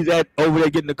he's at over there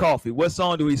getting the coffee? What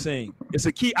song do he sing? It's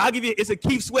a Keith. I'll give you. It's a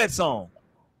Keith Sweat song.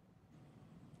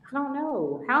 I don't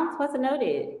know. How am I supposed to know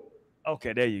that?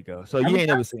 Okay, there you go. So you ain't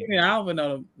never seen it. I don't even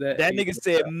know that. That nigga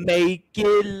said, "Make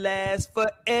it last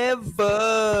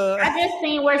forever." I just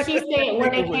seen where she said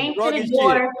when they Nigga was came drunk to the as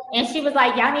door and she was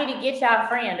like, y'all need to get y'all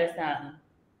friend or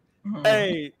something.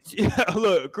 Hey,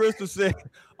 look, Crystal said,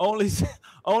 only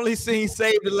seen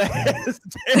Save the Last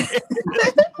Day.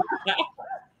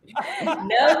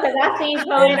 No, because I seen And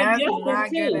Poetic that's Justice not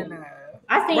good too. enough.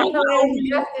 I seen Right. Poetic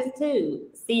Justice too.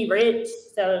 See, Rich.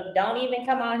 So don't even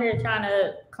come on here trying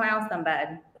to clown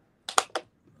somebody.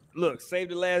 Look, Save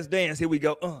the Last Dance. Here we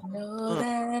go. Know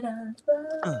that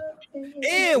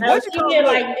And No, what she you call did it?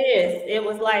 like this. It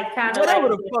was like kind of Whatever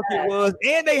like the fuck it was.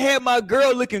 And they had my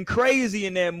girl looking crazy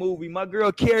in that movie. My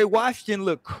girl Kerry Washington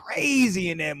looked crazy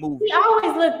in that movie. She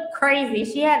always looked crazy.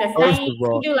 She had the First same. of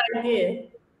all- She do like this.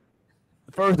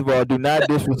 First of all, do not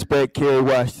disrespect Kerry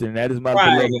Washington. That is my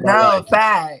Right. beloved. No,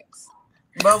 facts.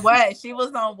 But what? She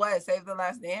was on what? Save the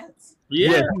Last Dance?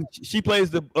 Yeah. she plays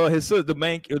the his sister, the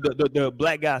main, the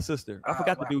black guy's sister. I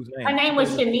forgot the dude's name. Her name was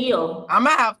Chanel. I'm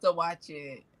gonna have to watch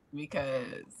it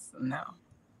because no.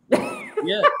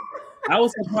 Yeah. I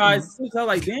was surprised too. 'Cause I was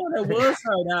like, damn, that was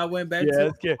her. Now I went back Yeah, to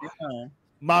that's Kerry.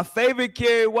 My favorite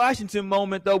Kerry Washington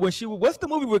moment though, when she what's the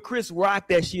movie with Chris Rock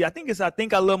that I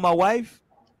think I Love My Wife.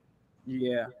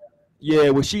 Yeah.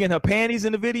 Yeah, was she in her panties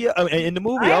in the video? In the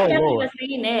movie? I Oh ain't never Lord. even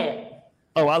seen that.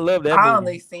 Oh, I love that I movie.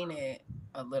 only seen it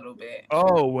a little bit.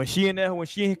 Oh, when she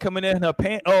ain't coming in her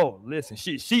pants. Oh, listen,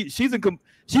 she's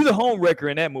a home wrecker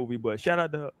in that movie. But shout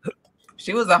out to her.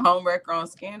 She was a home wrecker on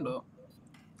Scandal.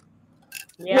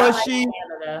 Yeah, Was I like she?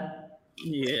 Canada.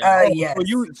 Yeah.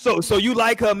 Yes. So you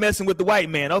like her messing with the white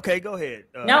man? Okay, go ahead.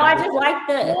 No, I just like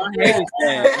I hated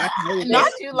that. I hated Not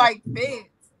that. you like Fitz.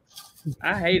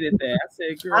 I hated that. I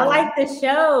said, girl. I like the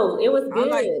show. It was I good.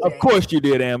 like Of course you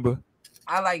did, Amber.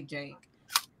 I like Jake.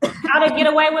 How to Get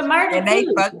Away with Murder And they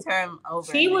too. fucked him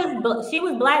over. She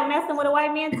was black messing with a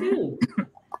white man too.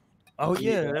 Oh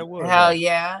yeah, that was. Hell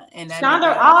yeah. And that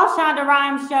Shonda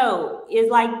Rhimes show is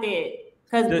like that.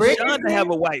 Because Does Shonda have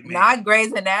a white man? Not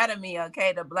Grey's Anatomy,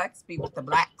 okay? The blacks be with the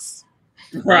blacks.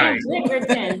 Right.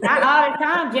 Bridgerton, not all the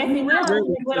time. Jesse Williams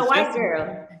is with a white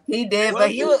girl. He did,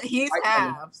 but he's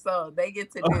half, so they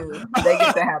get to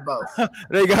have both.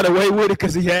 They got away with it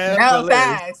because he has. No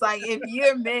facts. Like if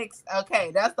you're mixed,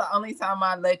 okay, that's the only time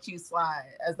I let you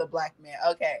slide as a black man.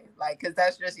 Okay, like because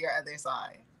that's just your other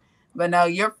side. But no,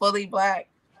 you're fully black.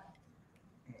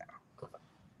 No,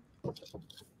 I'm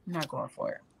not going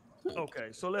for it. Okay,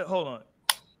 so hold on.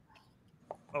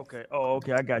 Okay. Oh,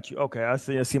 okay. I got you. Okay, I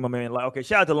see my man. Okay,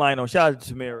 shout out to Lionel. Shout out to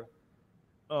Tamara.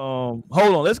 Hold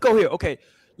on. Let's go here. Okay,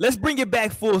 let's bring it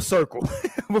back full circle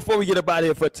before we get up out of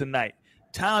here for tonight.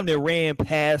 Time that ran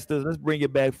past us. Let's bring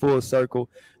it back full circle.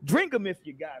 Drink them if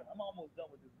you got them. I'm almost done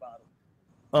with this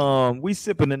bottle. We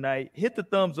sipping tonight. Hit the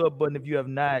thumbs up button if you have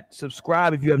not.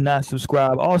 Subscribe if you have not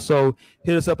subscribed. Also,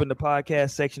 hit us up in the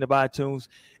podcast section of iTunes.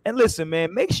 And listen,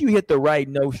 man, make sure you hit the right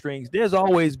no strings. There's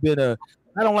always been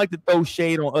I don't like to throw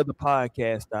shade on other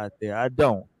podcasts out there. I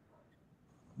don't.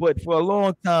 But for a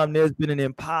long time, there's been an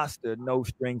imposter no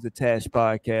strings attached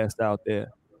podcast out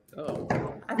there. Oh.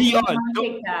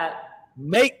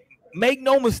 Make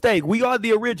no mistake, we are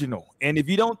the original. And if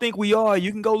you don't think we are,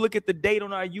 you can go look at the date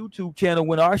on our YouTube channel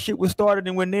when our shit was started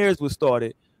and when theirs was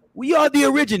started. We are the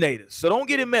originators, so don't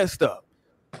get it messed up.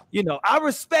 You know, I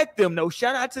respect them, though.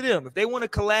 Shout out to them. If they want to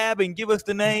collab and give us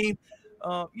the name,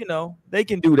 you know, they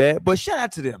can do that. But shout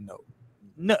out to them, though.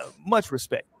 No, much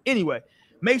respect. Anyway,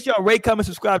 make sure y'all rate, comment,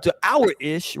 subscribe to our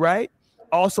ish, right?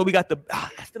 Also, we got I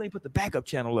still ain't put the backup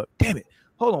channel up. Damn it.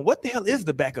 Hold on. What the hell is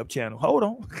the backup channel? Hold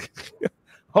on.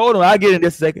 Hold on. I'll get in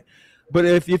this second. But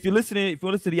if you're listening, if you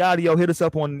listen to the audio, hit us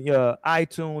up on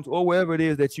iTunes or wherever it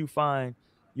is that you find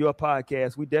your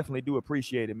podcast. We definitely do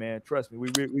appreciate it, man. Trust me. We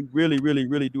really, really,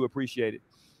 really do appreciate it.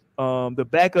 The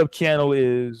backup channel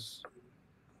is,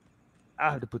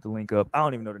 I have to put the link up. I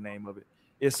don't even know the name of it.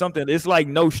 It's something, it's like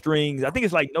No Strings. I think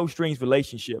it's like No Strings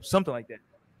Relationships, something like that.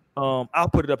 I'll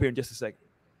put it up here in just a second.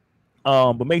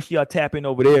 But make sure y'all tap in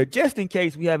over there just in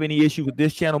case we have any issue with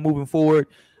this channel moving forward.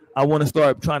 I want to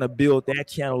start trying to build that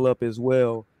channel up as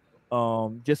well,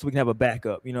 just so we can have a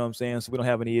backup. You know what I'm saying? So we don't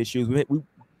have any issues. We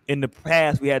in the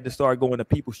past we had to start going to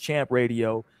People's Champ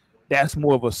Radio. That's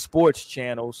more of a sports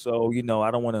channel, so you know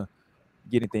I don't want to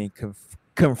get anything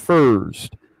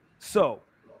confused. So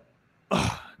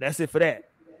that's it for that.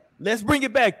 Let's bring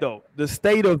it back though. The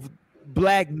state of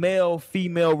black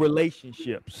male-female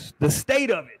relationships. The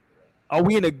state of it. Are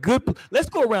we in a good? Let's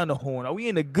go around the horn. Are we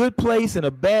in a good place, in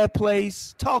a bad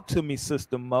place? Talk to me,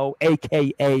 Sister Mo,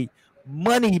 aka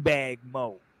Moneybag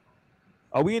Mo.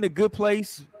 Are we in a good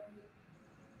place?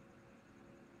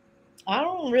 I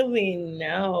don't really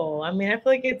know. I mean, I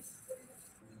feel like it's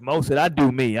Mo said, "I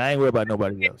do me. I ain't worried about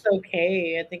nobody else." It's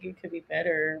okay. I think it could be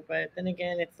better, but then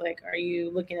again, it's like, are you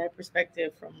looking at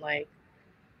perspective from like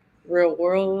real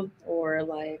world or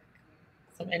like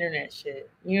some internet shit?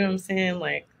 You know what I'm saying?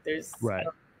 Like, there's right.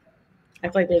 I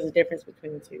feel like there's a difference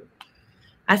between the two.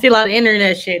 I see a lot of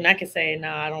internet shit, and I can say,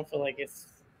 no, I don't feel like it's.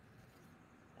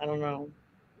 I don't know.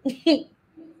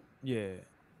 Yeah,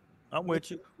 I'm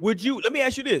with you. Would you? Let me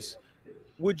ask you this: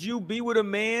 would you be with a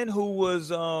man who was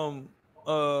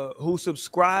who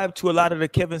subscribed to a lot of the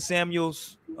Kevin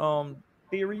Samuels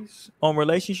theories on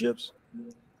relationships?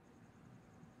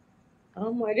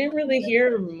 I didn't really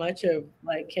hear much of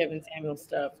like Kevin Samuel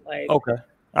stuff. Like, okay,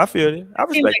 I feel it. I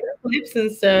respect like clips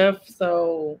and stuff.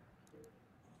 So,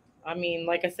 I mean,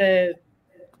 like I said,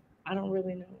 I don't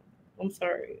really know. I'm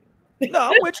sorry. No,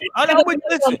 I'm with you. I'm with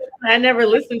you. Listen, I never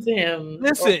listened to him.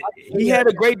 Listen, he had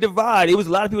a great divide. It was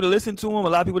a lot of people that listened to him, a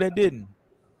lot of people that didn't.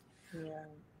 Yeah,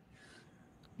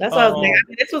 that's what I was like. I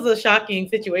mean, this was a shocking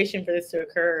situation for this to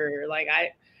occur. Like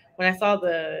when I saw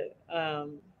the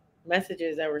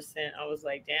messages that were sent, I was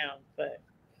like, damn. But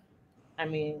I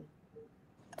mean,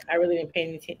 I really didn't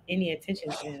pay any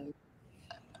attention to him.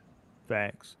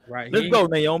 Facts. Right. Let's go,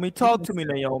 Naomi. Talk to me,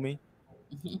 Naomi.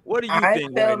 What do you I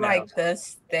think feel right like now? the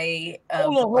state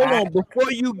of Hold on.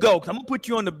 Before you go, 'cause I'm gonna put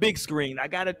you on the big screen. I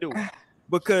gotta do it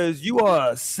because you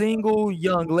are a single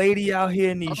young lady out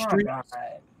here in these Oh my streets. God.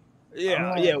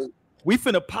 Yeah. We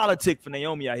finna politic for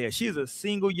Naomi out here. She's a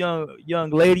single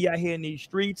young lady out here in these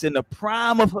streets in the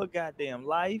prime of her goddamn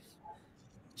life.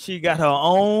 She got her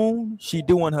own. She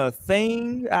doing her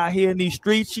thing out here in these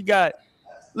streets.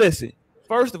 Listen.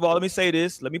 First of all, let me say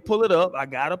this. Let me pull it up. I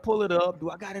gotta pull it up. Do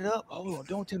I got it up? Oh,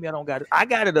 don't tell me I don't got it. I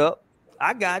got it up.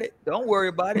 I got it. Don't worry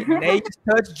about it.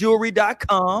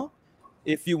 NatesTouchJewelry.com.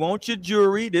 If you want your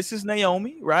jewelry, this is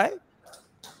Naomi, right?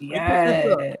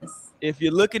 Yes. If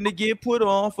you're looking to get put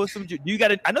on for some,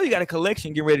 I know you got a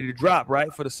collection getting ready to drop,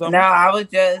 right? For the summer. No, I was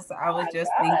just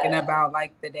thinking about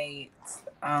like the dates.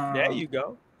 There you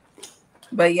go.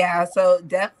 But yeah, so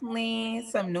definitely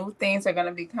some new things are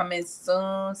gonna be coming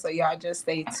soon. So y'all just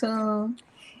stay tuned.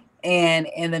 And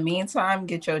in the meantime,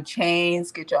 get your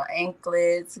chains, get your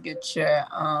anklets, get your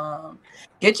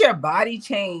body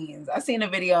chains. I seen a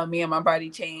video of me and my body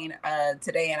chain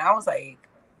today, and I was like,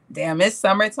 damn, it's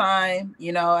summertime.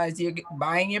 You know, as you're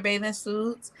buying your bathing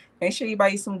suits, make sure you buy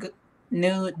you some good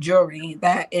new jewelry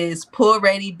that is pool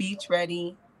ready, beach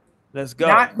ready. Let's go.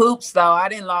 Not hoops though. I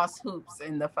didn't lost hoops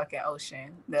in the fucking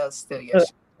ocean. They'll steal your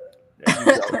shit.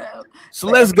 So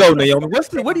let's go, Naomi. What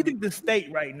do you think the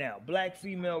state right now? Black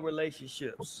female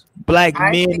relationships, black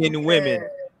men and women.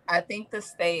 I think the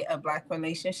state of black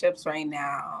relationships right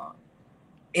now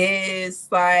is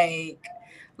like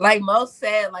most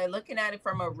said, like looking at it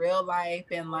from a real life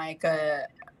and like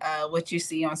what you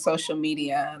see on social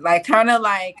media, like kind of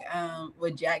like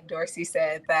what Jack Dorsey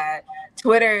said, that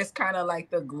Twitter is kind of like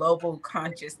the global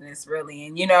consciousness, really.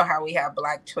 And you know how we have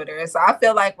Black Twitter. So I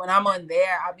feel like when I'm on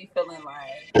there, I'll be feeling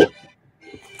like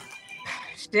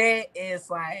shit is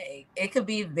like, it could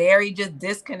be very just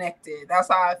disconnected. That's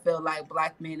how I feel like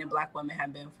Black men and Black women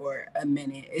have been for a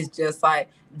minute. It's just like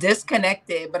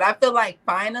disconnected. But I feel like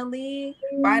finally,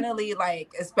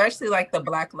 like, especially like the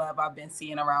Black love I've been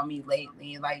seeing around me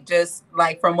lately, like just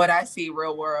like from what I see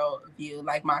real world view,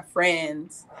 like my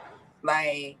friends,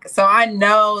 like, so I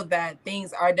know that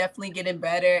things are definitely getting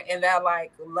better and that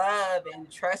like love and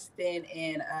trusting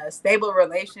and stable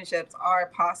relationships are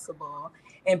possible.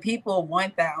 And people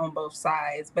want that on both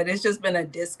sides, but it's just been a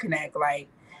disconnect. Like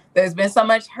there's been so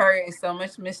much hurt and so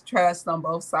much mistrust on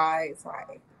both sides.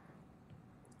 Like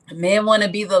men want to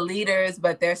be the leaders,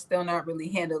 but they're still not really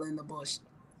handling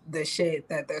the shit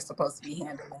that they're supposed to be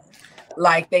handling.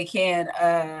 Like they can't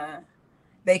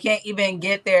even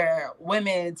get their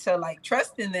women to like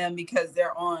trust in them because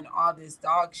they're on all this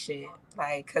dog shit.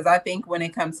 Like, cause I think when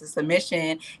it comes to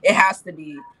submission, it has to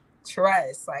be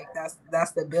trust. Like that's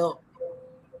the built.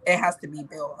 It has to be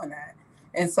built on that.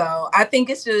 And so I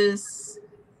think it's just,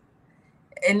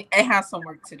 and it has some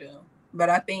work to do,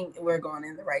 but I think we're going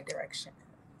in the right direction.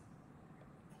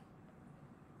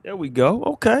 There we go.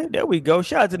 Okay, there we go.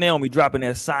 Shout out to Naomi dropping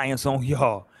that science on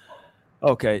y'all.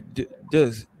 Okay,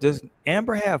 does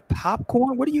Amber have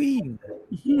popcorn? What are you eating?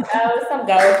 Oh, some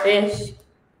goldfish.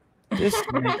 Is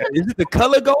it the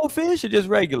color goldfish or just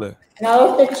regular?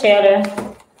 No, it's the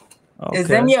cheddar. Okay. Is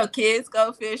them your kids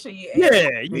goldfish or you?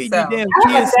 Yeah, you eat your damn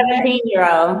I have kids. a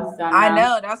 17-year-old. So I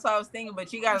know, that's what I was thinking,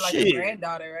 but you got like a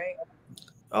granddaughter, right?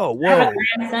 Oh, I have whoa. a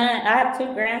grandson. I have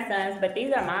 2 grandsons, but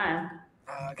these are mine.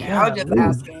 Okay, I was just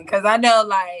asking because I know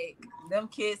like them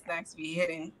kids snacks be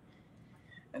hitting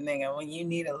a nigga when you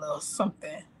need a little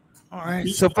something. All right.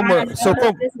 This liquor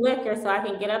so I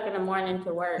can get up in the morning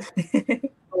to work.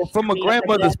 From a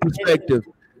grandmother's perspective.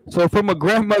 So from a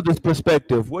grandmother's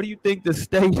perspective, what do you think the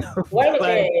state of Wait a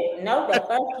minute. No, the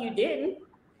fuck you didn't.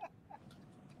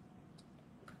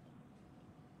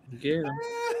 Yeah.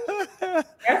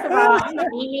 First of all, I'm a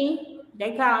Mimi.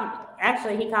 He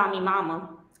called me mama,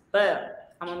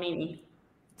 but I'm a Mimi.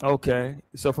 Okay.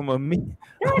 So from a Mimi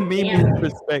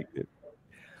perspective.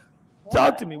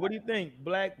 Talk to me. What do you think?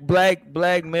 Black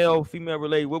male, female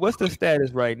related. What's the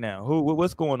status right now?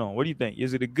 What's going on? What do you think?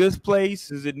 Is it a good place?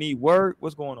 Does it need work?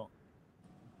 What's going on?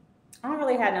 I don't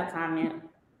really have no comment.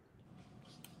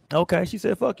 Okay, she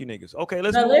said, "Fuck you, niggas." Okay,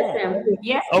 let's So move listen. on.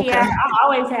 Yes, Okay. yeah, I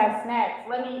always have snacks.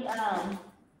 Let me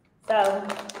So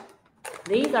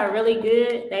these are really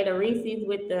good. They the Reese's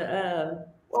with the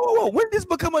Whoa. When did this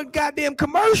become a goddamn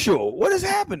commercial? What is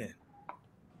happening?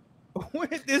 When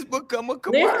did this become a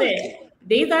commercial? Listen,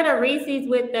 these are the Reese's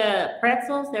with the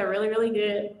pretzels. They're really, really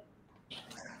good.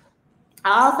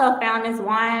 I also found this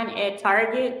wine at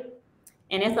Target,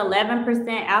 and it's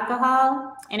 11%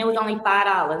 alcohol, and it was only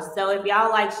 $5. So if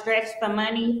y'all like stretch for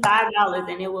money, $5,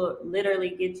 and it will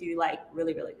literally get you like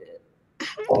really, really good.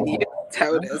 You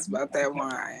told us about that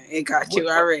wine. It got you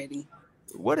already.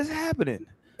 What is happening?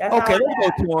 That's Okay, all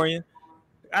let's go, Torian.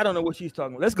 I don't know what she's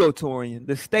talking about. Let's go, Torian.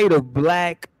 The state of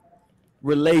black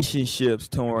relationships,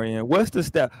 Torian. What's the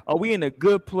step? Are we in a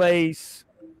good place?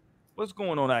 What's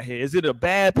going on out here? Is it a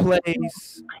bad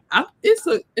place? It's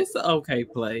an okay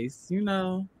place, you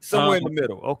know. Somewhere in the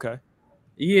middle. Okay.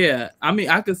 Yeah, I mean,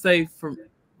 I could say for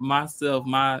myself,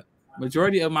 my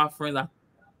majority of my friends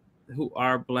who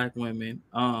are black women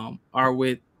are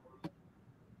with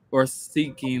or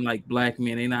seeking like black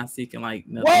men. They're not seeking like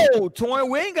nothing. Whoa, Torian,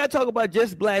 we ain't got to talk about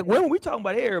just black women. We talking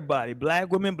about everybody. Black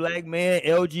women, black men,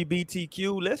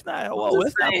 LGBTQ. Let's not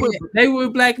put they were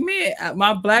black men.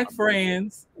 My black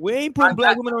friends. We ain't putting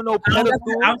black women on no pedestal.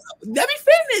 Let me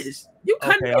finish. You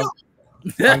cut me off.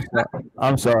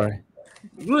 I'm sorry.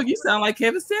 Look, you sound like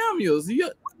Kevin Samuels.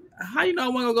 How you know I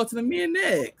want to go to the men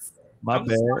next? My I'm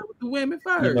bad. with the women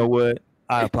first. You know what?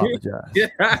 I apologize.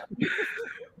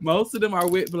 Most of them are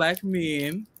with black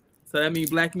men. So that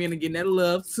means black men are getting that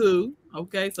love too.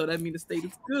 Okay, so that means the state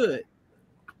is good.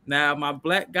 Now, my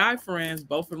black guy friends,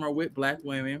 both of them are with black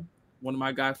women. One of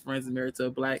my guy friends is married to a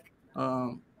black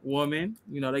woman.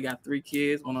 You know, they got 3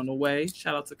 kids, one on the way.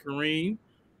 Shout out to Kareem.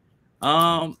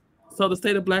 So the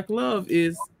state of black love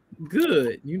is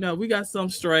good. You know, we got some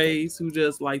strays who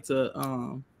just like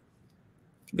to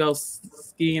go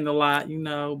skiing a lot, you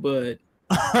know, but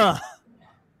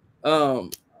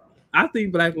I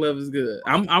think black love is good.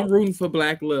 I'm rooting for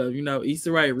black love, you know. Issa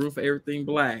Rae rooting for everything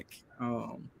black.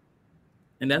 And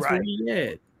that's where we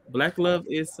at. Black love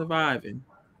is surviving.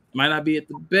 Might not be at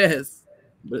the best,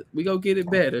 but we go get it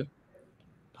better.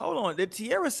 Hold on. Did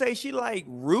Tierra say she like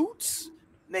Roots?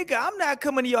 Nigga, I'm not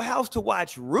coming to your house to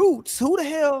watch Roots. Who the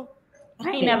hell? I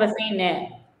ain't never seen that.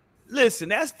 Listen,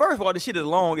 that's first of all, the shit is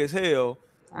long as hell.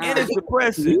 And it's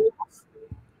depressing.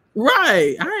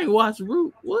 Right. I ain't watched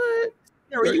Roots. What?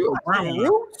 Are you watching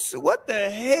Roots? What the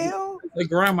hell? The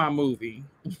grandma movie.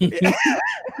 I'm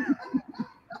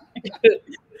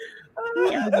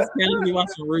just casually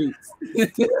watching Roots.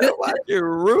 Watching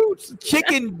Roots?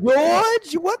 Chicken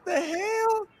George? What the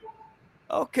hell?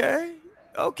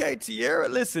 Okay, Tierra.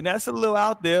 Listen, that's a little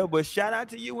out there, but shout out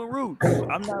to you and Roots.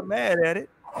 I'm not mad at it.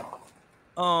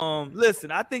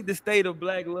 Listen, I think the state of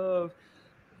black love,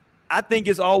 I think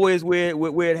it's always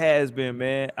where it has been,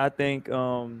 man. I think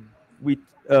we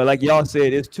like y'all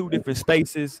said, it's 2 different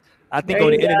spaces. I think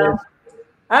on the internet.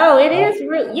 Oh, it is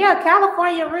Roots. Yeah,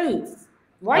 California Roots.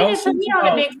 Why you didn't put me on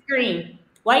the big screen?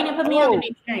 Why you didn't put me on the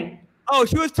big screen? Oh,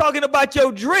 she was talking about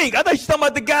your drink. I thought she was talking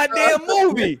about the goddamn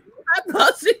movie. I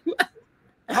thought she was.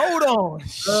 Hold on.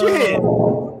 Shit.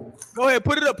 Go ahead,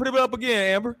 put it up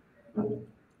again, Amber.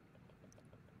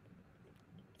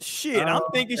 Shit, I'm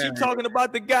thinking she's talking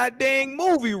about the goddamn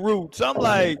movie Roots. I'm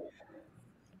like,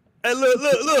 hey,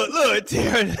 look,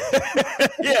 Terrence.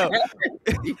 Yeah.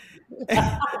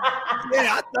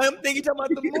 Yeah, I'm thinking talking about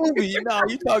the movie. No,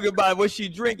 you talking about what she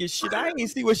drinking. Shit, I ain't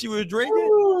see what she was drinking.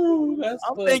 Ooh,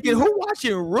 I'm thinking, who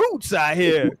watching Roots out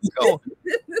here? So,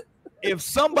 if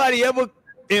somebody ever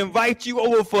invite you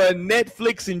over for a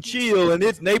Netflix and chill and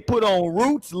they put on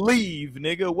Roots, leave,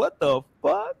 nigga. What the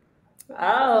fuck?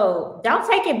 Oh, don't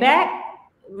take it back.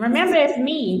 Remember, it's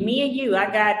me and you. I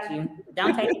got you.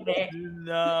 Don't take it back.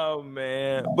 No,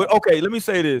 man. But okay, let me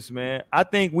say this, man. I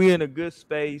think we're in a good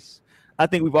space. I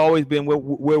think we've always been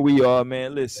where we are,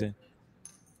 man. Listen,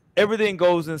 everything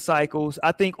goes in cycles.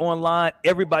 I think online,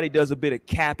 everybody does a bit of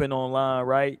capping online,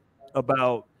 right?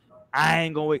 About I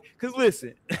ain't gonna wait. Cause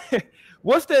listen,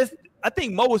 what's this? I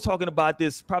think Mo was talking about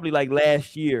this probably like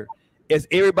last year. As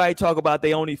everybody talk about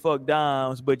they only fuck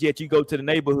dimes, but yet you go to the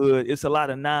neighborhood, it's a lot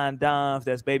of 9 dimes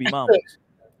that's baby mamas,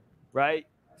 right?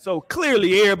 So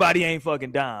clearly everybody ain't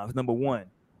fucking dimes, number one.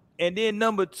 And then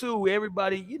number 2,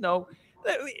 everybody, you know,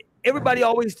 everybody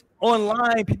always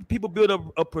online, people build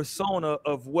a persona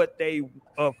of what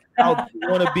of how they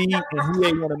want to be and who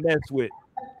they want to mess with.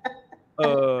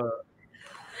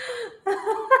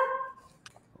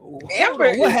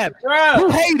 Amber, what happened? Who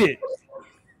hated?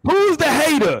 Who's the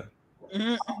hater?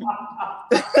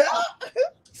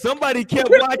 Somebody kept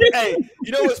watching. Hey,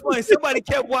 you know what's funny? Somebody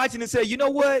kept watching and said, "You know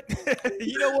what?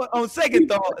 You know what? On second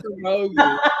thought,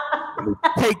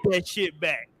 take that shit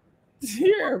back."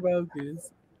 Tierra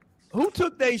bogus. Who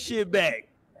took that shit back?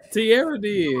 Tierra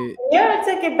did. Tierra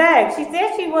took it back. She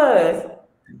said she was.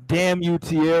 Damn you,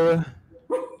 Tierra.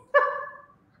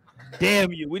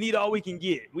 Damn you. We need all we can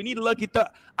get. We need a lucky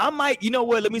thought. I might, you know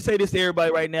what? Let me say this to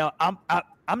everybody right now. I'm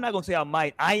not gonna say I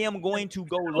might. I am going to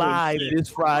go live this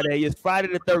Friday. It's Friday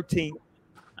the 13th.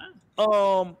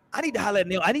 I need to holler at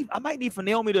Naomi. I might need for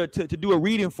Naomi to do a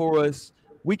reading for us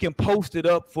we can post it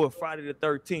up for Friday the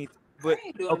 13th. But I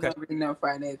ain't doing no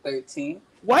Friday the 13th.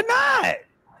 Why not?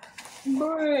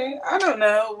 Boy, I don't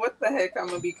know what the heck I'm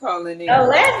gonna be calling it.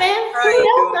 11.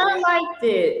 Who else liked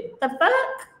it? The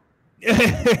fuck?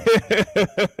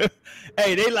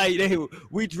 Hey,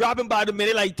 we dropping by the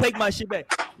minute. Like, take my shit back.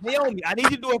 Naomi, I need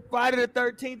you to do a Friday the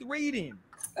 13th reading.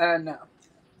 No.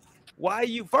 Why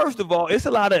you? First of all, it's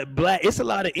a lot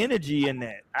of energy in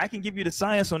that. I can give you the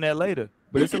science on that later,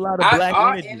 but it's a lot of black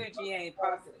energy. Energy ain't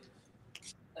positive.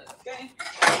 Okay.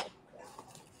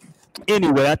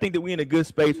 Anyway, I think that we're in a good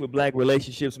space with black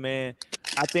relationships, man.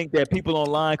 I think that people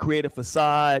online create a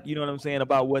facade, you know what I'm saying,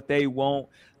 about what they want.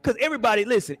 Because everybody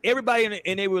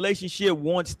in a relationship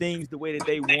wants things the way that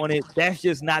they want it. That's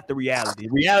just not the reality.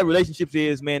 Reality relationships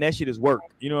is, man, that shit is work.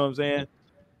 You know what I'm saying?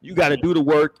 You got to do the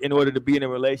work in order to be in a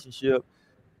relationship.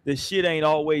 The shit ain't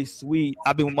always sweet.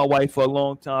 I've been with my wife for a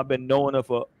long time. I've been knowing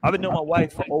my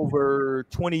wife for over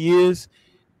 20 years,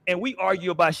 and we argue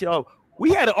about shit.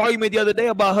 We had an argument the other day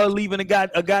about her leaving a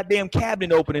goddamn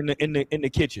cabinet open in the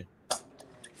kitchen.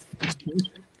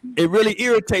 It really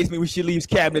irritates me when she leaves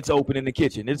cabinets open in the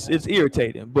kitchen. It's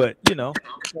irritating, but you know,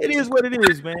 it is what it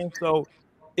is, man. So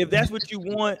if that's what you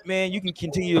want, man, you can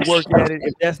continue to work at it.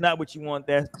 If that's not what you want,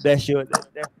 that's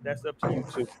up to you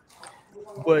too.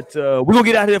 But we're gonna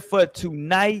get out here for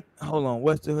tonight. Hold on,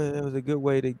 that was a good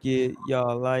way to get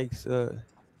y'all likes.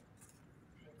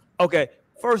 Okay,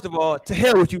 first of all, to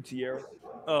hell with you, Tierra.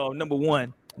 Number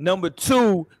one. Number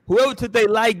two, whoever took their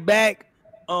like back,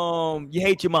 you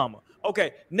hate your mama.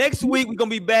 Okay, next week we're gonna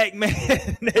be back,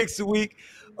 man. Next week,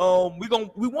 we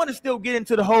want to still get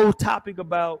into the whole topic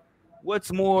about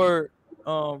what's more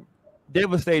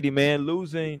devastating, man.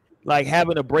 Losing, like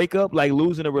having a breakup, like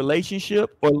losing a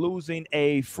relationship, or losing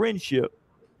a friendship.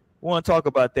 We want to talk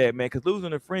about that, man, because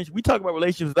losing a friendship, we talk about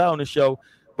relationships out on the show,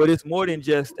 but it's more than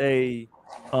just a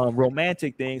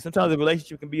romantic thing. Sometimes a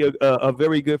relationship can be a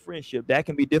very good friendship. That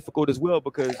can be difficult as well,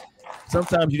 because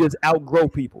sometimes you just outgrow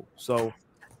people. So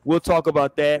we'll talk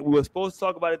about that. We were supposed to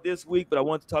talk about it this week, but I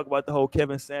wanted to talk about the whole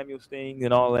Kevin Samuels thing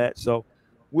and all that. So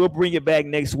we'll bring it back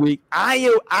next week.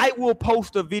 I will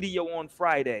post a video on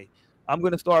Friday. I'm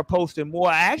going to start posting more.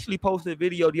 I actually posted a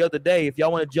video the other day. If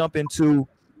y'all want to jump into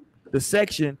the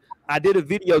section, I did a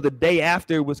video the day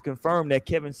after it was confirmed that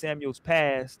Kevin Samuels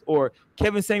passed, or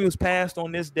Kevin Samuels passed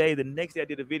on this day. The next day I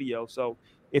did a video. So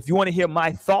if you want to hear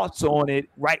my thoughts on it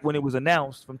right when it was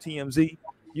announced from TMZ,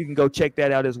 you can go check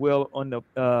that out as well on the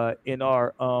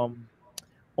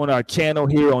on our channel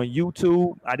here on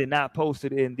YouTube. I did not post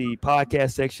it in the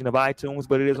podcast section of iTunes,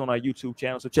 but it is on our YouTube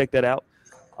channel. So check that out.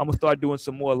 I'm gonna start doing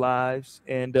some more lives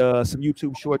and some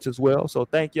YouTube shorts as well. So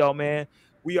thank y'all, man.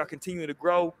 We are continuing to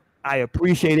grow. I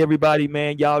appreciate everybody,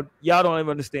 man. Y'all don't even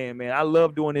understand, man. I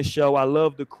love doing this show. I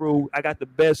love the crew. I got the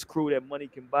best crew that money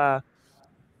can buy.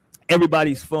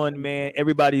 Everybody's fun, man.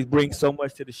 Everybody brings so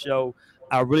much to the show.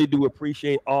 I really do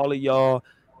appreciate all of y'all.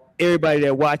 Everybody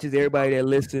that watches, everybody that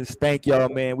listens, thank y'all,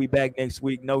 man. We back next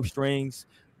week. No strings.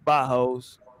 Bye,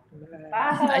 hoes.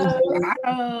 Bye, hoes.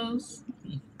 Bye, hoes.